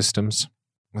lock systems.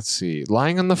 Let's see.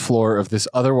 Lying on the floor of this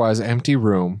otherwise empty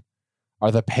room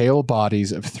are the pale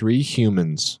bodies of 3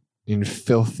 humans in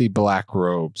filthy black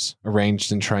robes,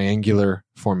 arranged in triangular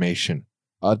formation.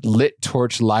 A lit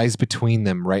torch lies between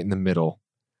them right in the middle.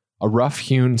 A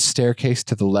rough-hewn staircase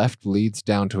to the left leads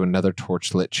down to another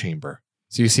torch-lit chamber.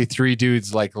 So you see 3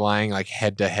 dudes like lying like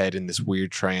head to head in this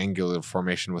weird triangular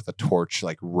formation with a torch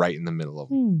like right in the middle of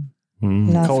them.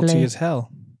 Mm. Culty Lovely. as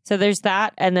hell. So there's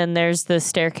that, and then there's the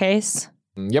staircase.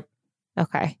 Yep,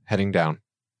 Okay. heading down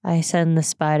I send the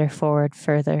spider forward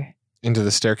further. into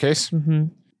the staircase. Mm-hmm.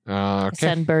 Okay.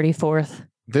 Send Birdie forth.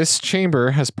 This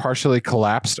chamber has partially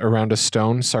collapsed around a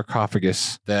stone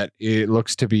sarcophagus that it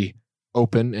looks to be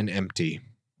open and empty.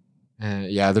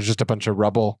 Yeah, there's just a bunch of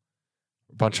rubble,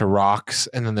 a bunch of rocks,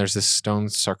 and then there's this stone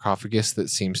sarcophagus that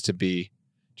seems to be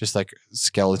just like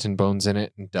skeleton bones in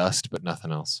it and dust, but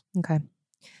nothing else. Okay.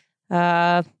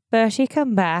 Bertie,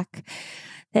 come back.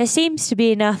 There seems to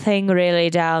be nothing really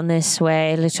down this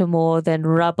way, little more than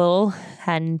rubble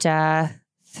and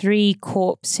 3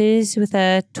 corpses with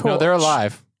a torch. No, they're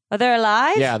alive. Oh, they're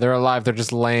alive? Yeah, they're alive. They're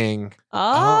just laying.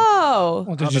 Oh.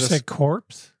 Well, did you say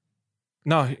corpse?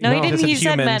 No, No, he didn't. He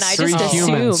said men. I Three just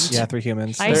humans. assumed. Yeah, 3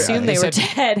 humans. I assumed they they were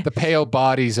said dead. The pale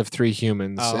bodies of 3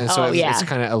 humans. Oh. And so Oh, yeah. it's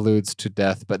kind of alludes to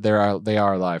death, but they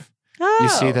are alive. Oh. You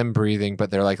see them breathing,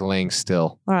 but they're like laying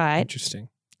still. All right. Interesting.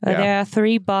 Well, Yeah. there are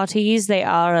 3 bodies. They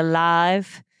are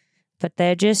alive, but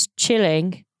they're just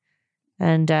chilling.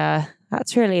 And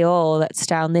that's really all that's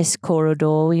down this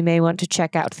corridor. We may want to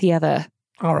check out the other.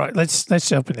 All right,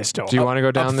 let's open this door. Do you want to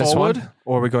go down Up this forward, one?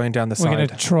 or are we going down the We're side? going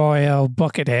to try our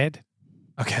bucket head.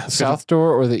 Okay, let's go to South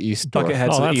door or the east door? bucket head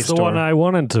Oh, to the that's east the door. one I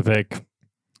wanted to pick.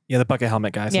 Yeah, the bucket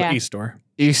helmet guys. Yeah. The east door.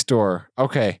 East door.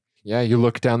 Okay. Yeah, you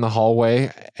look down the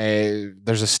hallway.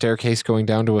 There's a staircase going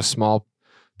down to a small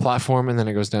platform, and then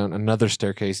it goes down another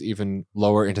staircase even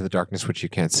lower into the darkness, which you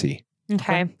can't see.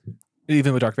 Okay.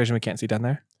 Even with dark vision, we can't see down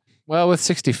there. Well, with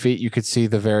 60 feet, you could see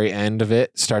the very end of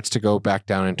it starts to go back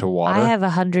down into water. I have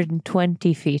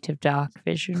 120 feet of dark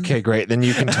vision. Okay, great. Then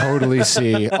you can totally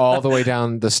see all the way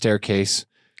down the staircase,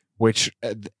 which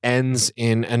ends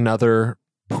in another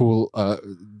pool.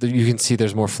 You can see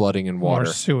there's more flooding and More water.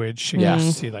 sewage. You Yeah.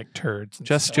 can see like turds. And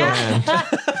Just stuff.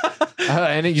 Joanne.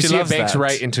 And you She see it loves banks that.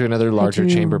 right into another larger do.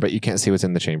 chamber, but you can't see what's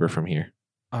in the chamber from here.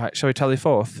 All right, shall we tally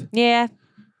forth? Yeah.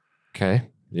 Okay.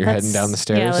 You're Let's- heading down the yeah,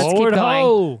 stairs, let's keep Forward going.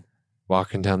 ho!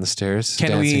 walking down the stairs, Can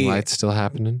dancing we- lights still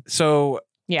happening. So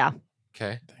Yeah.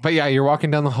 Okay. But yeah, you're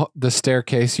walking down the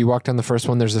staircase. You walk down the first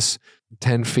one. There's this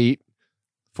 10 feet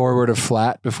forward of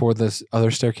flat before this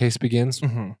other staircase begins.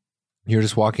 mhm. You're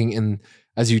just walking in.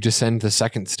 As you descend the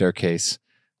second staircase,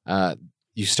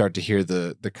 you start to hear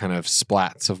the kind of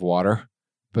splats of water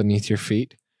beneath your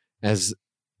feet as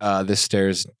this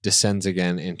stairs descends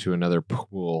again into another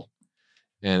pool.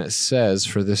 And it says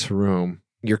for this room,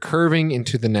 you're curving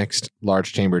into the next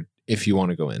large chamber if you want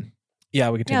to go in. Yeah,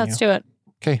 we Yeah, continue. let's do it.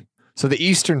 Okay. So the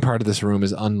eastern part of this room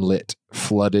is unlit,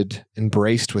 flooded, and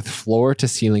braced with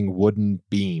floor-to-ceiling wooden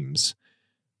beams.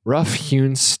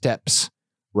 Rough-hewn steps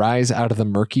rise out of the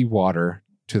murky water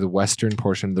to the western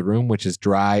portion of the room, which is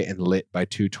dry and lit by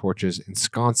 2 torches and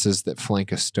sconces that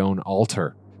flank a stone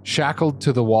altar. Shackled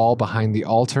to the wall behind the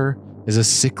altar is a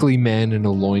sickly man in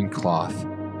a loincloth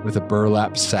with a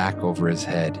burlap sack over his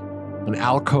head. An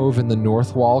alcove in the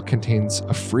north wall contains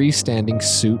a freestanding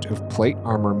suit of plate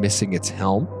armor missing its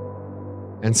helm.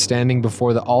 And standing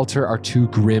before the altar are 2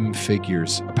 grim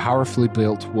figures, a powerfully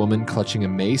built woman clutching a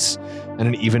mace and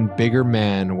an even bigger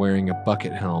man wearing a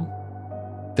bucket helm.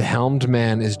 The helmed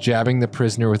man is jabbing the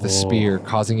prisoner with a spear,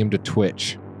 causing him to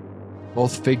twitch.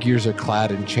 Both figures are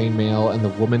clad in chainmail, and the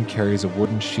woman carries a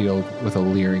wooden shield with a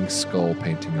leering skull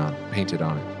painted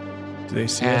on it. Do they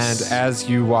see And us? as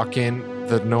you walk in,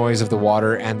 the noise of the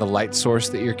water and the light source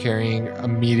that you're carrying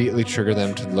immediately trigger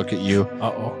them to look at you,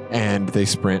 Uh-oh. and they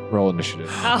sprint. Roll initiative.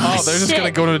 Oh, they're just going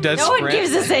to go to a dead No sprint. one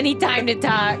gives us any time to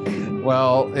talk.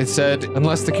 Well, it said,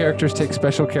 unless the characters take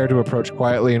special care to approach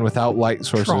quietly and without light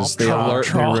sources, Tromp, they tromp, alert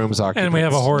tromp. the room's occupants. And we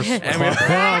have a horse. And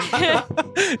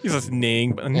we He's just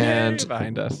neighing And-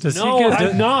 behind us. Does No, he get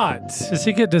I'm not. Does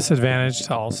he get disadvantage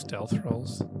to all stealth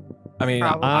rolls? I mean,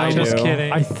 Probably. I Just do.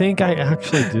 kidding. I think I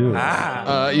actually do.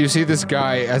 Ah. You see this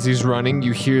guy as he's running.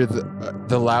 You hear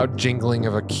the loud jingling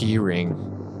of a key ring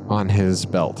on his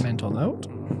belt. Mental note.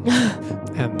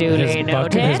 And Duly his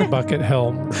noted. bucket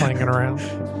helm clanging around.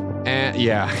 And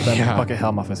yeah, That yeah, bucket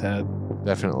helm off his head.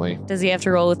 definitely. Does he have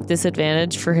to roll with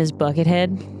disadvantage for his bucket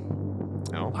head?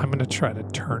 No. I'm gonna try to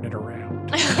turn it around.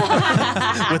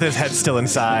 With his head still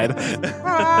inside.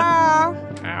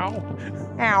 Ow.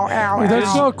 Hey,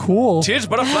 that's not cool. Tis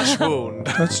but a flesh wound.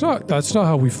 That's not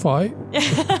how we fight.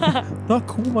 Not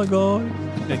cool, my god.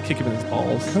 And kick him in his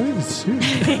balls. Can't even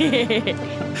see.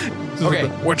 Okay,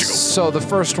 so the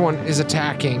first one is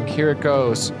attacking. Here it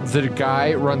goes. The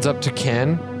guy runs up to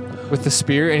Ken with the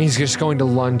spear, and he's just going to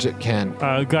lunge at Ken.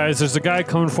 Guys, there's a guy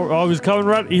coming for. Oh, he's coming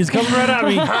right at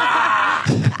me.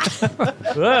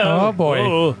 Oh, boy.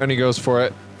 Oh. And he goes for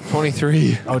it.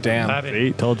 23. Oh, damn.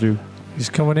 Eight, told you. He's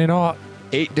coming in hot.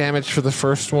 8 damage for the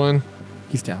first one,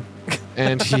 He's down.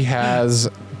 and he has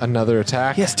another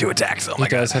attack. He has 2 attacks. Oh, He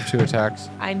does have 2 attacks.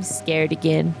 I'm scared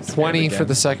again. 20 for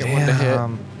the second one to hit.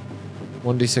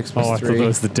 1d6 plus Oh, I 3. thought that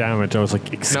was the damage. I was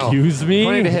like, excuse me?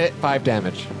 20 to hit, 5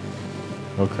 damage.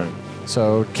 Okay.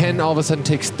 So Ken all of a sudden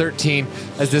takes 13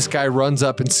 as this guy runs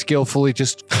up and skillfully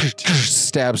just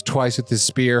stabs twice with his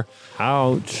spear.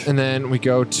 Ouch. And then we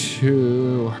go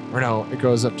to, or no, it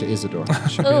goes up to Isidore.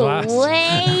 Should be last.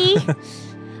 Away.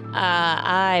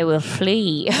 I will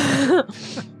flee.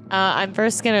 I'm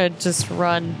first gonna just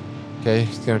run. Okay,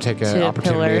 he's gonna take an To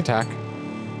opportunity pillar. attack.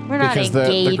 We're not Because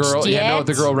engaged the girl, yet. yeah, no,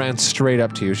 the girl ran straight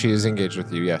up to you. She is engaged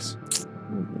with you, yes.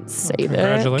 Say that.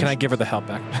 Congratulations. Can I give her the help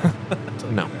back?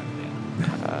 No.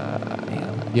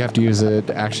 You have to use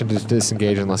an action to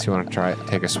disengage unless you want to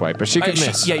take a swipe, but she could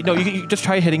miss. Yeah, no, you just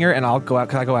try hitting her and I'll go out.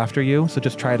 Can I go after you? So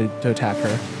just try to attack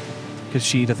her. Because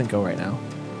she doesn't go right now.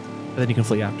 And then you can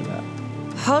flee after that.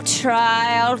 I'll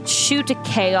try. I'll shoot a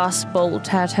chaos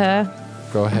bolt at her.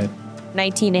 Go ahead.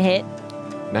 19 to hit.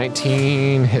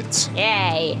 19 hits.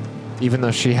 Yay. Even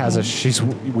though she's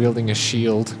wielding a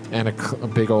shield and a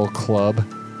big old club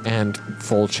and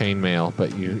full chainmail,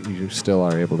 but you still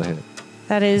are able to hit.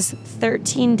 That is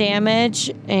 13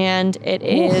 damage, and it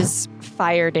is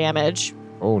fire damage.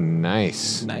 Oh,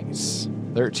 nice. Nice.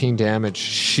 13 damage.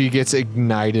 She gets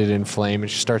ignited in flame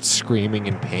and she starts screaming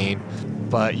in pain,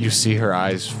 but you see her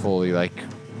eyes fully like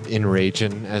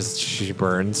enraging as she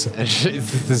burns. And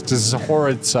this is a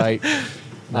horrid sight.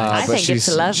 I but think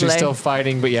it's lovely. She's still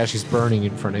fighting, but yeah, she's burning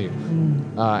in front of you.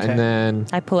 And then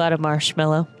I pull out a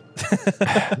marshmallow.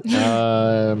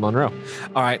 Monroe.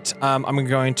 All right. I'm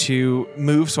going to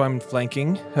move so I'm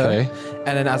flanking her. Okay.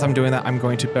 And then as I'm doing that, I'm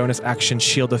going to bonus action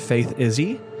Shield of Faith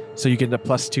Izzy. So you get a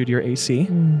 +2 to your AC.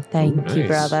 Thank you, Nice.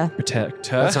 brother. Protect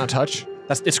her. That's not touch.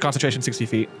 It's concentration 60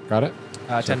 feet. Got it?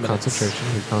 10 minutes.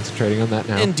 Concentration. You're concentrating on that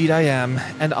now. Indeed I am.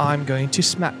 And I'm going to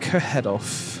smack her head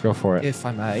off, Go for it. if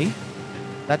I may.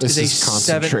 That This is is a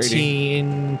concentrating.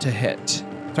 17 to hit.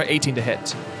 Sorry, 18 to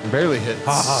hit. Barely hits.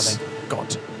 Thank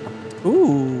God.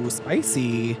 Ooh,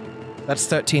 spicy. That's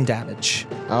 13 damage.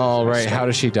 All right. How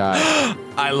does she die?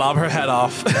 I lob her head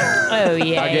off. Oh,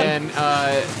 yeah. Again,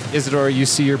 Isidore, you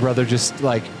see your brother just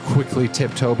like quickly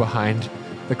tiptoe behind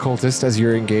the cultist as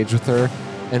you're engaged with her,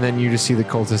 and then you just see the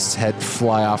cultist's head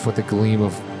fly off with a gleam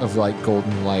of like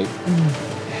golden light,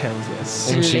 Hell yes.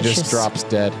 and she just Delicious. drops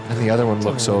dead. And the other one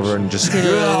looks over and just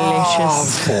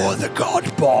Delicious. for the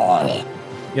god ball.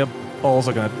 Yep. Balls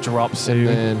are going to drop And soon.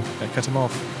 then Gonna cut him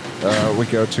off. we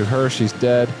go to her. She's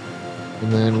dead.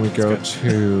 And then we go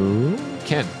to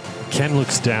Ken. Ken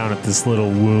looks down at this little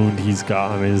wound he's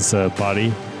got on his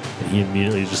body, and he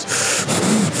immediately just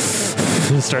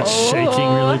starts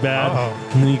shaking really bad.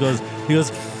 And then he goes,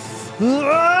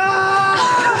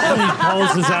 "Ah!" and he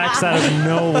pulls his axe out of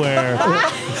nowhere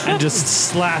and just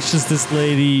slashes this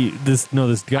lady. This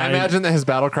guy. I imagine that his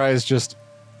battle cry is just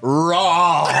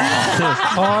raw.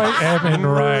 I am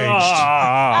enraged.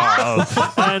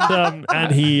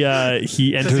 and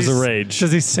he enters a rage.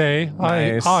 Does he say,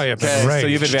 Nice. I am Okay, enraged? So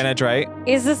you have advantage, right?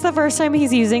 Is this the first time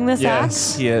he's using this Yes.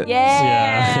 axe? Yeah.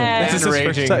 Yeah. And This is his first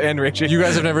raging. time- and raging. You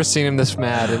guys have never seen him this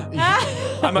mad.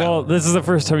 And Well, this is the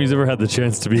first time he's ever had the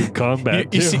chance to be in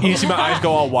combat. You too. see my eyes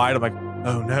go all wide. I'm like,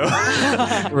 oh no.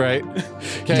 right?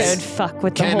 Don't fuck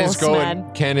with the Ken is horse, going.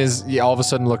 man. Ken is all of a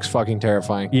sudden looks fucking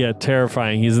terrifying. Yeah,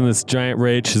 terrifying. He's in this giant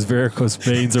rage. His varicose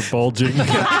veins are bulging. Can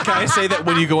I say that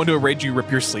when you go into a rage, you rip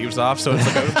your sleeves off? So it's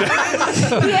like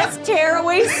a, He has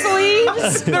tearaway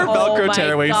sleeves. They're Velcro my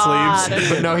tearaway God. sleeves.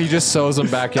 But no, he just sews them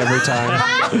back every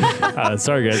time.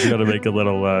 Sorry, guys. You got to make a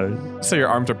little. so your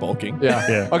arms are bulking. Yeah.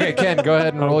 Yeah. Okay, Ken, go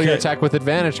ahead and roll your Okay. attack with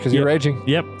advantage because you're Yep. raging.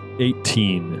 Yep,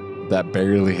 18. That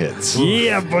barely hits.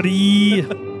 Yeah, buddy.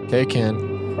 Okay, Ken.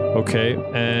 Okay,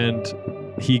 and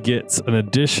he gets an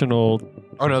additional.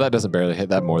 Oh no, that doesn't barely hit.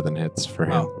 That more than hits for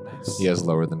him. Oh, nice. He has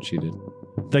lower than she did.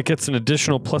 That gets an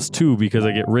additional +2 because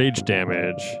I get rage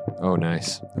damage. Oh,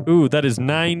 nice. Ooh, that is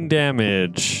 9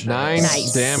 damage. 9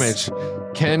 damage.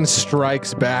 Ken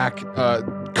strikes back,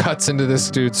 cuts into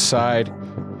this dude's side,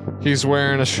 He's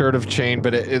wearing a shirt of chain,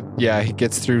 but he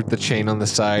gets through the chain on the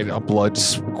side. Blood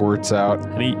squirts out.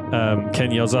 And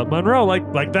Ken yells out, Monroe,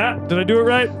 like that? Did I do it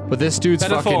right? But this dude's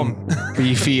Better fucking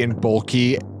beefy and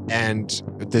bulky, and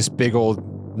this big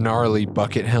old gnarly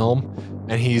bucket helm,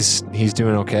 and he's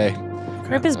doing okay.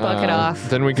 Rip his bucket off.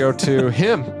 Then we go to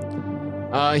him.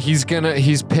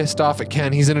 He's pissed off at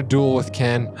Ken. He's in a duel with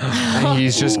Ken, and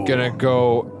he's just gonna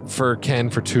go for Ken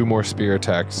for 2 more spear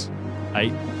attacks.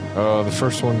 The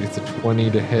first one gets a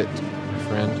 20 to hit, my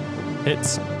friend.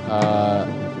 Hits.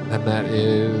 And that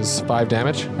is 5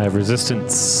 damage. I have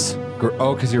resistance.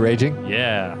 Because you're raging?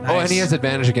 Yeah. Oh, and he has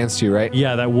advantage against you, right?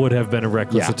 Yeah, that would have been a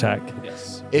reckless Yeah. attack.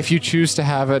 If you choose to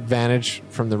have advantage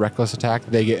from the reckless attack,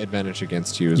 they get advantage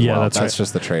against you as Yeah, well. that's right.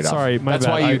 just the trade-off. Sorry, my that's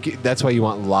bad. That's why you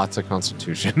want lots of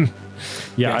Constitution.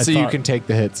 Yeah, so you can take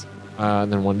the hits.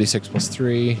 And then 1d6 plus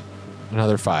 3,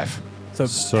 another 5. So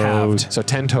So- So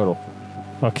 10 total,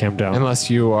 Okay, I'm down. unless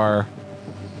it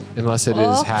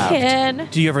is halved. Ken.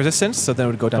 do you have resistance? So then it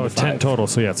would go down Oh, to 10 5. total,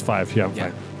 so yeah, it's 5. Yeah, I'm Yeah.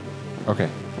 fine. Okay.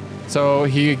 So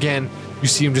you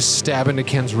see him just stab into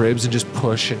Ken's ribs and just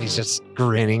push, and he's just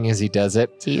grinning as he does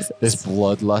it. Jesus. This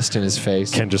bloodlust in his face.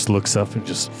 Ken just looks up and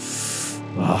just...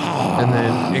 And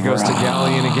then it goes to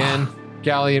Galleon again.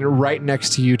 Galleon, right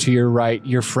next to you, to your right,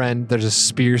 your friend, there's a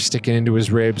spear sticking into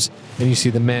his ribs, and you see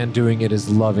the man doing it is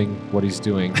loving what he's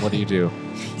doing. What do you do?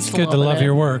 It's good to love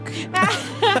your work.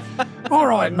 All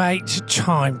right, mate. It's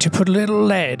time to put a little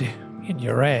lead in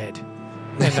your head.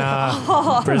 And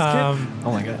Oh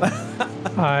my god.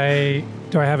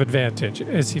 do I have advantage?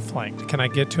 Is he flanked? Can I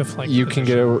get to a flank? You can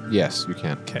position? get a... Yes, you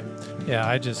can. Okay. Yeah,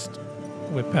 I just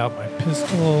whip out my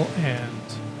pistol and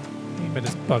aim at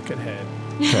his bucket head.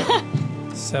 Okay.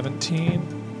 17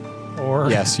 or...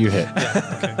 Yes, you hit.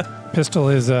 Pistol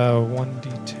is a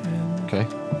 1d10. Okay.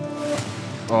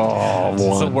 Oh, It's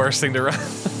the one. worst thing to run.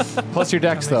 Plus your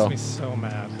dex, That though. makes me so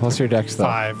mad. Plus your dex, though.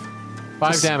 5.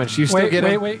 5 damage. You still get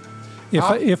him. Wait.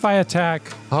 If I attack...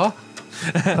 Huh?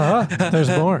 There's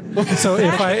more. So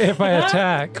if I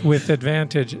attack with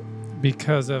advantage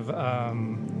because of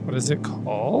what is it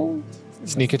called?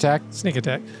 Sneak attack? Sneak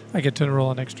attack. I get to roll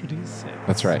an extra d6.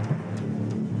 That's right.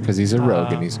 Because he's a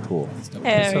rogue and he's cool. So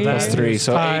That's that's 3,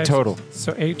 so 8 5. total.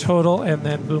 So 8 total, and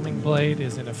then booming blade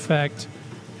is in effect,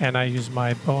 and I use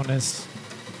my bonus.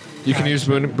 You can use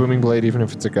booming blade even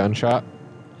if it's a gunshot.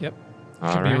 Yep.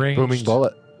 All Can be right. ranged. Booming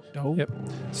bullet. Yep.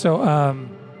 So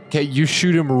Okay, you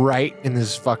shoot him right in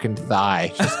his fucking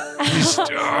thigh.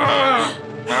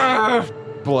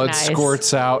 Blood Nice.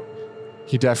 squirts out.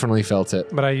 He definitely felt it.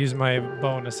 but I use my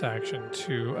bonus action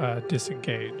to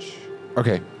disengage.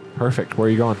 Okay, perfect. Where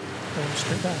are you going? Going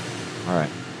straight back. All right.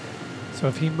 So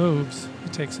if he moves, he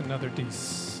takes another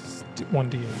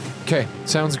 1d8. Okay,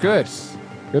 sounds good.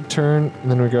 Good turn. And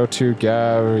then we go to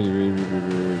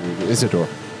Isidore.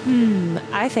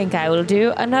 I think I will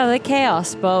do another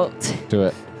chaos bolt. Do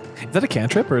it. Is that a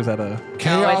cantrip or is that a...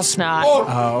 No, it's not.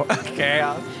 Oh,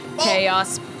 chaos.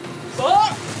 Chaos.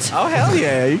 Oh, hell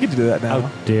yeah. You can do that now.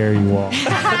 How dare you all.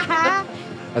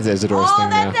 That's Isidore's thing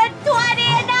now. a 20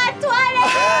 and not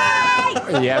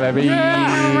 20! Yeah, baby. See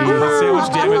how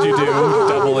much damage you do,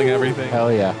 doubling everything.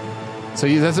 Hell yeah. So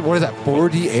what is that?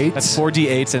 4d8? That's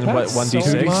 4d8s and what, That's 1d6?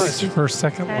 so much for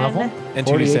second level. And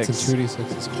 4d8s 2d6. and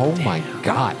 2d6s. Oh my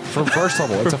god. For first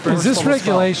level. It's a first Is this level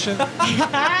spell. regulation?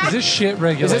 Is this shit Is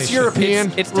regulation? this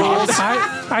European? It's rules?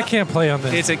 I can't play on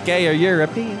this. It's a gay or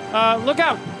European. Look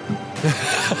out!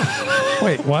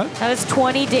 Wait, what? That was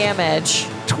 20 damage.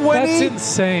 That's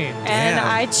insane. And Damn.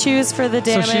 I choose for the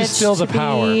So she's damage still the to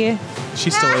power. be... She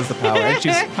still is the power. And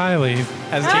she's I leave.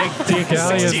 has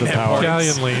Galleon, 16 hit points.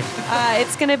 Galleon leave.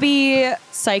 It's going to be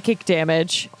psychic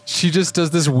damage. She just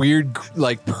does this weird,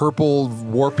 like, purple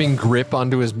warping grip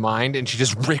onto his mind, and she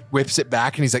just whips it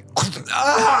back, and he's like,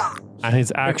 ah! And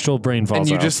his actual brain falls And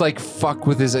you out. just, like, fuck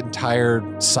with his entire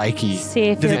psyche. See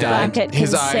if Did your he die? bucket can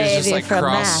His eyes save just, you like, from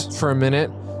cross that. for a minute,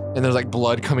 and there's, like,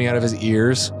 blood coming out of his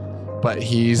ears, but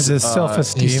he's... Is his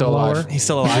self-esteem he's still lower? alive. He's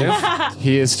still alive.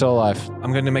 He is still alive.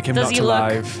 I'm going to make him Does not he look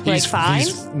alive. like fine?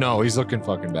 No, he's looking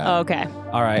fucking bad. Oh, okay.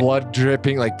 All right. Blood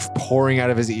dripping, like, pouring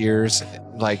out of his ears,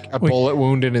 like a Wait. bullet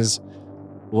wound in his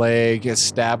leg, a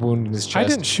stab wound in his chest. I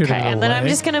didn't shoot Okay, him in the and then I'm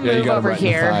leg. just going to Yeah, you move got him over right in the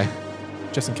here. thigh.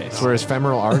 Just in case. That's where his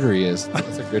femoral artery is.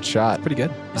 That's a good shot. Pretty good.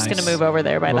 Just Nice. going to move over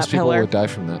there by Most that people pillar. would die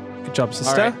from that. Good job, All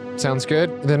sister. right, sounds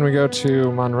good. Then we go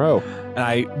to Monroe. And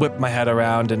I whip my head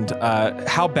around and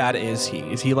how bad is he?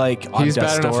 Is he like on He's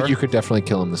death's bad enough door? that you could definitely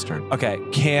kill him this turn. Okay,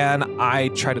 can I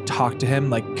try to talk to him,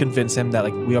 like convince him that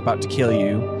like we're about to kill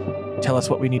you? Tell us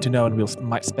what we need to know, and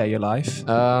might spare your life.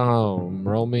 Oh,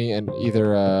 roll me and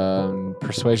either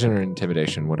persuasion or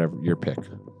intimidation, whatever your pick.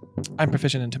 I'm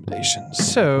proficient in intimidation.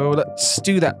 So let's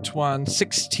do that one.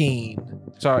 16.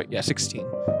 Sorry, yeah, 16.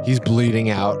 He's bleeding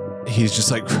out. He's just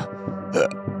like,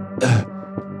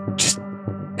 just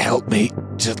help me.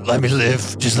 Just let me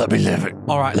live. Just let me live.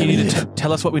 All right, you need to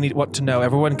tell us what to know.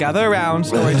 Everyone gather around,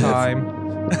 story time.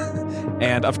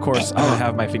 And of course, I'm going to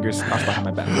have my fingers crossed behind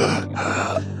my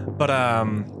back. But,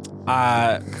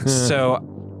 so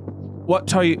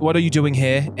what are you doing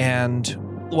here? And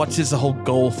what is the whole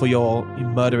goal for your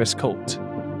murderous cult?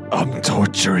 I'm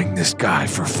torturing this guy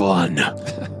for fun.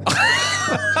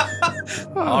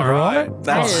 All right.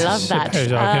 I love that.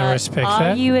 Suppose I can respect are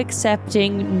that. you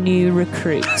accepting new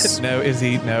recruits? No,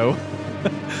 Izzy, no.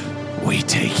 We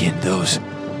take in those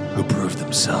who prove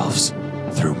themselves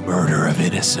through murder of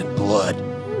innocent blood.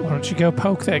 Why don't you go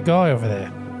poke that guy over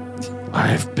there?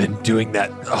 I've been doing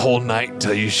that the whole night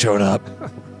until you showed up.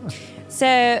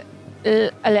 So,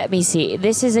 let me see.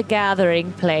 This is a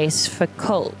gathering place for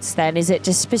cults, then. Is it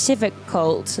a specific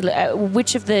cult?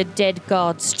 Which of the dead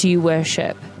gods do you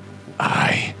worship?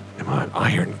 I am an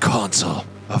iron consul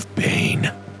of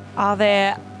Bane. Are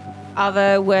there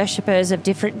other worshippers of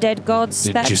different dead gods?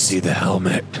 Did you see the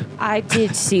helmet? I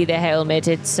did see the helmet.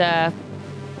 It's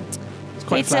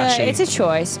quite flashy. it's a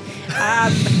choice.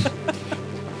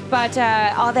 But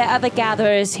are there other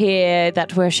gatherers here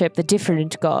that worship the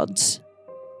different gods?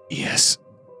 Yes,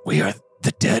 we are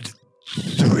the dead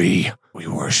three. We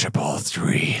worship all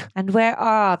three. And where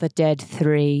are the dead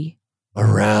three?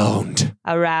 Around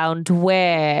Around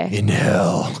where? in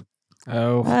hell.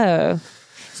 Oh. Oh.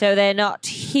 So they're not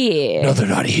here. No, they're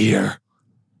not here.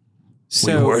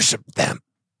 So We worship them.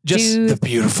 just Do- The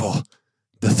beautiful,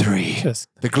 the three, Just,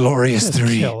 the glorious just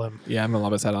three. kill him. yeah, I'm gonna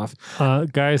lob his head off.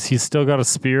 Guys, he's still got a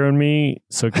spear in me,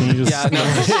 so can you just... Yeah,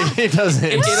 no. It doesn't.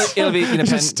 It'll be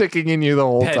just sticking in you the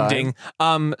whole pending.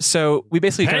 So we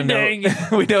basically kind of Pending.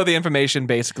 know we know the information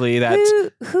basically that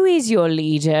Who is your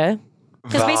leader? time.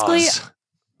 'Cause basically-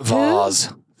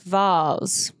 Vaz.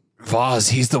 Vaz. Vaz,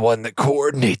 he's the one that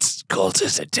coordinates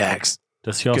cultist attacks.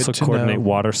 Does he also Good to coordinate know.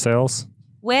 water sales?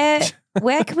 Where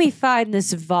can we find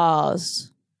this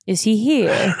Vaz? Is he I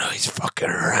here? don't know, he's fucking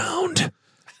around.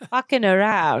 Fucking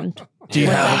around. do you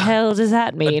What the have hell does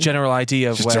that a mean? general idea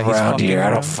of Just where he's around fucking here, I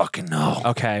around? don't fucking know.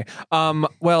 Okay.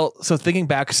 Well, so thinking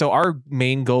back, so our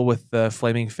main goal with the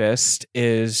Flaming Fist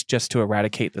is just to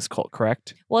eradicate this cult,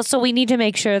 correct? Well, so we need to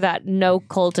make sure that no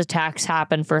cult attacks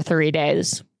happen for 3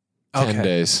 days. 10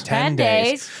 days. 10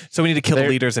 days. So we need to kill the They're-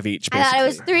 leaders of each. I thought it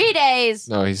was basically. 3 days.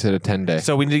 No, he said a 10 day.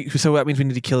 So so that means we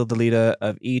need to kill the leader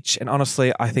of each. And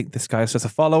honestly, I think this guy's just a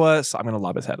follower, so I'm gonna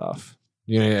lob his head off.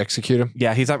 You gonna execute him?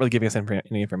 Yeah, he's not really giving us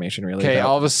any information really. Okay, about-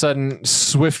 all of a sudden,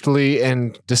 swiftly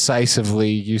and decisively,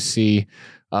 you see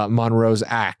Monroe's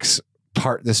axe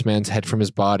part this man's head from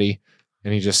his body,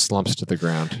 and he just slumps to the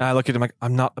ground. And I look at him like,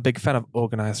 I'm not a big fan of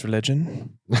organized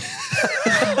religion.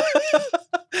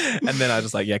 And then I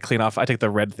just like, yeah, clean off. I take the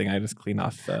red thing. I just clean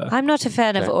off. I'm not a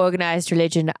fan of Okay. organized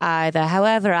religion either.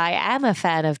 However, I am a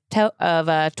fan of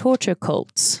torture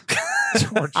cults.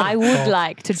 I would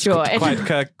like to join.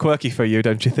 Quite quirky for you,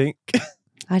 don't you think?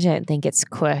 I don't think it's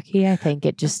quirky. I think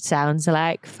it just sounds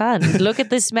like fun. Look at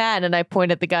this man, and I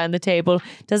point at the guy on the table.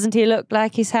 Doesn't he look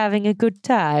like he's having a good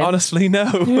time? Honestly, no.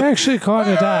 He actually kind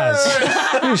of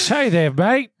does. You say there,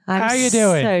 mate. I'm How you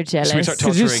doing? so jealous. Should we start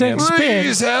Could you torturing him? sing spin?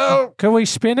 Please help! Can we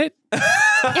spin it? Can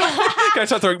I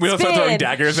start throwing, we don't start throwing Spin.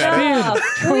 daggers Shut at him. up.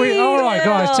 Can we, all right,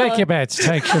 guys, take your bets.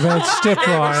 Take your bets. Step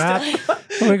right up.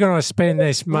 We're going to spin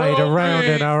this mate around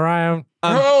and around.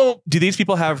 Do these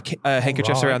people have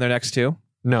handkerchiefs Right. around their necks too?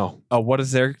 No. Oh, what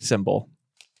is their symbol?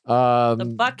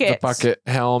 The buckets. The bucket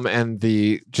helm and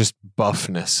the just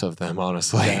buffness of them,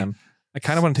 honestly. Damn. I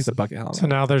kind of want to take the bucket helmet. So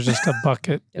now there's just a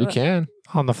bucket You can.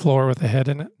 on the floor with a head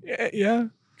in it. Yeah,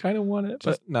 kind of want it,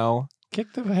 but no.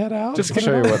 Kick the head out. Just I'll Get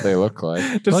show it you out. what they look like.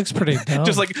 It looks pretty dumb.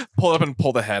 Just like pull it up and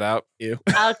pull the head out. Ew.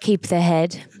 I'll keep the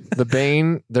head. The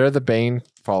Bane, they're the Bane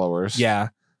followers. Yeah.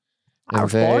 And I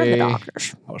was born in the they-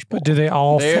 darkness. But do they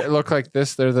all? They look like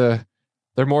this.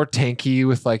 They're more tanky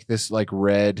with like this like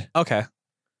red Okay.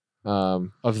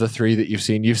 of the three that you've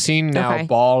seen. You've seen now Okay.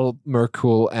 Ball,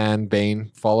 Merkul, and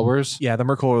Bane followers. Yeah, the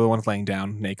Merkle are the ones laying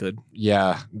down naked.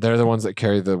 Yeah, they're the ones that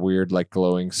carry the weird like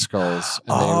glowing skulls.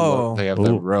 And Oh. they have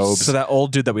the Ooh. robes. So that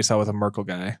old dude that we saw was a Merkle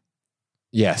guy.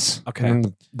 Yes. Okay. And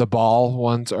then the Ball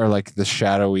ones are like the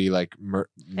shadowy like They're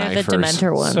the knifers.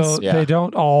 Dementor ones. So Yeah. they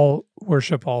don't all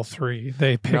worship all three.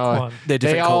 They pick No, one. They're They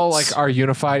different all cults. like are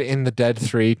unified in the dead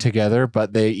three together,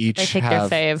 but they each They pick have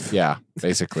their fave. Yeah,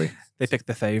 basically. They pick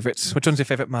the favorites. Which one's your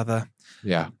favorite mother?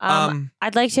 Yeah.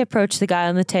 I'd like to approach the guy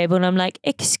on the table, and I'm like,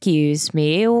 "Excuse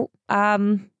me,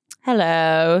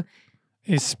 hello."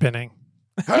 He's spinning.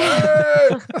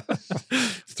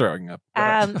 Throwing up.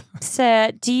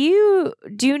 Sir, do you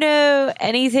know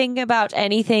anything about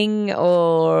anything,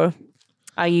 or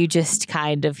are you just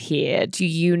kind of here? Do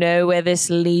you know where this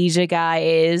leader guy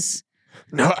is?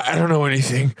 No, I don't know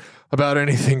anything about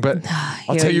anything, but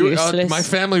I'll tell you, my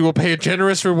family will pay a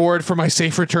generous reward for my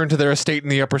safe return to their estate in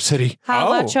the upper city. How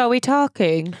much are we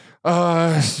talking?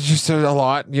 Just a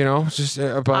lot, just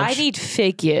a bunch. I need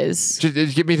figures.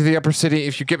 Just get me to the upper city.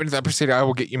 If you get me to the upper city, I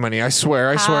will get you money. I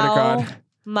swear to God.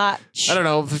 Much? I don't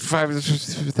know,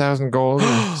 5,000 gold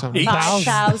or something.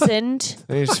 5,000.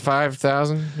 It's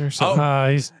 5,000 or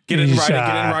something. Get in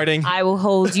writing. I will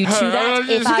hold you to that.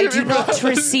 If I do not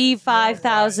receive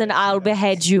 5,000, I'll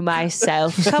behead you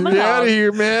myself. Come Get out along. of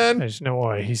here, man. There's no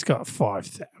way he's got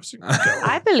 5,000.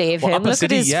 I believe him. Upper Look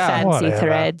City, at his fancy Whatever.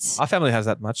 threads. Our family has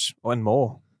that much and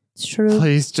more. It's true.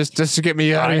 Please, just to get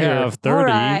me out I of here. have 30. All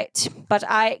right, but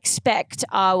I expect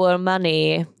our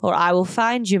money, or I will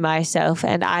find you myself,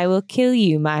 and I will kill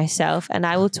you myself, and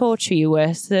I will torture you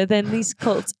worse than these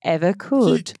cults ever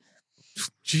could.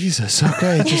 Jesus,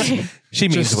 okay. She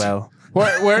means Just- well.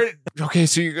 Where? Okay,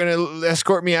 so you're going to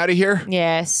escort me out of here?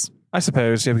 Yes. I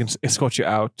suppose we can escort you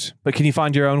out. But can you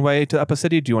find your own way to the upper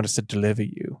city? Or do you want us to deliver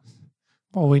you?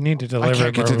 Well, we need to deliver. I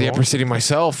can't get to the upper city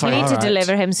myself. We need to Alright.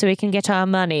 deliver him so we can get our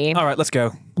money. All right, let's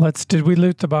go. Did we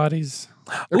loot the bodies?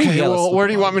 Okay, yeah, well, let's where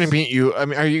do you look want me to meet you? I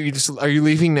mean, are you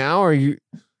leaving now? Or are you?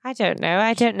 I don't know.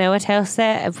 I don't know what else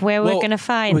where we're Well, going to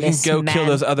find We can this go man. kill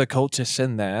those other cultists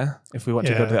in there if we want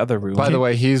to go Yeah. to the other room. By the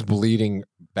way, he's bleeding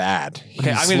bad. okay, He's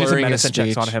I'm going to do some slurring his medicine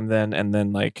checks on speech. him then, and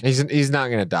then like He's not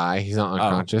going to die. He's not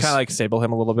unconscious. kind of like stable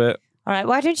him a little bit. All right,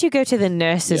 why don't you go to the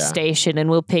nurse's Yeah. station and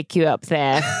we'll pick you up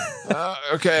there.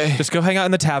 Okay. Just go hang out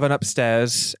in the tavern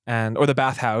upstairs or the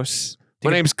bathhouse.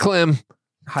 My name's Clem.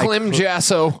 Hi, Clem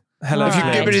Jasso. Hello. If you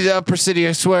Alright. get me to the upper city,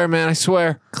 I swear, man, I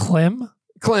swear. Clem?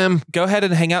 Clem. Go ahead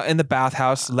and hang out in the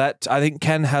bathhouse. I think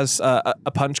Ken has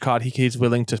a punch card he's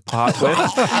willing to part with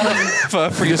for a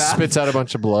He free just bath. spits out a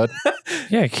bunch of blood.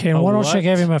 Yeah, Ken. Why don't you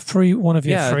give him one of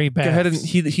your Yeah, free go baths? ahead and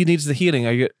he needs the healing.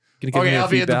 Are you gonna give Okay, him a I'll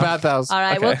free be at the bath? bathhouse. All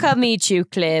right, Okay. we'll come meet you,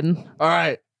 Clem. All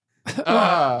right.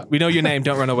 We know your name.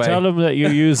 Don't run away. Tell him that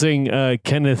you're using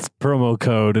Kenneth's promo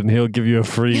code and he'll give you a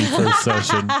free first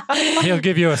session. He'll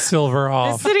give you a silver The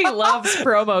off. city loves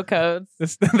promo codes.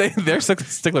 They're so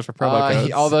stickler for promo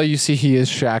codes. Although you see he is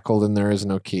shackled and there is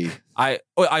no key. I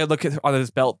look at on his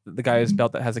belt, the guy's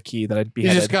belt that has a key that I'd be. You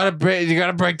just gotta break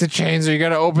the chains, or you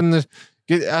gotta open the.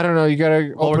 I don't know. You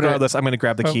gotta Well, open it. regardless, I'm going to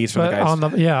grab the keys from the guys.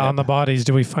 on the bodies.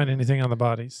 Do we find anything on the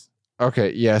bodies?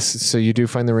 Okay. Yes. So you do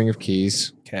find the ring of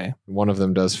keys. Okay. One of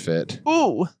them does fit.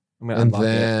 Ooh. I'm going to And unlock it.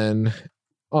 then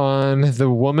on the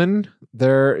woman,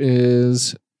 there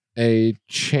is a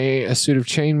suit of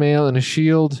chainmail and a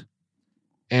shield,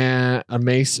 and a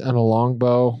mace and a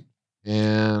longbow,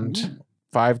 and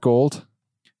 5 gold.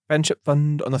 Friendship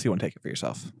fund, unless you want to take it for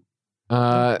yourself.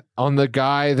 On the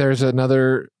guy, there's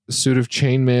another suit of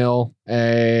chainmail,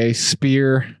 a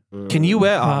spear. Can you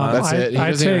wear armor? That's it. He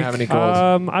I doesn't even take, have any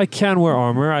gold. I can wear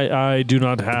armor. I do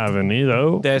not have any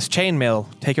though. There's chainmail.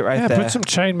 Take it right Yeah, there. put some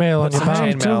chainmail on Put your some I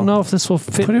back. chainmail. don't know if this will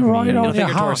fit. Put it right me. on It'll fit your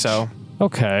your hunch. torso.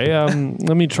 Okay.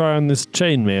 Let me try on this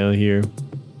chainmail here.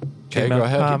 Okay, chainmail. go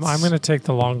ahead. I'm going to take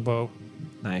the longbow.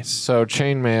 Nice. So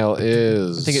chainmail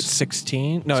is. I think it's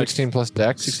 16. No, 16 plus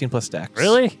dex. It's 16 plus dex.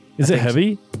 Really? Is I it think so.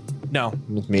 heavy? No.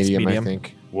 It's medium, medium. I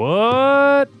think.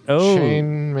 What? Oh.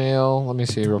 Chainmail. Let me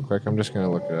see real quick. I'm just gonna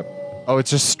look it up. Oh, it's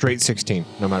just straight 16,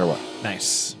 no matter what.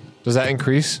 Nice. Does that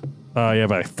increase? Yeah,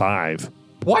 by 5.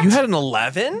 What? You had an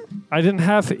 11? I didn't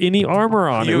have any armor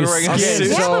on. You it was were wearing a skin.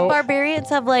 suit. Yeah, So- but barbarians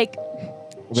have like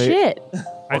They- shit.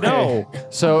 I know.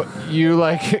 So you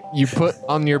you put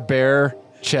on your bare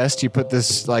chest, you put this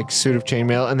suit of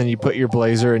chainmail, and then you put your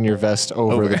blazer and your vest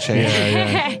over the chain.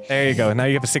 Yeah. There you go. Now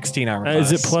you have a 16 armor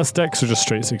Is it class. plus dex or just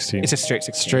straight 16? It's a straight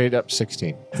 16. Straight up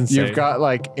 16. insane. You've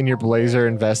got in your blazer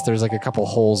and vest, there's a couple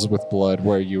holes with blood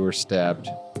where you were stabbed.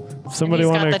 Somebody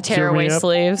He's want got to the cure tearaway me up?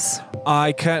 sleeves.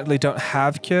 I currently don't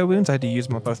have cure wounds. I had to use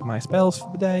both of my spells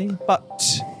for the day, but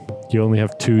You only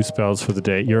have 2 spells for the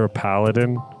day. You're a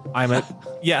paladin. I'm a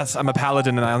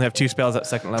paladin and I only have 2 spells at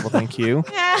 2nd level. Thank you.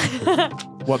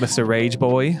 What, Mr. Rage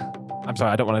Boy? I'm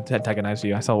sorry, I don't want to antagonize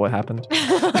you. I saw what happened.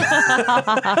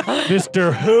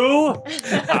 Mr. Who?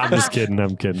 I'm just kidding.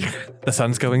 I'm kidding. The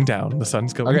sun's going down. The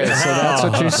sun's going Okay, down. so that's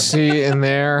what you see in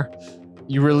there.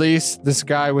 You release this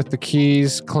guy with the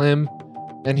keys, Clem,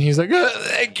 and he's like,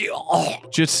 "Thank you."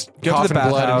 Just go to the Coughing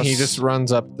blood, bathhouse. and he just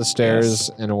runs up the stairs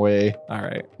and away, All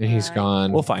right. and he's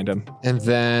gone. We'll find him. And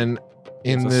then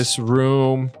in What's this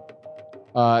room,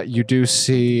 you do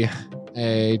see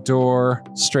a door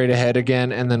straight ahead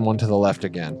again, and then one to the left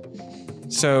again.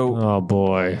 So, Oh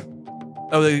boy.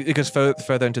 it goes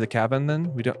further into the cabin.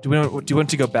 Then do you want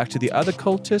to go back to the other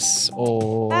cultists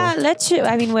or?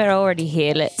 We're already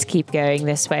here. Let's keep going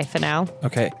this way for now.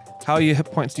 Okay. How are your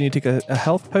hit points? Do you need to take a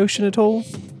health potion at all?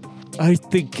 I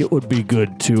think it would be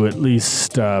good to at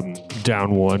least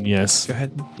down one, yes. Go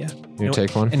ahead. Yeah. You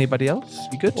take one, Anybody else?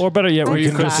 You good? Or better yet, we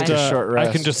That's can fine. just Take a short I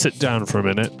rest. can just sit down for a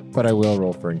minute. but I will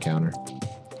roll for encounter.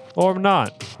 Or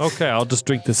not. Okay, I'll just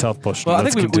drink this health potion. Well, I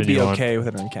Let's think we would be continue on. okay with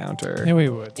an encounter. Yeah, we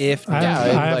would. If I Yeah,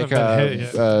 haven't like been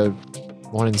hit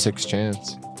yet. 1 in 6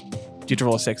 chance. do you have to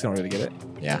roll a 6 in order to get it?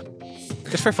 Yeah.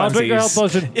 Just for I'll funsies. drink your health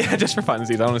potion. Yeah, just for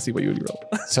funsies. I want to see what you would roll.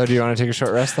 So do you want to take a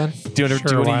short rest then? Do you want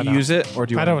Sure, why to not? use it, or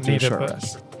do you I want don't to do need a it, short but-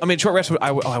 rest? I mean, short rest.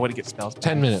 I want to get spells.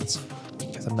 10 minutes.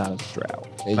 Because I'm not a drow.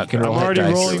 Yeah, you But can I'm roll hit already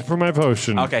dice. rolling for my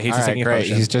potion. Okay, he's All just right, taking a great.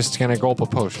 potion. He's just going to gulp a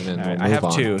potion and All we'll right, I move have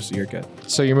on. 2, so you're good.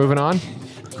 So you're moving on?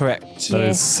 Correct. That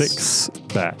Yes. is 6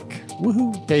 back.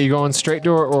 Woohoo. Okay, you going straight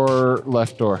door or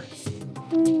left door?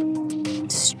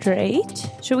 Straight.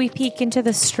 Should we peek into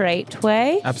the straight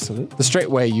way? Absolutely. The straight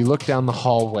way, you look down the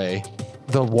hallway.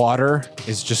 The water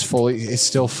is just is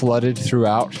still flooded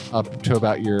throughout up to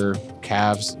about your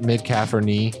calves, mid-calf or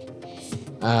knee.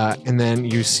 And then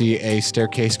you see a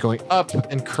staircase going up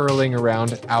and curling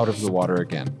around out of the water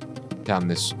again down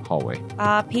this hallway.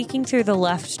 Peeking through the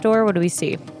left door, what do we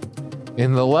see?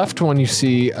 In the left one, you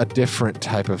see a different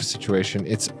type of situation.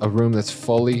 It's a room that's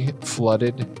fully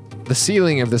flooded. The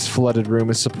ceiling of this flooded room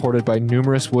is supported by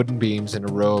numerous wooden beams in a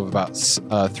row of about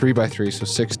 3 by 3, so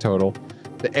 6 total.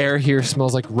 The air here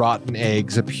smells like rotten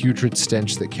eggs, a putrid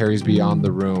stench that carries beyond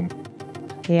the room.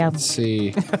 Yeah. Let's see.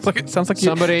 It sounds like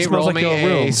Somebody smells roll like me your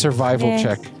a room. survival Yes.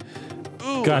 check.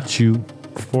 Got you.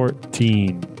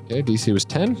 14. Okay, DC was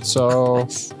 10. So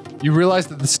you realize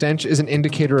that the stench is an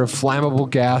indicator of flammable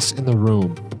gas in the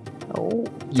room. Oh.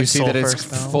 You Like see that it's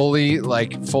sulfur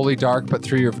smell? fully dark, but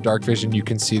through your dark vision, you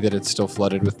can see that it's still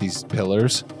flooded with these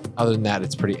pillars. Other than that,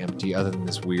 it's pretty empty, other than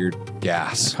this weird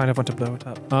gas. kind of want to blow it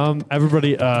up.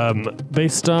 Everybody,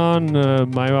 based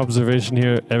on my observation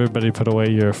here, everybody put away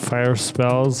your fire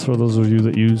spells for those of you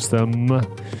that use them.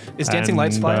 Is Dancing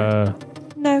Lights fire?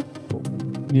 No.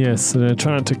 Yes,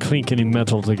 try not to clink any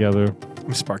metal together.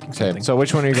 I'm sparking Okay, something. so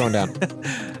which one are you going down?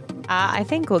 I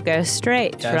think we'll go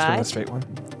straight, Yeah, let's go with right? the straight one.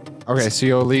 Okay, so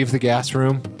you'll leave the gas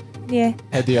room, Yeah.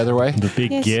 head the other way. The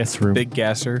big Yes. gas room. Big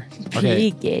gasser.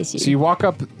 Okay. Yes, So you walk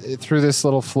up through this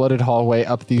little flooded hallway,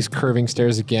 up these curving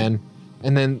stairs again,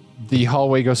 and then the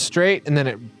hallway goes straight, and then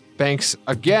it banks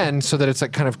again so that it's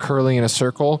like kind of curling in a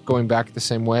circle, going back the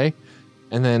same way.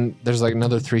 And then there's like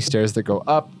another 3 stairs that go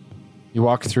up. You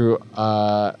walk through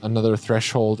another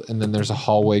threshold, and then there's a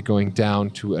hallway going down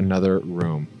to another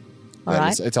room. All That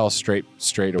right. is- it's all straight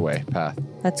away path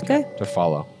Let's go. to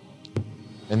follow.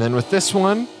 And then with this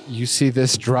one, you see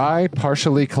this dry,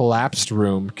 partially collapsed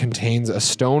room contains a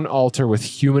stone altar with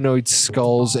humanoid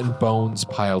skulls and bones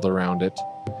piled around it.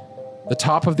 The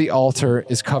top of the altar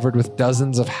is covered with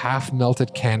dozens of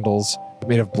half-melted candles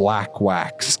made of black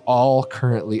wax, all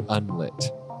currently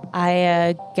unlit.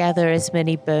 I gather as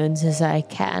many bones as I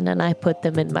can and I put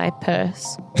them in my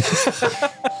purse.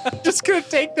 Just gonna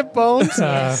take the bones?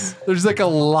 There's like a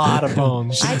lot of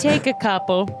bones. I take a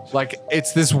couple. Like,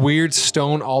 it's this weird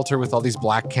stone altar with all these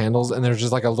black candles, and there's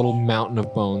just like a little mountain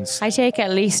of bones. I take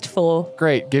at least 4.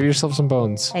 Great, give yourself some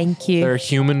bones. Thank you. They're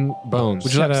human bones.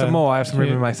 Would you like Shut some up. more? I have some room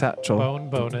Yeah. in my satchel. Bone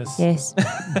bonus. Yes.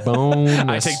 Bonus.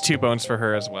 I take 2 bones for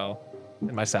her as well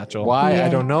in my satchel. Why? Yeah. I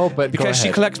don't know, but Because go she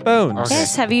ahead. collects bones. Okay.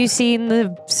 Yes. Have you seen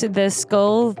the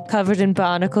skull covered in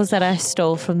barnacles that I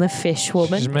stole from the fish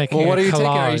woman? She's making Well, what a are you taking?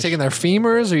 Are you collage. taking their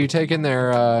femurs? Or are you taking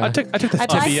their? I took the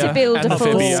I'd like tibia to build and a the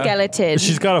full fibia. skeleton.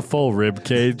 She's got a full rib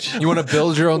cage. You want to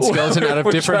build your own skeleton out of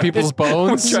We're different trying- people's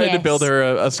bones? We're trying to Yes. build her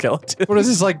a skeleton. What is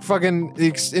this, like fucking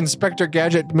Inspector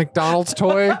Gadget McDonald's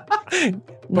toy?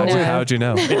 No. How'd you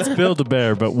know? It's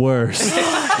Build-A-Bear, but worse.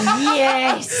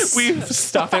 Yes. We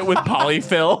stuff it with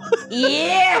polyfill.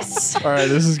 Yes. All right,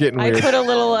 this is getting I weird. put a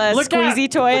little Look squeezy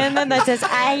toy in them that says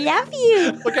 "I love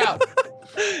you." Look out!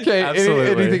 Okay,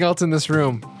 Absolutely. anything else in this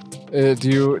room? Do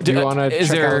you want to Is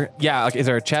check there? out? Yeah. Like, is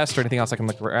there a chest or anything else I can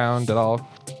look around at all?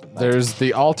 There's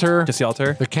the altar, Just the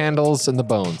altar. the candles, and the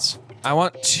bones. I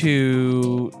want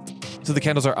to. So the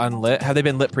candles are unlit. Have they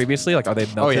been lit previously? Like, are they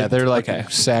melted? Oh yeah, they're like Okay.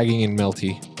 sagging and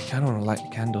melty. I don't want to light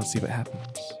the candles. See what happens.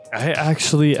 I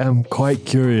actually am quite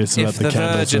curious about If the the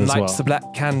candles Virgin as lights well. the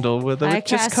black candle, will the I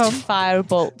witches cast come?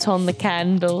 firebolt on the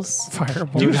candles.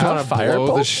 Fireball. You just have want to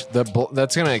blow firebolt?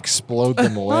 that's going to explode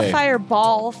them Not away.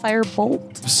 fireball,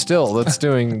 firebolt. Still, that's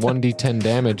doing 1d10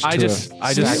 damage. I to just- a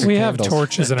I just- stack of We have candles.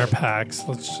 torches in our packs.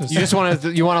 Let's just You just want to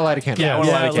light a candle. Yeah, I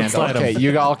wanna light a let's candle. light 'em. Okay,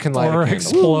 you all can light or a candle.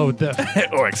 explode them.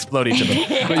 or explode each of them.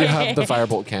 But you have the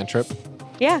firebolt cantrip.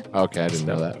 Yeah. Okay, I didn't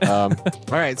know that. All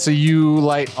right, so you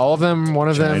light all of them. One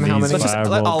of them. How Chinese many? Let's just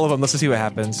let Firebolt. all of them. Let's just see what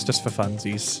happens, just for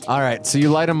funsies. All right, so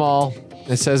you light them all.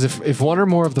 It says if one or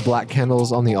more of the black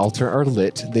candles on the altar are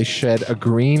lit, they shed a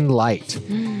green light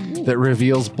that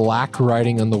reveals black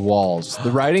writing on the walls. The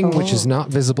writing, which is not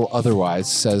visible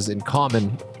otherwise, says in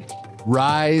common,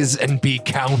 "Rise and be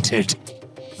counted."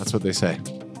 That's what they say.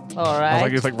 All I was right.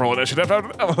 like, it's like roll initiative. I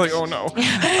was like, oh no.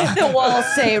 The walls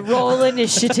say roll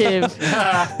initiative.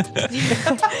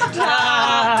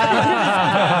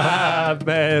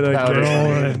 Man, That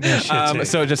would've been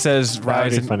So it just says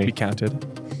rise be and funny. be counted.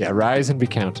 Yeah, rise and be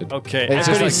counted. Okay, It's just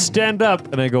everybody like- stand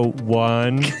up, and I go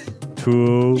 1,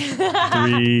 2,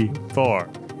 3, 4.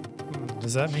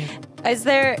 Does that mean?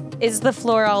 Is the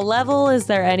floor all level? Is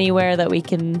there anywhere that we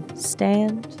can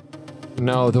stand?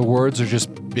 No, the words are just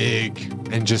big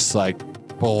and just like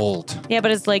bold. Yeah, but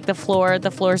it's like the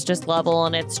floor's just level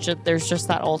and there's just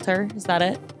that altar. Is that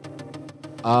it?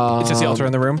 It's just the altar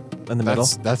in the room, in the middle.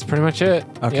 That's pretty much it.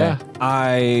 Okay. Yeah.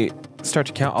 I start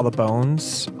to count all the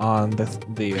bones on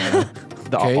the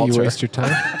Okay, altar. you waste your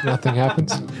time. Nothing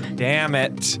happens. Damn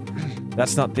it.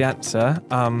 That's not the answer.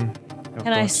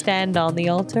 Can I stand on the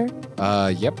altar?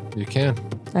 Yep, you can.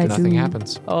 I Nothing do.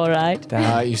 happens. All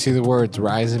right. You see the words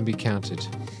 "rise and be counted."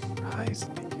 Rise.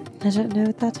 I don't know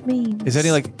what that means. Is there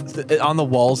any on the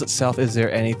walls itself? Is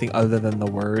there anything other than the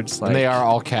words? Like And they are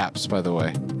all caps, by the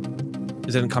way.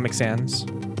 Is it in Comic Sans?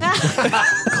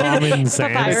 Common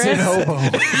sense. Papyrus.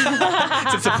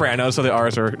 It's in Sopranos, so the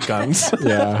R's are guns.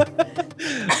 Yeah.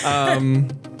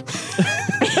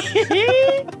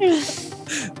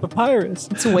 Papyrus.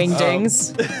 It's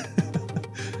wingdings.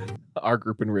 Our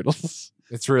group in riddles.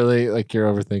 It's really like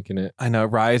you're overthinking it. I know.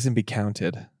 Rise and be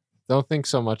counted. Don't think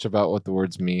so much about what the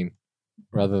words mean,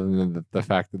 rather than the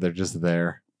fact that they're just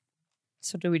there.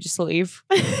 So do we just leave?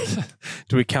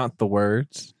 Do we count the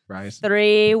words? Rise.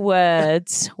 3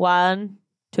 words. 1,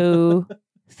 2,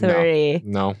 3.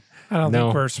 No. I don't No.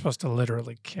 think we're supposed to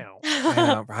literally count. I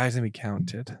know, rise and be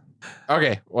counted.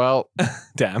 Okay. Well,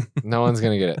 Damn. no one's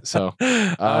gonna get it. So,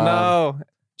 Oh no.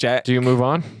 Jack. do you move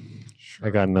on? I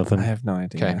got nothing. I have no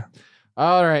idea. Okay.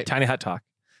 All right. Tiny Hut Talk.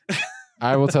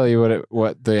 I will tell you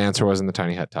what the answer was in the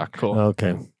tiny hut talk. Cool.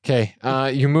 Okay.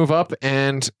 Okay, you move up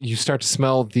and you start to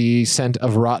smell the scent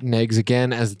of rotten eggs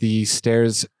again as the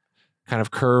stairs kind of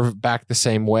curve back the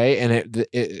same way, and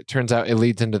it turns out it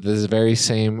leads into this very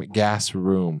same gas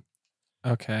room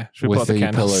Okay. Should we pull with out the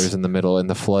candles? pillars in the middle and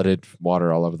the flooded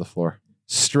water all over the floor.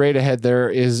 Straight ahead,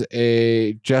 there is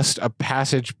just a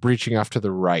passage breaching off to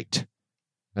the right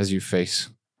as you face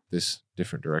this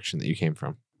different direction that you came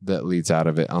from. That leads out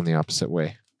of it on the opposite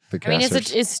way. The I mean,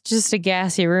 gassers. it's just a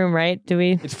gassy room, right? Do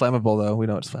we? It's flammable though. We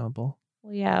know it's flammable.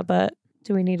 Well, yeah, but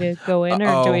do we need to go in or do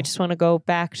Uh-oh. we just want to go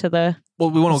back to the?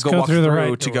 Well, we want Let's to go walk through through the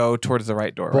right to door. go towards the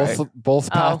right door, both right? both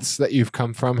Oh. paths that you've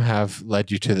come from have led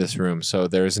you to this room, so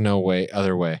there is no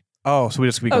other way. Oh, so we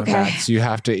just go Okay. back. So you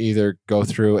have to either go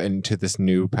through into this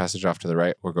new passage off to the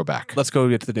right or go back. Let's go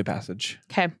get to the new passage.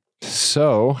 Okay.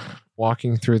 So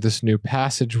walking through this new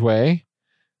passageway,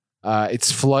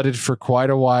 it's flooded for quite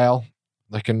a while,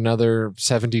 like another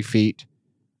 70 feet.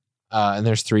 And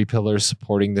there's 3 pillars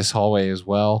supporting this hallway as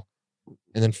well.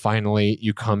 And then finally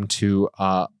you come to,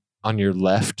 on your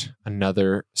left,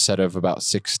 another set of about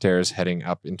 6 stairs heading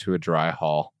up into a dry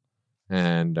hall.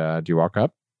 And do you walk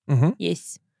up?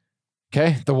 Yes.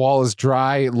 Okay. The wall is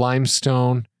dry,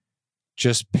 limestone,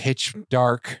 just pitch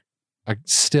dark.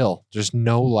 Still, there's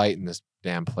no light in this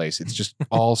damn place. It's just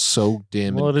all so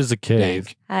dim Well, and it is a cave.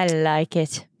 dank. I like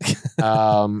it.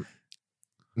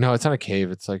 No, it's not a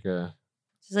cave. It's like a.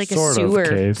 It's like Sort a of sewer.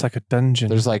 cave. It's like a dungeon.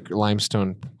 There's like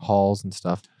limestone halls and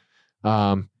stuff.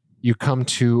 You come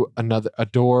to a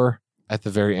door at the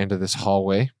very end of this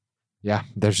hallway. Yeah,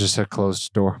 there's just a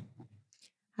closed door.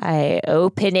 I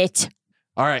open it.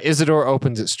 All right, Isidore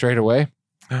opens it straight away.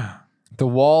 The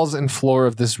walls and floor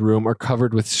of this room are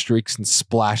covered with streaks and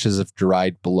splashes of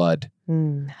dried blood.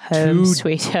 Home, Two-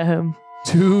 sweet home.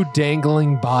 2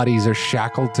 dangling bodies are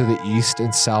shackled to the east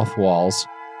and south walls.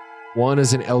 One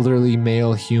is an elderly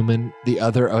male human, the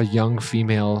other a young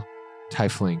female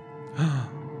tiefling.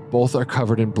 Both are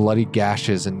covered in bloody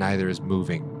gashes and neither is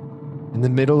moving. In the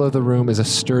middle of the room is a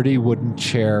sturdy wooden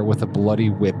chair with a bloody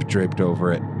whip draped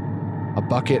over it. A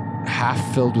bucket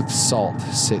half filled with salt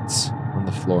sits on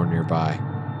the floor nearby.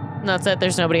 And that's it.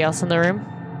 There's nobody else in the room.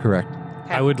 Correct.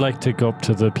 Okay. I would like to go up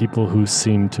to the people who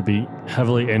seem to be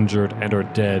heavily injured and or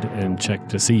dead and check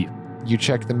to see. You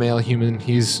check the male human.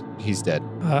 He's dead.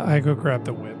 I go grab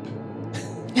the whip.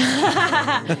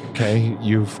 Okay,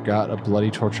 you've got a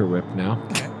bloody torture whip now.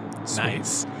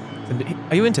 Nice.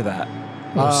 Are you into that?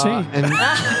 We'll see. And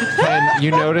Ken,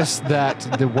 you notice that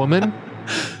the woman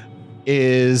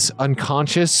is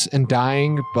unconscious and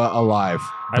dying, but alive.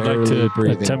 I'd like barely to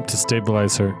breathing. attempt to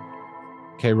stabilize her.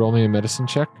 Okay, roll me a medicine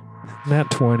check.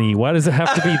 Nat 20. Why does it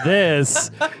have to be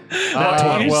this?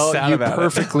 Well, sad you about it.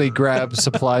 perfectly grab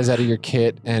supplies out of your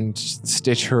kit and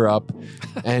stitch her up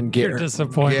and get You're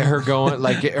disappointed. get her going,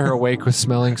 like get her awake with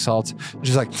smelling salts. And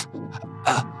she's like,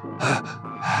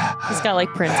 He's got like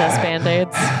princess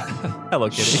band-aids. Hello,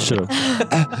 Kitty. Should've.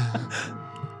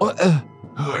 what,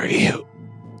 who are you?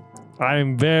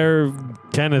 I'm there,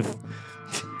 Kenneth.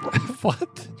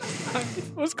 What?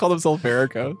 Let's call himself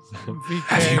Varicose.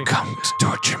 Have you come to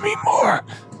torture me more?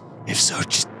 If so,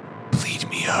 just bleed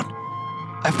me out.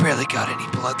 I've barely got any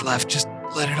blood left. Just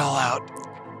let it all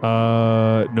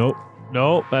out. Nope.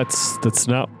 No, that's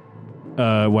not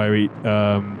why we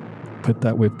put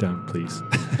that whip down, please.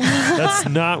 That's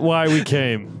not why we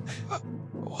came.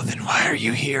 Well, then why are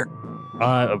you here?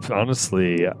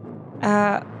 Honestly,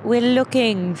 We're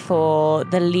looking for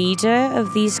the leader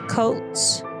of these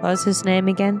cults. What was his name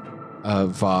again?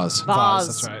 Vaz. Vaz.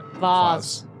 That's right.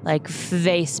 Vaz. Like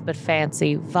vase, but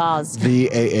fancy. Vaz.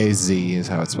 VAAZ is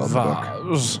how it's spelled in the book.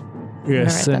 Vaz.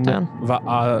 yes. Write And that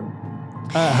down.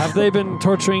 have they been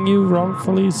torturing you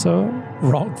wrongfully? So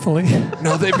Wrongfully.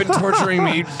 No, they've been torturing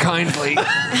me kindly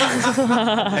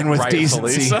and with Rightfully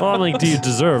decency. so. well, I'm like, do you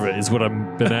deserve it? Is what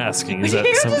I've been asking. Is that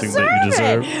something that you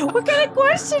deserve? it. What kind of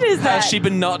question is that? Has she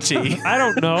been naughty? I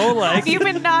don't know. Like, Have you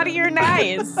been naughty or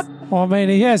nice? Well, I mean,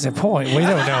 he has a point. We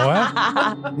don't know,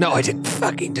 huh? No, I didn't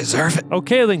fucking deserve it.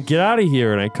 okay, then get out of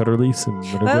here. And I cut her loose and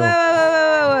let her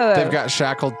go. They've got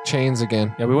shackled chains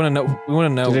again. Yeah, we want to know. We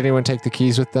want to know. Did anyone take the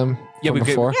keys with them yeah, from we could.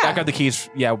 before? I got the keys.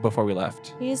 Yeah, before we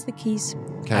left. Here's the keys.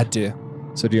 Okay. I do.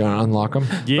 So do you want to unlock them?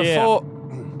 Yeah. Before,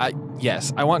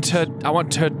 yes, I want her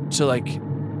to like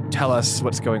tell us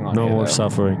what's going on. no here, more though.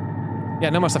 suffering. Yeah,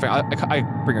 no more suffering. I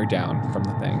bring her down from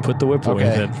the thing. Put the whip away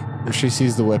Okay. then. She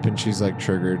sees the whip and she's like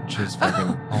triggered. She's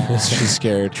fucking, she's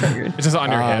scared. Triggered. It's just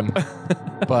on your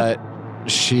hip. But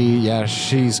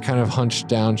she's kind of hunched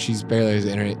down. She's barely has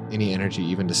any energy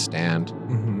even to stand.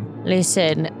 Mhm.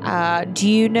 Listen, do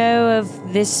you know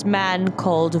of this man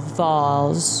called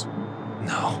Vaz?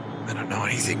 No, I don't know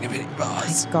anything of any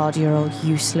boss. My God, you're all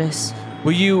useless.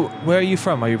 Where are you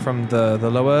from? Are you from the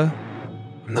lower?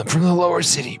 I'm not from the lower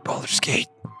city, Baldur's Gate.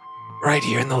 Right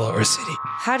here in the lower city.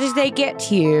 How did they get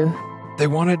to you? They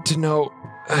wanted to know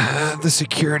the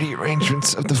security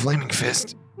arrangements of the Flaming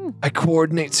Fist. I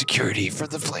coordinate security for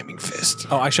the Flaming Fist.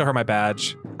 Oh, I show her my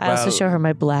badge. I also show her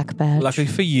my black badge. Luckily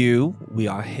for you, we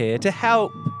are here to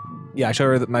help. Yeah, I show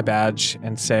her my badge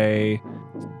and say,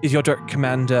 "Is your direct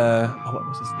commander? Oh, what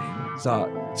was his name?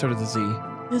 Zod. Sort of the Z.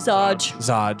 Zaj.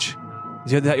 Zaj.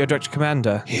 Is that your direct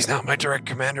commander? He's not my direct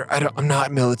commander. I'm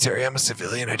not military. I'm a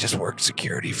civilian. I just work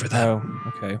security for them.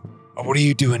 Oh, okay. What are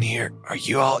you doing here? Are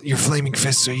you all your Flaming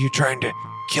Fists? Are you trying to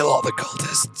kill all the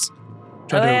cultists?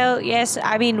 Well, yes,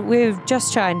 I mean, we're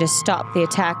just trying to stop the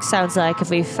attack. Sounds like if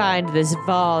we find this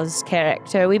Vaz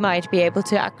character, we might be able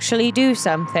to actually do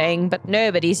something, but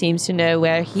nobody seems to know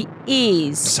where he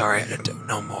is. Sorry, I don't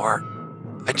know more.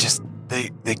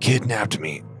 They kidnapped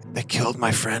me. They killed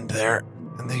my friend there,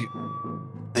 and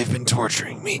they've been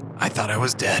torturing me. I thought I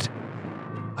was dead.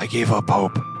 I gave up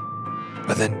hope.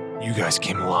 But then you guys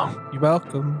came along. You're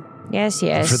welcome. Yes, And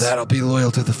yes. for that, I'll be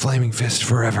loyal to the Flaming Fist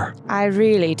forever. I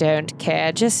really don't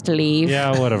care. Just leave.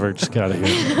 Yeah, whatever. Just get out of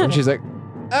here. And she's like,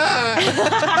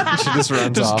 ah! She just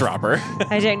runs Just off. drop her.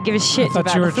 I don't give a shit I thought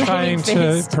about you were the Flaming trying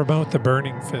to Fist. promote the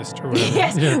Burning Fist or whatever.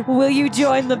 Yes. Yeah. Will you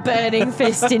join the Burning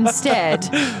Fist instead?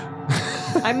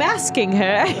 I'm asking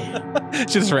her. She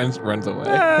just runs away.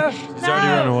 She's already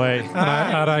run away.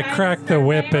 And I crack the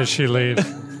whip as she leaves.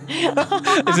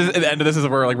 This is, at the end of this is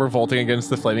where like revolting against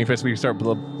the flaming fist. We start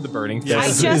the burning fist. I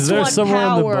Yes. just Is there want somewhere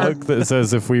power. in the book that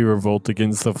says if we revolt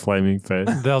against the flaming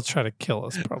fist? They'll try to kill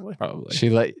us probably. Probably.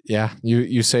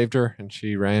 You saved her, and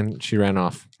she ran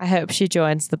off. I hope she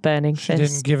joins the Burning She didn't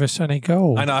Fist. give us any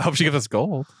gold. I know. I hope she gives us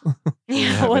gold. Didn't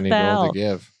have What any the gold hell? to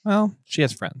give. Well, she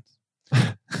has friends.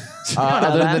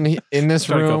 Other that. than in this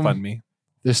Start room, GoFundMe.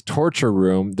 this torture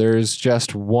room, there's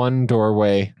just one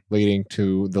doorway leading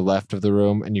to the left of the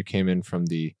room, and you came in from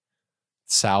the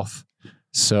south.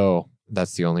 So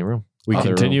that's the only room. We Other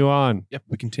continue on. Yep,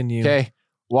 we continue. Okay.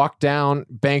 Walk down,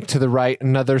 bank to the right.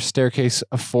 Another staircase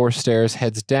of 4 stairs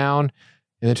heads down,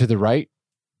 and then to the right,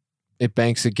 it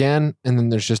banks again, and then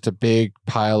there's just a big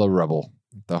pile of rubble.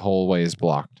 The whole way is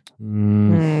blocked.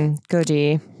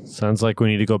 Goody. Sounds like we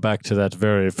need to go back to that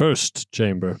very first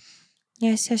chamber.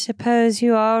 Yes, I suppose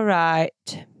you are right.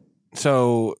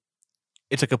 So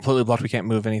it's like completely blocked. We can't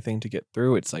move anything to get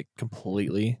through. It's like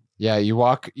completely. Yeah, you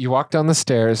walk down the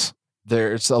stairs.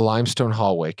 There's a limestone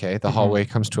hallway, okay? The hallway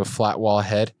comes to a flat wall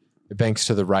ahead. It banks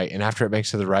to the right, and after it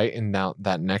banks to the right, and now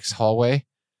that next hallway,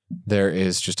 there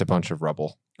is just a bunch of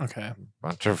rubble. Okay. A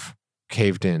bunch of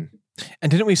caved in.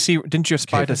 And didn't you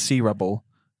spy to Okay. see rubble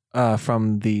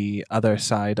from the other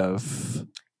side of?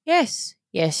 Yes.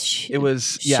 Yes. It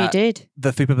was She did.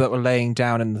 the 3 people that were laying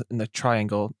down in the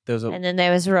triangle. There was And then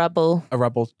there was rubble. a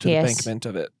rubble to Yes. the embankment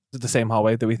of it. Is it the same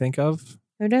hallway that we think of?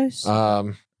 Who knows?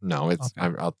 No, it's Okay.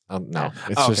 no,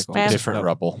 it's Oh, okay, just cool. different No.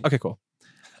 rubble. Okay, cool.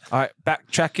 All right,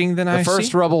 backtracking then. The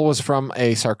first rubble was from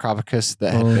a sarcophagus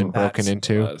that had been broken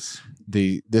into.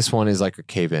 This one is like a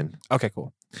cave in. Okay,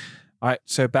 cool. All right,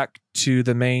 so back to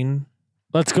the main.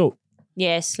 Let's go.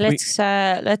 yes.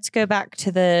 Let's go back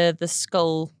to the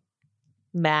skull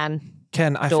man.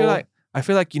 Ken, I Door.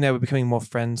 feel like we're becoming more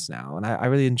friends now, and I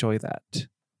really enjoy that.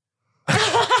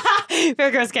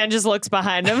 Virgo's Ken just looks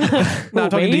behind him. No, I'm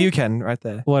talking to you, Ken, right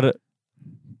there. What?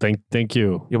 Thank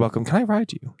you. You're welcome. Can I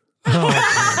ride you?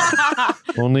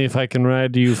 Only if I can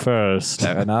ride you first.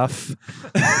 Fair enough.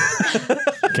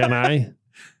 Can I?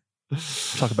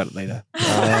 Talk about it later. You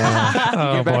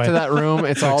get back to that room.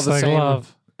 It's all Looks the like same.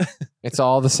 love. It's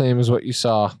all the same as what you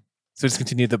saw. So just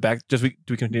continue the back. Do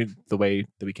we continue the way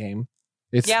that we came?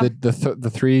 It's Yeah.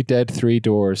 the 3 dead 3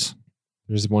 doors.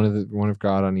 There's one of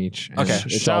God on each. and Okay.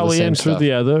 it's all Shall the we same enter stuff.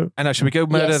 the other? I know. Should we go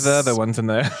murder Yes. the other ones in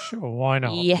there? Sure, why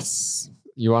not? yes.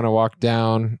 You want to walk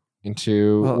down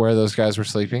into Well- where those guys were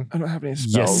sleeping? I don't have any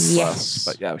spells. Yes.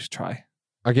 But yeah, we should try.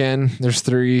 Again, there's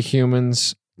 3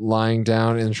 humans lying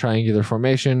down in triangular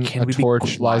formation. Can A we be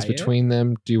torch lies quiet? between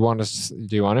them. Do you want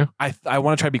to? I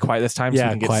want to try to be quiet this time so Yeah,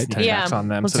 we can get quiet sneak time. attacks Yeah, on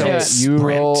them. let's So do they it. You sprint.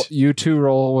 roll. You 2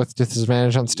 roll with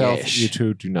disadvantage on stealth. Yes. You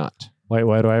 2 do not. Why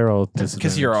do I roll this?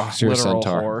 Because you're a You're a literal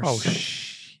centaur. horse. Oh,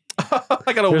 shh.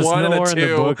 I got a There's 1 and nowhere a in the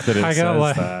 2. book that it I says got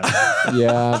like- that.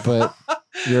 Yeah, but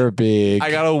you're big.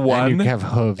 I got a and 1 you have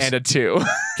hooves. and a 2.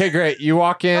 Okay, great. You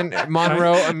walk in.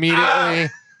 Monroe immediately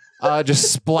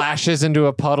just splashes into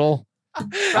a puddle.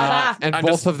 And I'm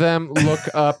both just- of them look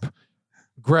up,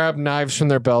 grab knives from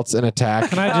their belts, and attack.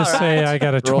 Can I just say I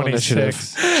got a Roll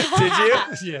 26? Did you?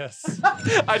 Yes.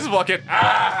 I just walk in.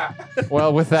 Ah!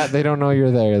 Well, with that, they don't know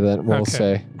you're there, then we'll Okay.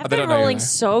 say. I've They been don't know rolling either.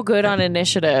 so good on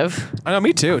initiative. I know,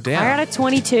 me too. Damn. I got a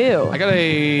 22. I got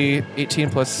a 18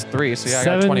 plus 3, so yeah, I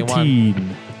got 21.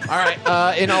 17. All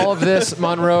right. In all of this,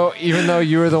 Monroe, even though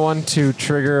you were the one to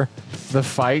trigger the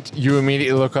fight, you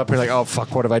immediately look up and you're like, oh,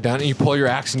 fuck, what have I done? And you pull your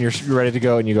axe and you're ready to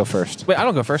go and you go first. Wait, I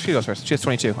don't go first. She goes first. She has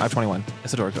 22. I have 21.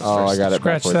 Isidore goes Oh, first. I got it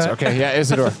Scratch backwards. that. Okay, yeah,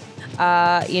 Isidore.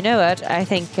 You know what? I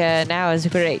think now is a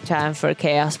great time for a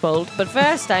Chaos Bolt. But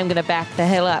first, I'm going to back the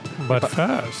hell up. But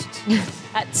first,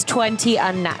 That's 20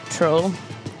 unnatural.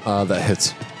 That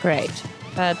hits. Great.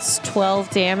 That's 12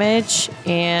 damage.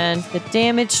 And the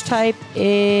damage type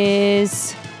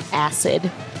is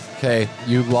acid. Okay,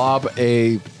 you lob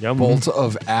a Yum. bolt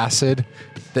of acid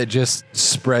that just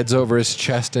spreads over his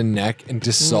chest and neck and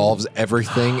dissolves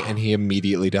everything, and he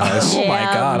immediately dies. Oh my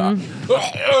Damn.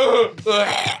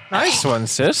 god. Nice one,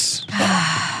 sis.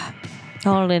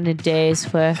 All in a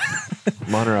day's work.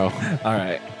 Monroe. All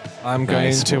right. I'm going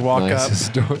Nice. to walk Nice, up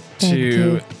Isidore. Thank to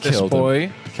you. this Killed him.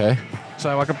 boy. Okay. So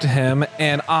I walk up to him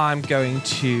and I'm going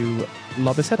to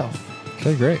lob his head off.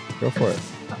 Okay, great. Go for it.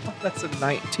 That's a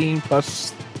 19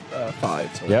 plus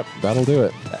 5. So Yep, that'll do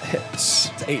it. that hits.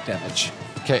 It's 8 damage.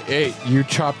 Okay, 8. You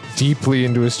chop deeply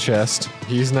into his chest.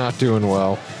 He's not doing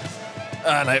well.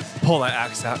 And I pull my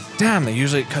axe out. Damn, they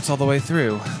usually cuts all the way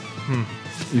through.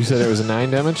 You said it was a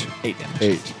 9 damage? 8 damage.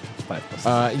 8. 5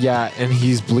 plus Yeah, and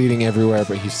he's bleeding everywhere,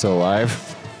 but he's still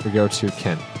alive. We go to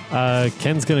Ken.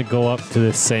 Ken's gonna go up to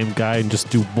this same guy and just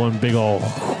do one big old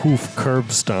hoof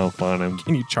curb stomp on him.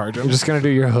 Can you charge him? I'm just gonna do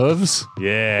your hooves.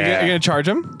 Yeah. You're gonna charge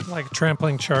him? like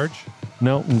trampling charge.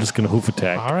 No, I'm just gonna hoof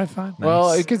attack. All right, fine.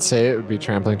 Well, you could say it would be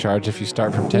trampling charge if you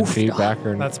start from 10 feet back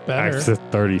or That's Back better. to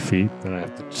 30 feet. Then I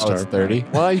have to oh, start it's 30.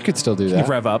 Well, you could still do You that.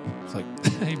 rev up. It's like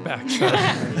Hey, back shot.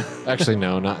 Actually,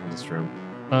 no, not in this room.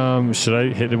 Should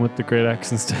I hit him with the great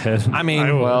axe instead? I mean,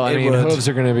 I will. Well, I it mean, would. hooves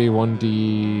are going to be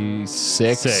 1d6.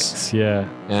 6, yeah.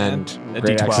 And And a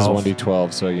great axe is D12.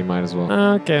 1d12, so you might as well.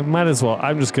 Okay, might as well.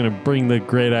 I'm just gonna bring the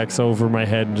great axe over my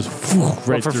head and just But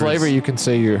right for through flavor, his- you can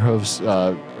say your hooves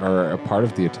are a part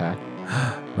of the attack.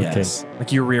 Yes.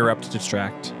 Like you rear up to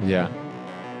distract. Yeah.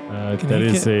 Can that he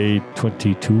is a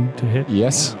 22 to hit.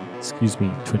 Yes. Excuse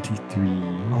me, 23.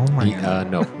 Oh my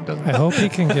No, it doesn't. I hope he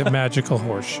can get magical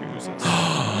horseshoes.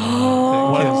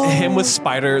 What, him with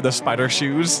the spider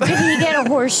shoes. Did he get a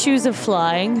horseshoes of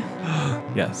flying?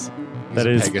 Yes. That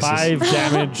He's is a Pegasus. 5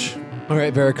 damage. All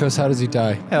right, Varicose, how does he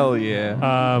die? Hell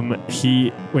yeah.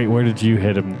 Wait, where did you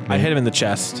hit him? I hit him in the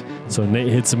chest. So Nate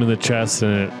hits him in the chest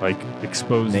and it like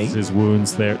exposes Nate? his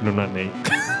wounds there. No, not Nate.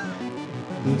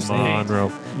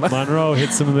 Monroe. Monroe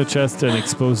hits him in the chest and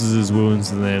exposes his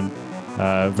wounds, and then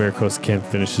Varicose Kent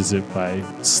finishes it by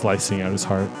slicing out his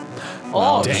heart.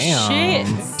 Oh, damn.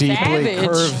 shit. Deeply Savage.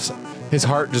 curves. His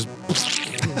heart just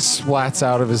splats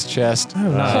out of his chest. Oh,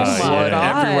 nice. my Blood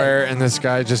God. everywhere, and this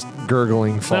guy just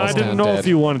gurgling falls Now, I didn't down know dead. if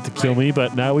you wanted to kill me,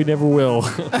 but now we never will.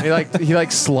 he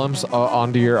slumps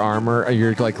onto your armor,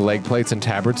 your like leg plates and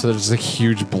tabards, so there's a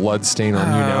huge blood stain on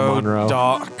you now, Monroe.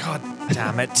 God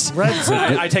damn it.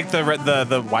 I take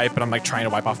the wipe and I'm like trying to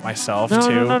wipe off myself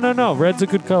too. No. Red's a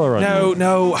good color on you.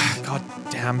 No. God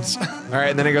damn. All right,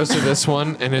 and then it goes to this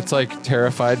one, and it's like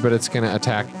terrified, but it's gonna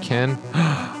attack Ken.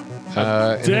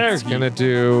 And dare it's he. gonna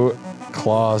do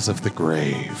Claws of the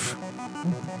Grave.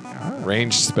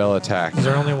 Ranged spell attack. Is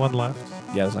there only one left?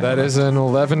 Yeah, That is an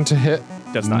 11 to hit.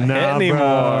 does not Nah, hit anymore.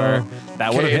 bro.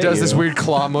 That would Okay, have it does this weird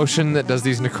claw motion that does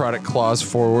these necrotic claws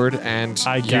forward, and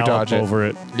I you gallop dodge it. over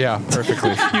it. Yeah,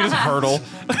 perfectly. You just hurdle.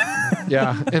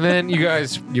 Yeah, and then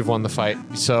you've won the fight.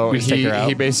 So We just take her out.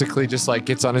 he basically just like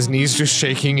gets on his knees, just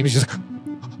shaking, and he's just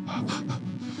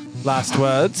Last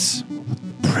words.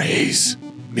 praise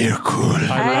Mirkul.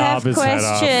 I have lob his head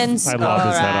off. questions. I lob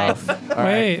his head Alright. off.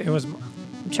 Wait, it was.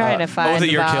 I'm trying to find What was it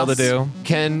the your kill to boss. do?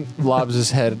 Ken lobs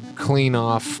his head clean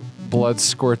off. Blood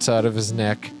squirts out of his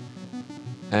neck,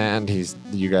 and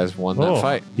you guys won that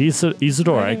fight.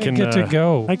 Isidore, I didn't can get to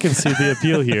go. I can see the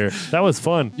appeal here. That was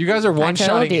fun. You guys are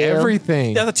one-shotting told you.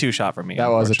 everything. That was a 2-shot for me. That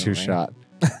was a unfortunately. 2-shot.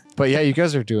 But yeah, you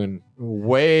guys are doing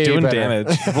way Doing better.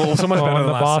 damage. Well, so much Well, better when than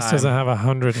the last boss time. doesn't have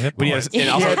 100 hit But points. yes, and He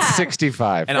also, had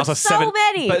 65. and also That's so 7.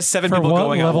 many. But 7 For people what,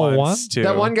 going level at one? once too.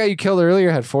 That one guy you killed earlier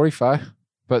had 45.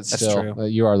 But That's still, true.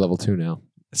 you are level 2 now.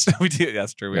 we do.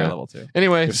 That's true. We Yeah. are level 2.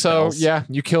 Anyway, Your so spells. yeah,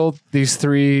 you killed these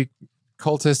 3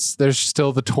 cultists. There's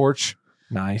still the torch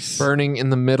Nice. burning in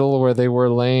the middle where they were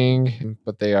laying,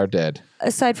 but they are dead.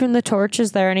 Aside from the torch,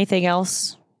 is there anything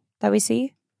else that we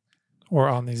see? Or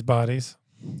on these bodies.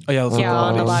 Oh yeah. Yeah,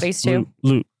 on the bodies. bodies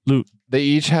too. Loot. They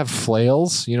each have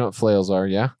flails. You know what flails are,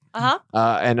 yeah? Uh-huh.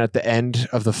 And at the end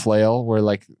of the flail, where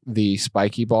like the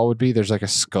spiky ball would be, there's like a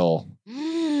skull.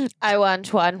 I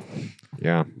want one.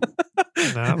 Yeah.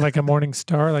 Not like a morning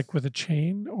star, like with a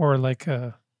chain, or like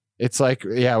a. It's like,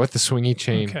 yeah, with the swingy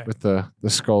chain, Okay. with the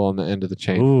skull on the end of the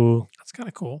chain. Ooh. That's kind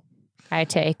of cool. I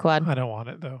take one I don't want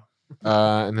it though.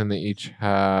 And then they each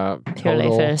have purely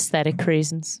total, for aesthetic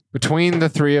reasons. between the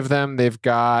 3 of them, they've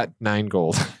got 9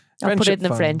 gold. I'll put Friendship it in the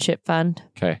fund. friendship fund.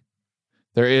 Okay.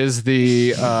 There is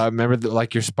the remember that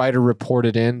like your spider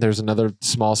reported in. There's another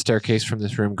small staircase from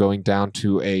this room going down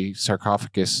to a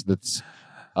sarcophagus that's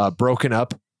broken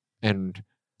up, and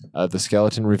the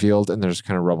skeleton revealed, and there's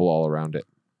kind of rubble all around it.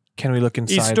 Can we look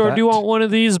inside? Isidore, that? do you want one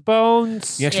of these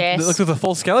bones? You actually, Yes. It looks like a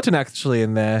full skeleton actually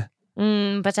in there.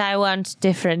 But I want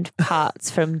different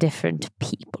parts from different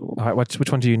people. All right.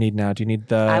 Which one do you need now? Do you need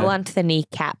the? I want the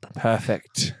kneecap.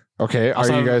 Perfect. Okay,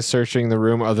 Also- are you guys searching the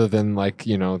room other than like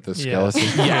the skeleton?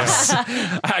 Yes.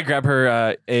 I grab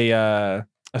her a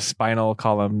spinal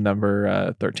column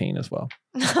number 13 as well.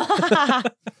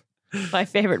 My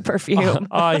favorite perfume.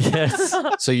 Ah, yes.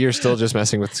 So you're still just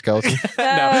messing with the skeleton?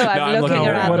 I'm looking looking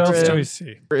around What the else do room. we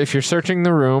see? If you're searching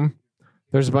the room,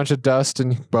 there's a bunch of dust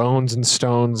and bones and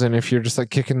stones, and if you're just like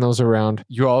kicking those around,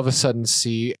 you all of a sudden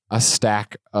see a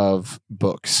stack of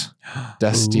books,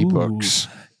 dusty Ooh. books.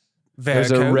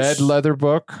 There's a Varicose. red leather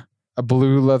book, a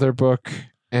blue leather book,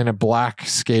 and a black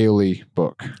scaly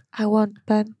book. I want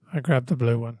them. I grabbed the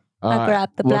blue one. I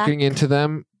grabbed the black. Looking into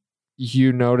them,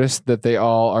 you notice that they're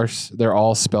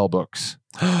all spell books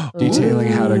detailing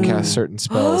how to cast certain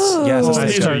spells. Yes, I that's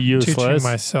These are start useless. teaching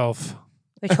myself.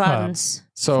 Which ones?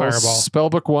 So Fireball.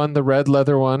 spellbook 1, the red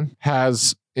leather one,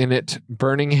 has in it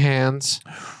burning hands,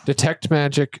 detect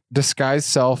magic, disguise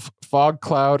self, fog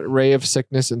cloud, ray of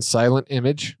sickness, and silent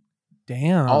image.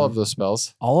 Damn. All of those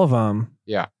spells. All of them.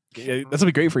 Yeah. This will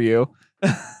be great for you.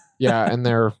 Yeah, and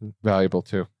they're valuable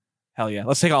too. Hell yeah.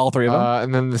 Let's take all 3 of them.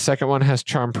 And then the second one has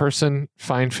Charm Person,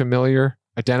 Find Familiar,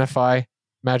 Identify,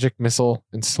 Magic Missile,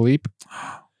 and Sleep.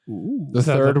 The Is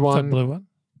that third the one, blue one.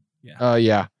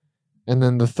 yeah. And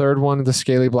then the third one, the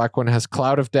scaly black one, has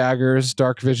Cloud of Daggers,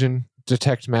 Dark Vision,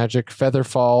 Detect Magic,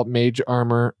 Featherfall, Mage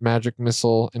Armor, Magic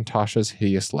Missile, and Tasha's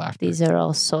Hideous Laughter. These are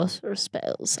all sorcerer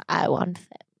spells. I want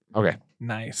them. Okay.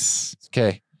 Nice.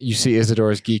 Okay. You see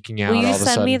Isidore's geeking out Will you all of a send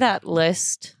sudden. me that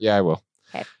list? Yeah, I will.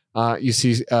 Okay. You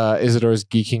see Isidore's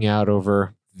geeking out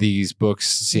over these books,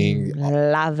 seeing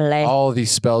Lovely. all of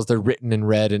these spells. They're written in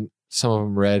red, and some of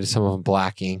them red, some of them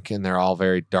black ink, and they're all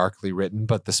very darkly written.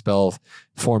 But the spell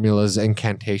formulas,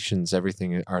 incantations,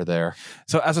 everything are there.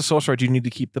 So as a sorcerer, do you need to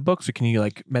keep the books or can you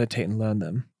like meditate and learn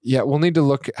them? Yeah, we'll need to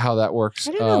look at how that works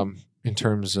I don't know. in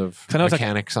terms of 'Cause I know it's like-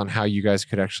 mechanics on how you guys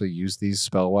could actually use these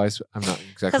spell wise. I'm not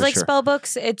exactly Because like sure. spell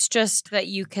books, it's just that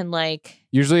you can like,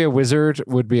 Usually, a wizard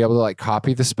would be able to like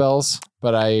copy the spells,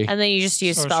 but I and then you just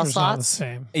use spell Sorcerer's not the slots.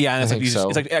 same. Yeah, and I it's like, think so.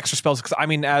 it's like extra spells. Because I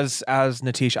mean, as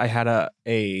Natish, I had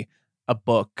a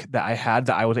book that I had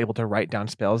that I was able to write down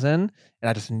spells in, and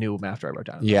I just knew them after I wrote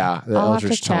down. yeah, the I'll have to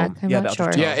Eldritch check. Tome. I'm Yeah, not the sure.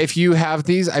 Eldritch Yeah, if you have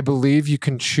these, I believe you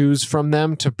can choose from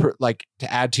them to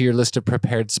to add to your list of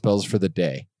prepared spells for the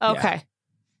day. Okay.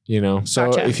 You know,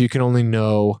 so Gotcha. if you can only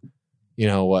know,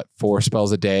 4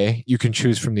 spells a day, you can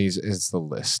choose from these as the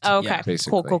list. Okay. Yeah,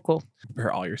 basically. Cool.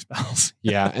 For all your spells.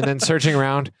 Yeah, and then searching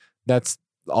around, that's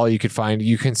all you could find.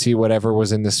 You can see whatever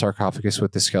was in the sarcophagus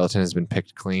with the skeleton has been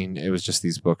picked clean. It was just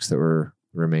these books that were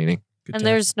remaining. Good And job.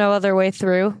 there's no other way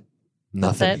through.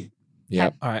 That's Nothing.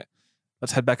 Yep. All right.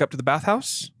 Let's head back up to the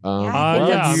bathhouse. Yeah.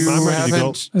 Yeah, I'm you ready to go.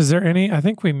 haven't- Is there any? I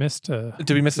think we missed a.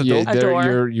 Did we miss the Yeah, door? A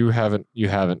door. you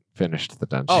haven't finished the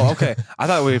dungeon. Oh, okay. I thought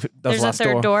that was There's the a last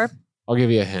third door. I'll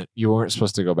give you a hint. You weren't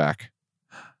supposed to go back.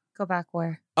 Go back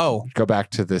where? Oh, Go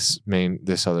back to this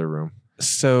other room.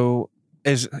 so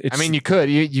it's I mean, you could.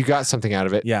 You got something out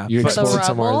of it. Yeah, You but- The explored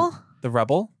somewhere. rubble? the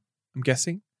rebel, I'm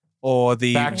guessing, or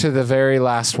the Back to the very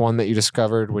last one that you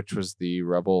discovered, which was the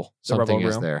rubble. The rubble Something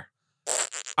is room. there.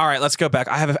 All right, let's go back.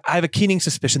 I have a keening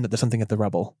suspicion that there's something at the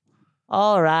rubble.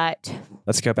 All right.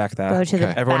 Let's go back there. Go to the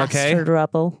okay. Everyone okay? bastard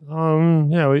rubble.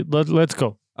 Yeah, let's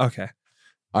go. Okay.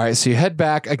 All right, so you head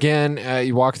back again.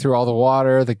 You walk through all the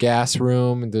water, the gas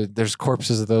room. And there's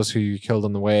corpses of those who you killed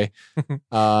on the way,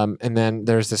 and then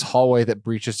there's this hallway that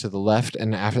breaches to the left,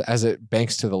 and as it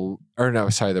banks to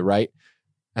the right.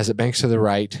 As it banks to the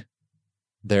right,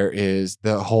 there is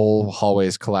the whole hallway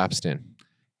is collapsed in.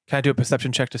 Can I do a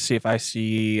perception check to see if I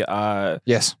see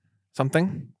Yes,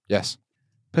 something? yes.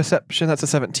 Perception. That's a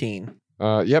 17.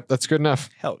 Yep, that's good enough.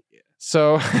 Hell yeah.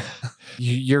 So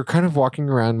you're kind of walking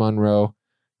around Monroe.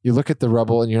 You look at the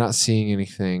rubble and you're not seeing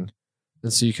anything.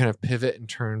 And so you kind of pivot and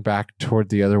turn back toward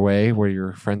the other way where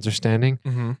your friends are standing.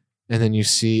 Mm-hmm. And then you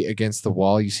see against the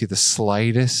wall, you see the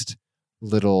slightest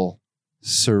little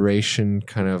serration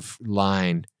kind of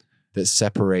line that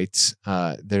separates.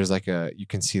 You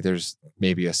can see there's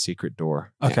maybe a secret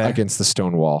door Okay. against the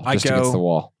stone wall, I just against go- the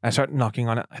wall. I start knocking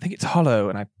on it. I think it's hollow,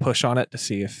 and I push on it to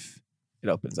see if it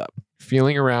opens up.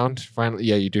 Feeling around, finally,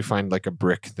 yeah, you do find like a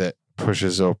brick that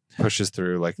pushes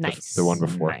through like Nice. the one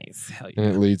before. Nice. Hell And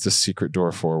yeah. it leads a secret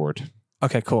door forward.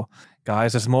 Okay, cool.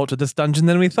 Guys, there's more to this dungeon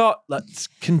than we thought. Let's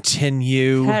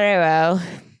continue. Very well.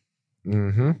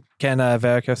 Mm-hmm. Can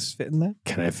Veracruz fit in there?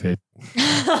 Can I fit?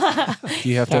 Do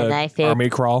you have Can I to fit? army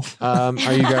crawl? Are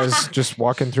you guys just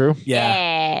walking through?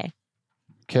 Yeah.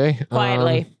 Okay.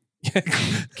 Quietly.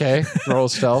 Okay. Roll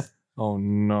stealth. Oh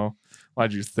no!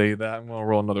 Why'd you say that? I'm gonna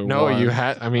roll another No, one. you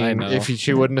had. I mean, know. if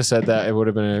she wouldn't have said that, it would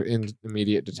have been an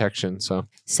immediate detection. So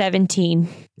 17.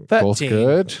 both 13.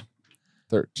 good.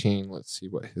 13. Let's see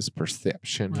what his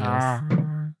perception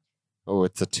is. Oh,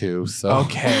 it's a 2. So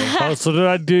Okay. Oh, so did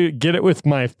I get it with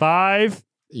my 5?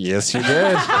 yes, you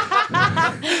did.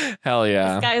 Hell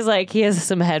yeah. This guy's like, he has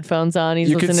some headphones on. He's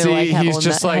You can listening to like see he's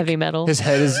just like heavy metal. His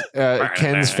head is.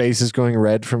 Ken's face is going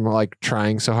red from like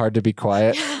trying so hard to be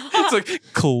quiet. It's like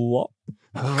clop.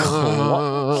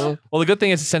 Well, the good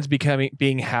thing is since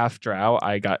being half drow,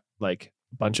 I got like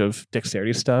a bunch of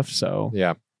dexterity stuff. So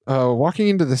Yeah. Walking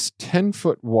into this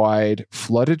 10-foot wide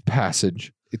flooded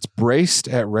passage, it's braced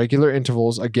at regular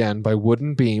intervals again by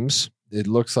wooden beams. It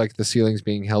looks like the ceiling's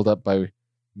being held up by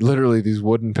literally these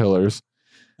wooden pillars.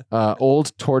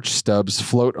 Old torch stubs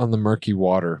float on the murky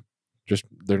water.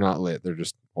 They're not lit. They're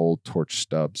just old torch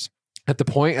stubs. At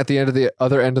the end of the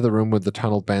other end of the room where the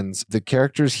tunnel bends, the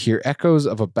characters hear echoes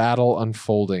of a battle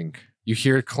unfolding. You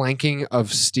hear clanking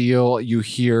of steel. You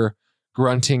hear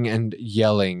grunting and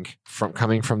yelling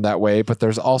coming from that way. But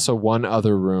there's also one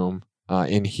other room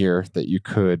in here that you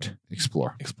could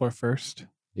explore. explore first.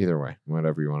 Either way,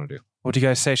 whatever you want to do. What do you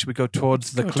guys say? Should we go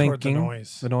towards the Go toward clinking,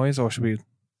 the noise. or should we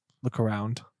look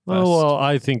around? Oh, well,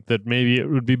 I think that maybe it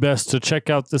would be best to check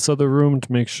out this other room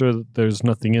to make sure that there's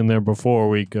nothing in there before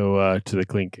we go to the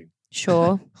clinking.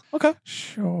 Sure. Okay.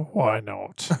 Sure, why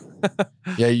not?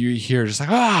 Yeah, you hear just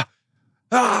like,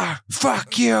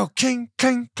 fuck you, king,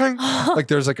 king, king. Like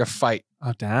there's like a fight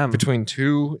Oh, damn. between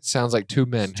sounds like two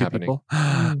men Two happening. people.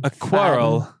 A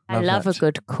quarrel. I love that. a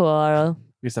good quarrel.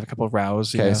 We used to have a couple of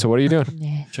rows. Okay, so what are you doing?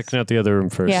 Yeah. Checking out the other room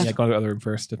first. Yeah. yeah, go to the other room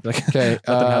first. Like, Okay, let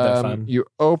them have their fun. you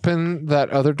open that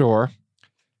other door,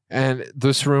 and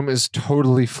this room is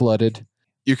totally flooded.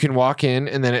 You can walk in,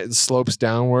 and then it slopes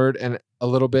downward and a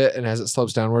little bit, and as it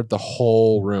slopes downward, the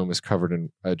whole room is covered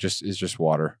in just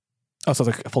water. Oh, so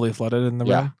they're fully flooded in the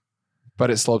Yeah. room? But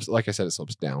it slopes, like I said, it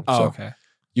slopes down. Oh, so okay.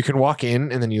 you can walk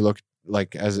in, and then you look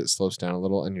like as it slopes down a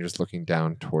little, and you're just looking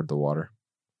down toward the water.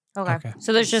 Okay. Okay.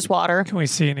 So there's just water. Can we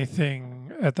see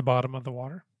anything at the bottom of the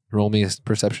water? Roll me a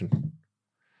perception.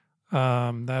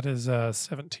 That is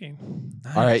 17.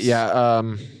 All right, yeah.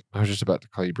 I was just about to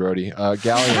call you Brody.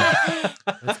 Galleon.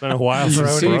 It's been a while You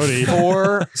since see Brody.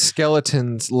 4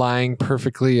 skeletons lying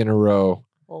perfectly in a row,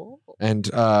 and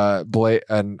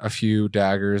and a few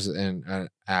daggers and an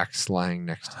axe lying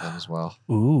next to them as well.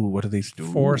 Ooh, what do these do?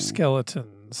 4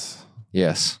 skeletons.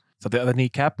 Yes. So the other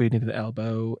kneecap, we need an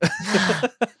elbow.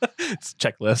 It's a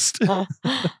checklist.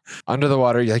 Under the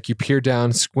water, like you peer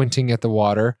down, squinting at the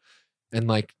water, and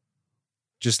like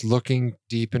just looking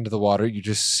deep into the water, you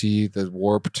just see the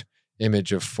warped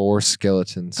image of 4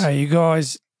 skeletons. Hey, you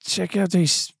guys, check out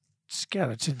these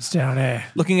skeletons down there.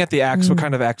 Looking at the axe, what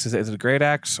kind of axe is it? Is it a great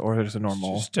axe or is it a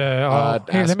normal? Just, here, ask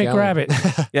let me grab Galleon.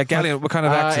 it. Yeah, Galleon, what kind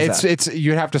of axe is that? it's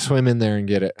you'd have to swim in there and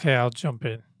get it. Okay, I'll jump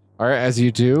in. All right, as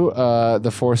you do,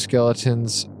 the 4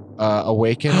 skeletons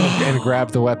awaken and grab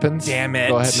the weapons. Damn it.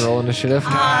 Go ahead and roll initiative.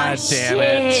 God damn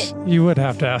it. You would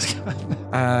have to ask.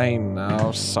 I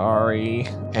know, sorry.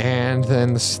 And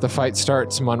then the fight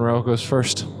starts. Monroe goes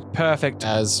first. Perfect.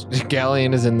 As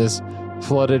Galleon is in this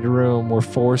flooded room where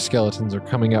 4 skeletons are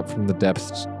coming up from the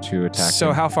depths to attack So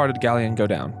him. how far did Galleon go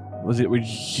down? Was it, did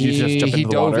you just He jump into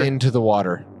the dove water? into the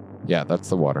water. Yeah, that's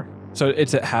the water. So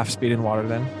it's at half speed in water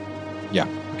then? Yeah.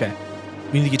 Okay.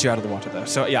 We need to get you out of the water though.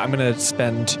 So yeah, I'm going to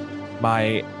spend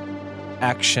my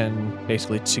action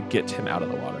basically to get him out of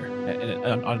the water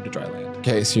and onto dry land.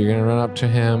 Okay, so you're gonna run up to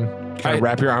him, kind I- of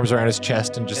wrap your arms around his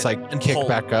chest, and just like And kick pull.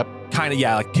 back up. Kind of,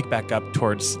 yeah, like kick back up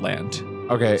towards land.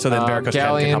 Okay. So then Varicose can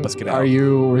Galleon, help us get out. are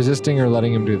you resisting or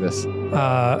letting him do this?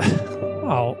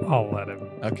 I'll let him.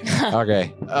 Okay.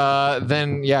 Okay.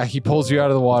 Then yeah, he pulls you out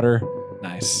of the water,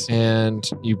 Nice. and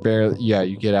you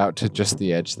you get out to just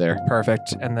the edge there.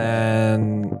 Perfect. And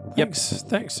then, yep,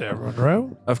 Thanks, there,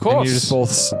 Monroe. of And course. you're just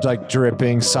both like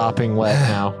dripping, sopping wet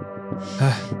now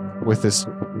with this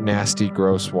nasty,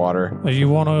 gross water. Well, you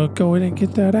want to go in and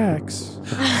get that axe?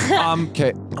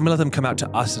 Okay, I'm going to let them come out to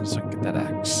us and so I can get that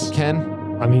axe. Ken.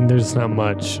 I mean, there's not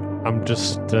much. I'm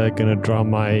just gonna draw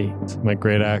my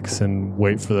great axe and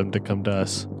wait for them to come to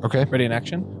us. Okay. Ready in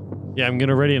action? Yeah, I'm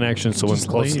gonna ready an action. So Just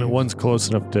leave. one's close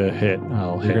enough to hit,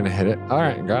 I'll You're hit. gonna hit it. All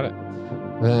right, got it.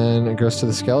 Then it goes to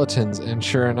the skeletons, and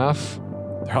sure enough,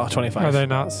 They're all 25. Are they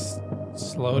not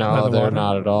slowed by no, the they're water?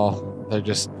 not at all. They're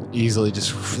just easily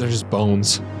they're just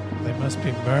bones. They must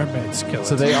be mermaid skeletons.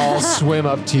 So they all swim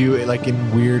up to you like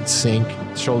in weird sync,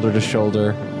 shoulder to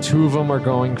shoulder. 2 of them are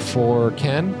going for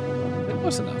Ken.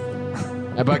 Close enough.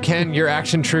 But Ken, your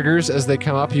action triggers as they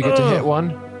come up. You get to hit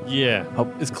one. Yeah. Oh,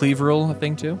 is cleave rule a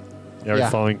thing too? Are we Yeah.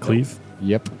 following Cleve?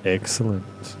 Yep. Excellent.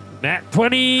 Nat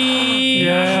 20!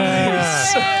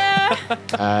 Yeah.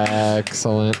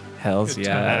 Excellent. Hells Good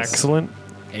yes. Excellent.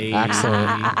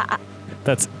 Excellent.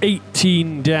 That's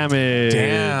 18 damage.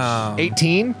 Damn.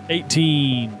 18?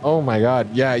 18. Oh my god.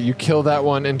 Yeah, you kill that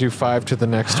one and do 5 to the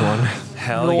next one.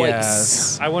 Hell Nice.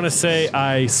 yes. I want to say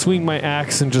I swing my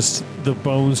axe and just the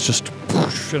bones just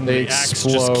whoosh, and They the axe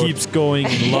explode. just keeps going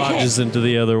and lodges into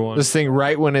the other one. This thing,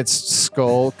 right when its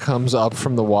skull comes up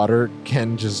from the water,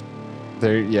 Ken just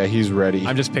there. Yeah, he's ready.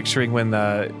 I'm just picturing when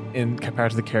in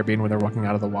Pirates of the Caribbean when they're walking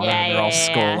out of the water Yeah, and they're all yeah,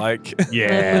 yeah. skull like. The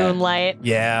yeah. moonlight.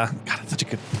 Yeah. God, that's such a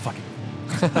good fucking.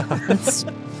 It's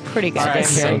pretty good. All right,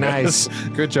 so Ken, good. nice.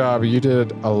 Good job. You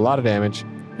did a lot of damage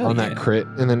Hell on yeah. that crit.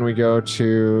 And then we go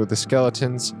to the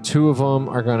skeletons. 2 of them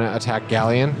are going to attack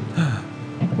Galleon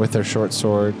with their short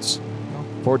swords.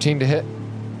 14 to hit.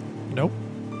 Nope.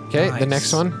 Okay, the Nice.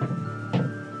 next one.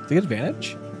 Do they get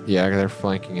advantage? Yeah, they're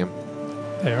flanking him.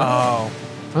 There. Oh.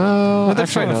 Oh, No, they're actually,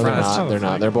 still in no, they're front. not. Still They're in not.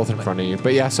 front. They're both in front of you.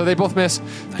 But yeah, so they both miss.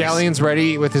 Galleon's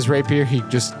ready with his rapier. He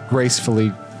just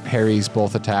gracefully parries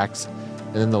both attacks.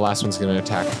 And then the last one's going to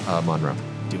attack Monroe.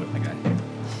 Do it, my guy.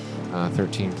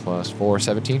 13 plus 4,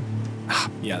 17.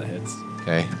 Yeah, that hits.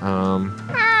 Okay.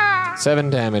 7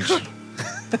 damage.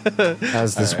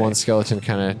 As this one skeleton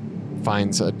kind of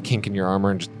finds a kink in your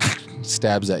armor and just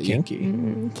stabs at you. Kinky.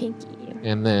 Kinky.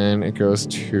 And then it goes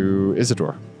to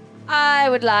Isidore. I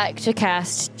would like to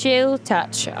cast Chill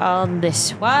Touch on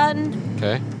this one.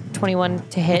 Okay. 21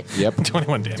 to hit. Yep.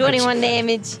 21 damage. 21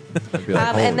 damage. I'd be like,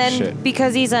 holy And then shit.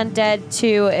 because he's undead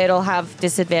too, it'll have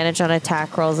disadvantage on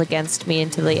attack rolls against me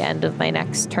until the end of my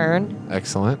next turn.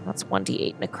 Excellent. That's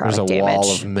 1d8 necrotic There's a damage.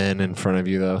 wall of men in front of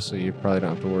you, though, so you probably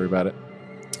don't have to worry about it.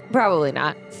 Probably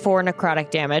not. 4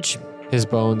 necrotic damage. His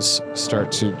bones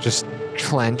start to just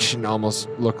clench and almost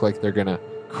look like they're going to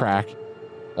crack.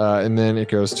 And then it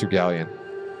goes to Galleon.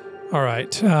 All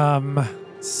right.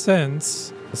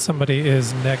 Since somebody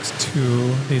is next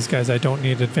to these guys, I don't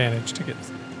need advantage to get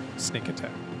sneak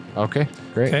attack. Okay,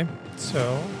 great. Okay.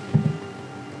 So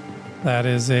that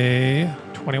is a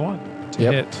 21 to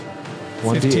Yep. hit.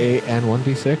 1d8 and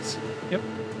 1d6? Yep.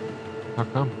 How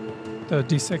come? The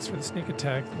d6 for the sneak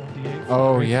attack, 1d8. for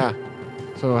Oh, the yeah.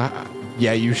 So,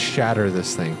 yeah, you shatter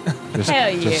this thing. Just Hell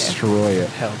yeah. destroy it.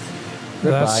 Health.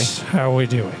 Goodbye. That's how we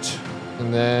do it.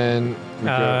 And then, we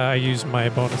go, I use my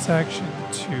bonus action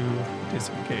to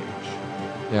disengage.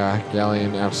 yeah,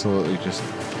 Galleon absolutely just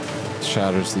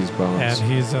shatters these bones.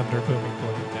 And he's under booming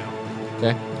blade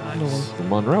now. Okay. The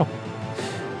Monroe.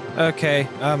 Okay.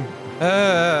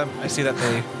 I see that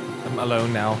I'm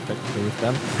alone now, technically, with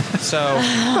them. So,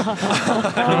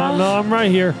 No, I'm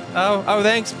right here. oh,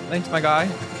 thanks, my guy.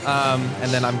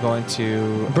 And then I'm going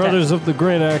to Brothers of the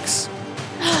Great Axe.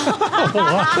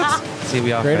 see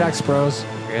we are Great friends. Axe Bros.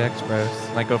 Great Axe Bros.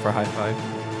 And I go for a high five.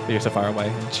 But you're so far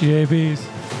away. GABs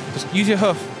Just use your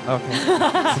hoof. Okay. It's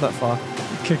not that far.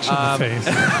 kicks you in the face.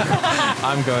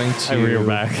 I'm going to. I rear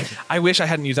back. I wish I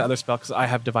hadn't used that other spell because I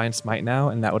have Divine Smite now,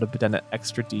 and that would have done an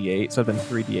extra D8, so it'd been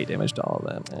 3d8 damage to all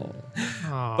of them.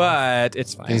 Aw. But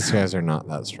it's fine. These guys are not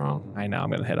that strong. I know I'm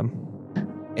gonna hit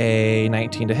them. A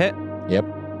 19 to hit. Yep.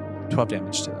 12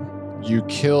 damage to them. You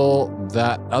kill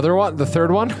that other one, the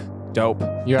third one. Dope.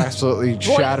 You absolutely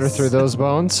shatter through those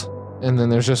bones. And then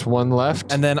there's just one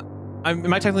left. And then,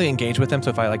 am I technically engaged with them? So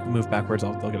if I like move backwards,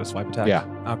 they'll get a swipe attack. Yeah.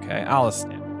 Okay. I'll just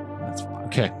stand. That's fine.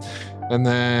 Okay. And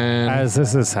then As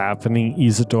this is happening,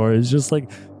 Isidore is just like,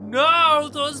 no,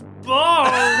 those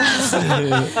bones.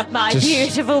 My Just-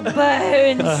 beautiful bones.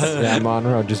 yeah,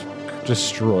 Monroe just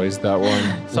destroys that one.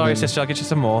 Sorry, and then, sister. I'll get you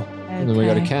some more. and then we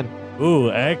go to Ken.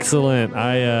 Ooh, excellent.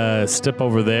 I step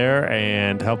over there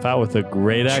and help out with a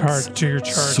great axe Charge, do your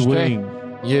charge. swing.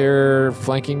 You're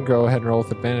flanking. Go ahead and roll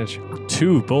with advantage.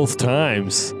 2 both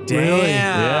times. Damn.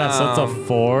 Yeah, so that's a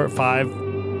 4,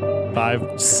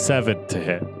 5, 7 to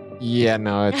hit. Yeah,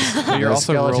 no, it's You're the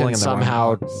also skeleton rolling in the wrong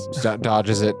somehow box.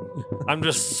 dodges it. I'm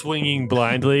just swinging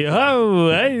blindly. Oh,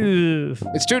 hey.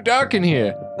 It's too dark in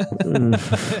here.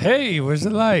 Hey, where's the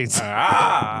lights?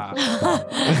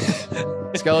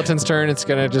 Skeleton's turn. It's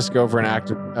gonna just go for an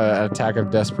attack of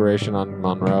desperation on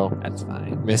Monroe. That's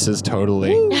fine. Misses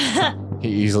totally. He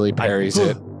easily parries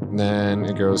it. And then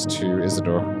it goes to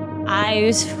Isidore. I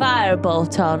use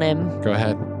Firebolt on him. Go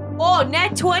ahead. Oh,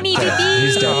 net 20 to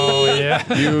He's beat. dead. Oh,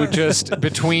 yeah. You just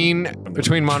between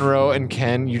Monroe and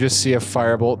Ken, you just see a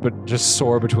firebolt, but just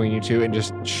soar between you two and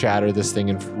just shatter this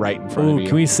thing right in front Ooh, of you.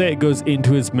 can we say it goes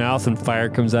into his mouth and fire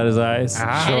comes out his eyes?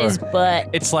 And his butt.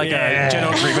 It's like Yeah. a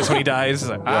General Grievous when he dies. It's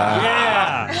like,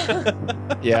 Yeah.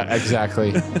 Yeah,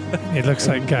 exactly. He looks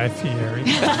like Guy Fieri.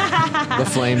 The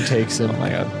flame takes him, oh my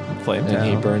god. Flame and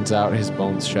he down. burns out. His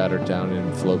bones shattered down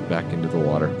and float back into the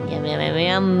water. Yum, yum,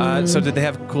 yum, yum. So did they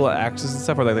have cool axes and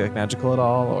stuff? Were they like magical at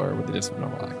all, or were they just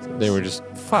normal axes? They were just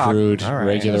Fuck. crude, All right.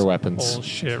 regular weapons.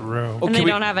 Bullshit room. Oh, and can they we-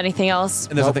 don't have anything else.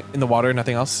 And there's Nope. nothing in the water,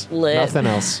 nothing else? Lit. Nothing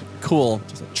else. Cool.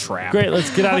 Just a trap. Great,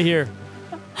 let's get out of here.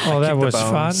 Oh, that Keep the was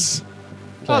fun. bones.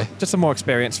 Okay. Oh, just some more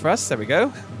experience for us. There we go.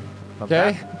 Love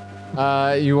Okay. that.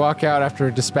 You walk out after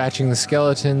dispatching the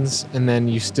skeletons, and then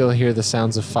you still hear the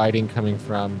sounds of fighting coming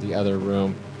from the other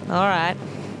room. All right.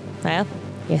 Well,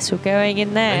 guess we're going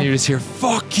in there. And you just hear,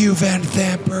 "Fuck you, Van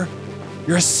Thamper!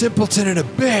 You're a simpleton and a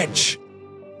bitch!"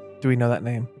 Do we know that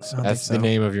name? I don't That's think the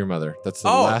so. name of your mother. That's the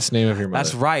Oh, last name of your mother.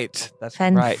 That's right. That's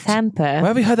Van right. Where Thamper.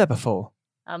 have we heard that before?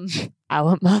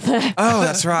 Our mother. Oh,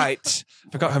 that's right.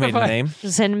 Forgot her maiden name.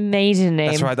 It's a maiden name.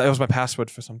 That's right. That was my password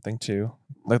for something too.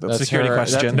 Like the That's security her-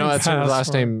 question. no, that's her last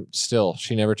Password. name still.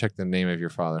 She never took the name of your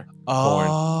father.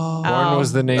 oh. Born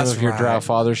was the name That's of your drow right.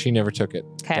 father. She never took it.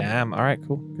 Okay. Damn. All right.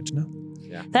 Cool. Good to know.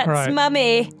 That's Right.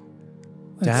 mummy.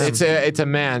 Damn. It's a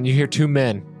man. You hear 2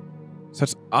 men, So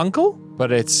it's uncle?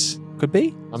 but it's Could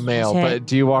be. a male. Okay. But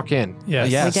do you walk in? Yes.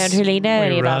 Yeah. We don't really know We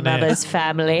any of our run in. mother's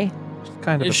family.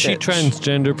 kind of Is a she bitch.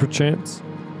 transgender, perchance?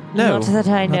 No, Not that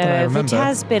I know not that I of. It remember.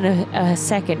 has been a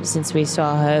second since we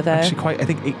saw her, though. Actually, quite. I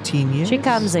think 18 years. She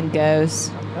comes and goes.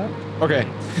 Okay.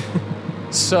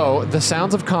 So the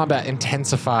sounds of combat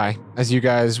intensify as you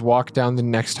guys walk down the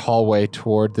next hallway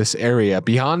toward this area.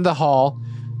 Beyond the hall,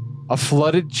 a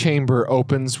flooded chamber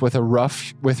opens with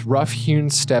rough-hewn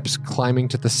steps climbing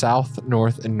to the south,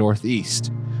 north, and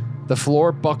northeast. The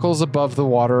floor buckles above the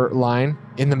water line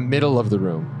in the middle of the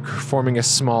room, forming a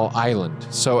small island.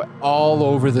 So all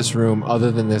over this room, other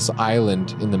than this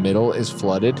island in the middle, is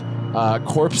flooded.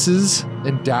 Corpses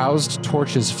and doused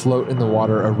torches float in the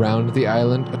water around the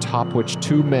island, atop which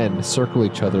two men circle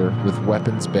each other with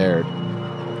weapons bared.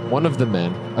 One of the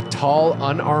men, a tall,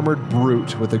 unarmored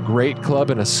brute with a great club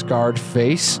and a scarred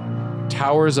face,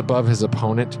 towers above his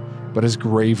opponent, but is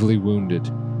gravely wounded.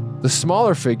 The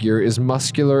smaller figure is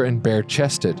muscular and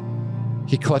bare-chested.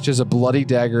 He clutches a bloody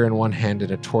dagger in one hand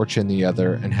and a torch in the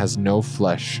other, and has no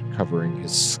flesh covering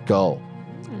his skull.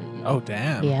 Oh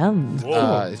damn. Yum.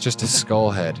 It's just a skull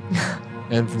head.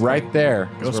 And right there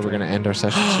is where we're going to end our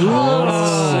session.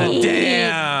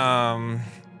 Damn.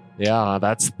 Yeah,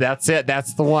 that's it.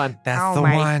 That's the one. That's Oh the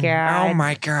my one. God. Oh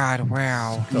my god!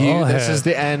 Wow. This is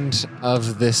the end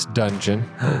of this dungeon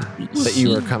that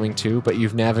you are coming to, but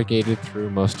you've navigated through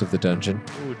most of the dungeon.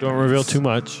 Ooh, don't reveal too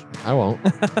much. I won't,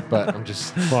 but I'm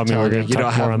just. Well, I mean, we're telling going you, to you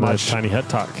don't talk more have on much. that tiny hut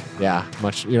talk. Yeah,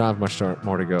 much. You don't have much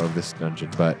more to go of this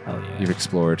dungeon, but Oh yeah. you've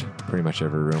explored pretty much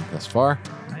every room thus far.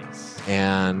 Nice.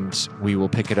 And we will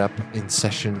pick it up in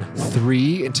session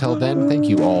 3. Until then, thank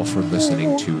you all for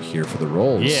listening to Here for the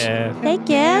Rolls. Yeah. Thank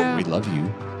you. We love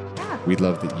you. We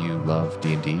love that you love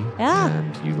D&D. Yeah.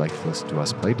 And you like to listen to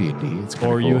us play D&D. It's kinda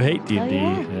Or you cool. hate D&D, Oh,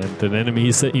 yeah. and an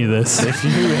enemy sent you this. If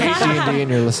you hate D&D and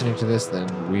you're listening to this, then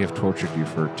we have tortured you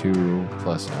for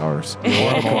 2+ hours.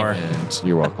 Or more. And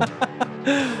you're welcome.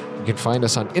 You can find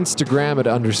us on Instagram at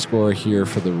 _here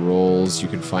for the rolls. You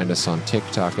can find us on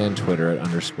TikTok and Twitter at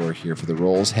 _here for the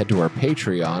rolls. Head to our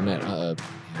Patreon at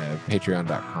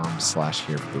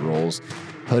patreon.com/here for the rolls.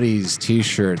 Hoodies,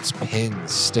 t-shirts,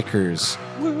 pins, stickers,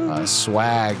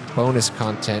 swag, bonus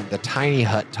content, the Tiny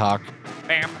Hut Talk,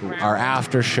 our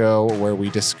after show where we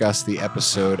discuss the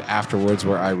episode afterwards,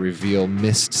 where I reveal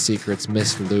missed secrets,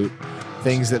 missed loot,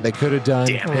 things that they could have done,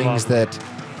 things that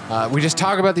we just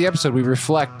talk about the episode. We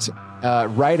reflect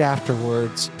right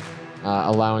afterwards,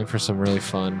 allowing for some really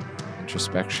fun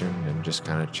introspection and just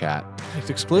kind of chat. It's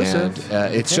exclusive.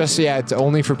 And, it's just it's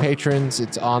only for patrons.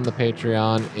 It's on the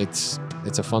Patreon. It's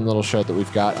a fun little show that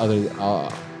we've got.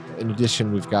 In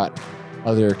addition, we've got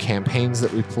other campaigns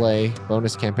that we play,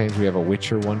 bonus campaigns. We have a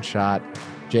Witcher one-shot.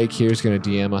 Jake here is going to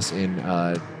DM us in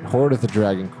Horde of the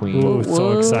Dragon Queen Ooh,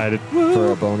 so excited.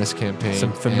 for a bonus campaign.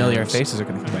 Some familiar And, faces are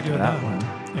going to come back to that one.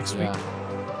 Next week.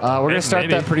 Yeah. We're going to start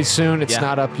Maybe. that pretty soon. It's Yeah.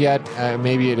 not up yet.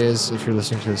 Maybe it is if you're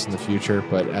listening to this in the future,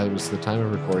 but as the time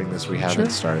of recording this, we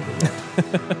haven't started it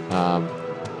yet.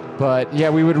 But yeah,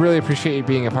 we would really appreciate you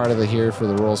being a part of the Here for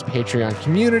the Rolls Patreon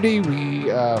community.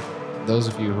 Those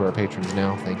of you who are patrons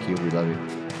now, thank you. We love you.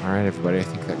 All right, everybody. I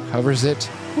think that covers it.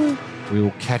 We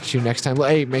will catch you next time.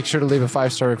 Hey, make sure to leave a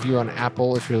 5-star review on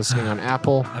Apple if you're listening on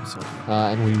Apple, Absolutely.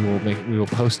 and we will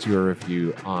post your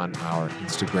review on our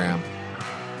Instagram.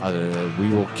 We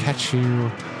will catch you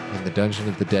in the Dungeon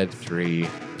of the Dead 3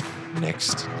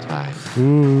 next time.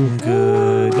 Ooh,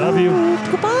 Good. love you.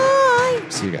 Goodbye.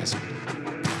 See you guys.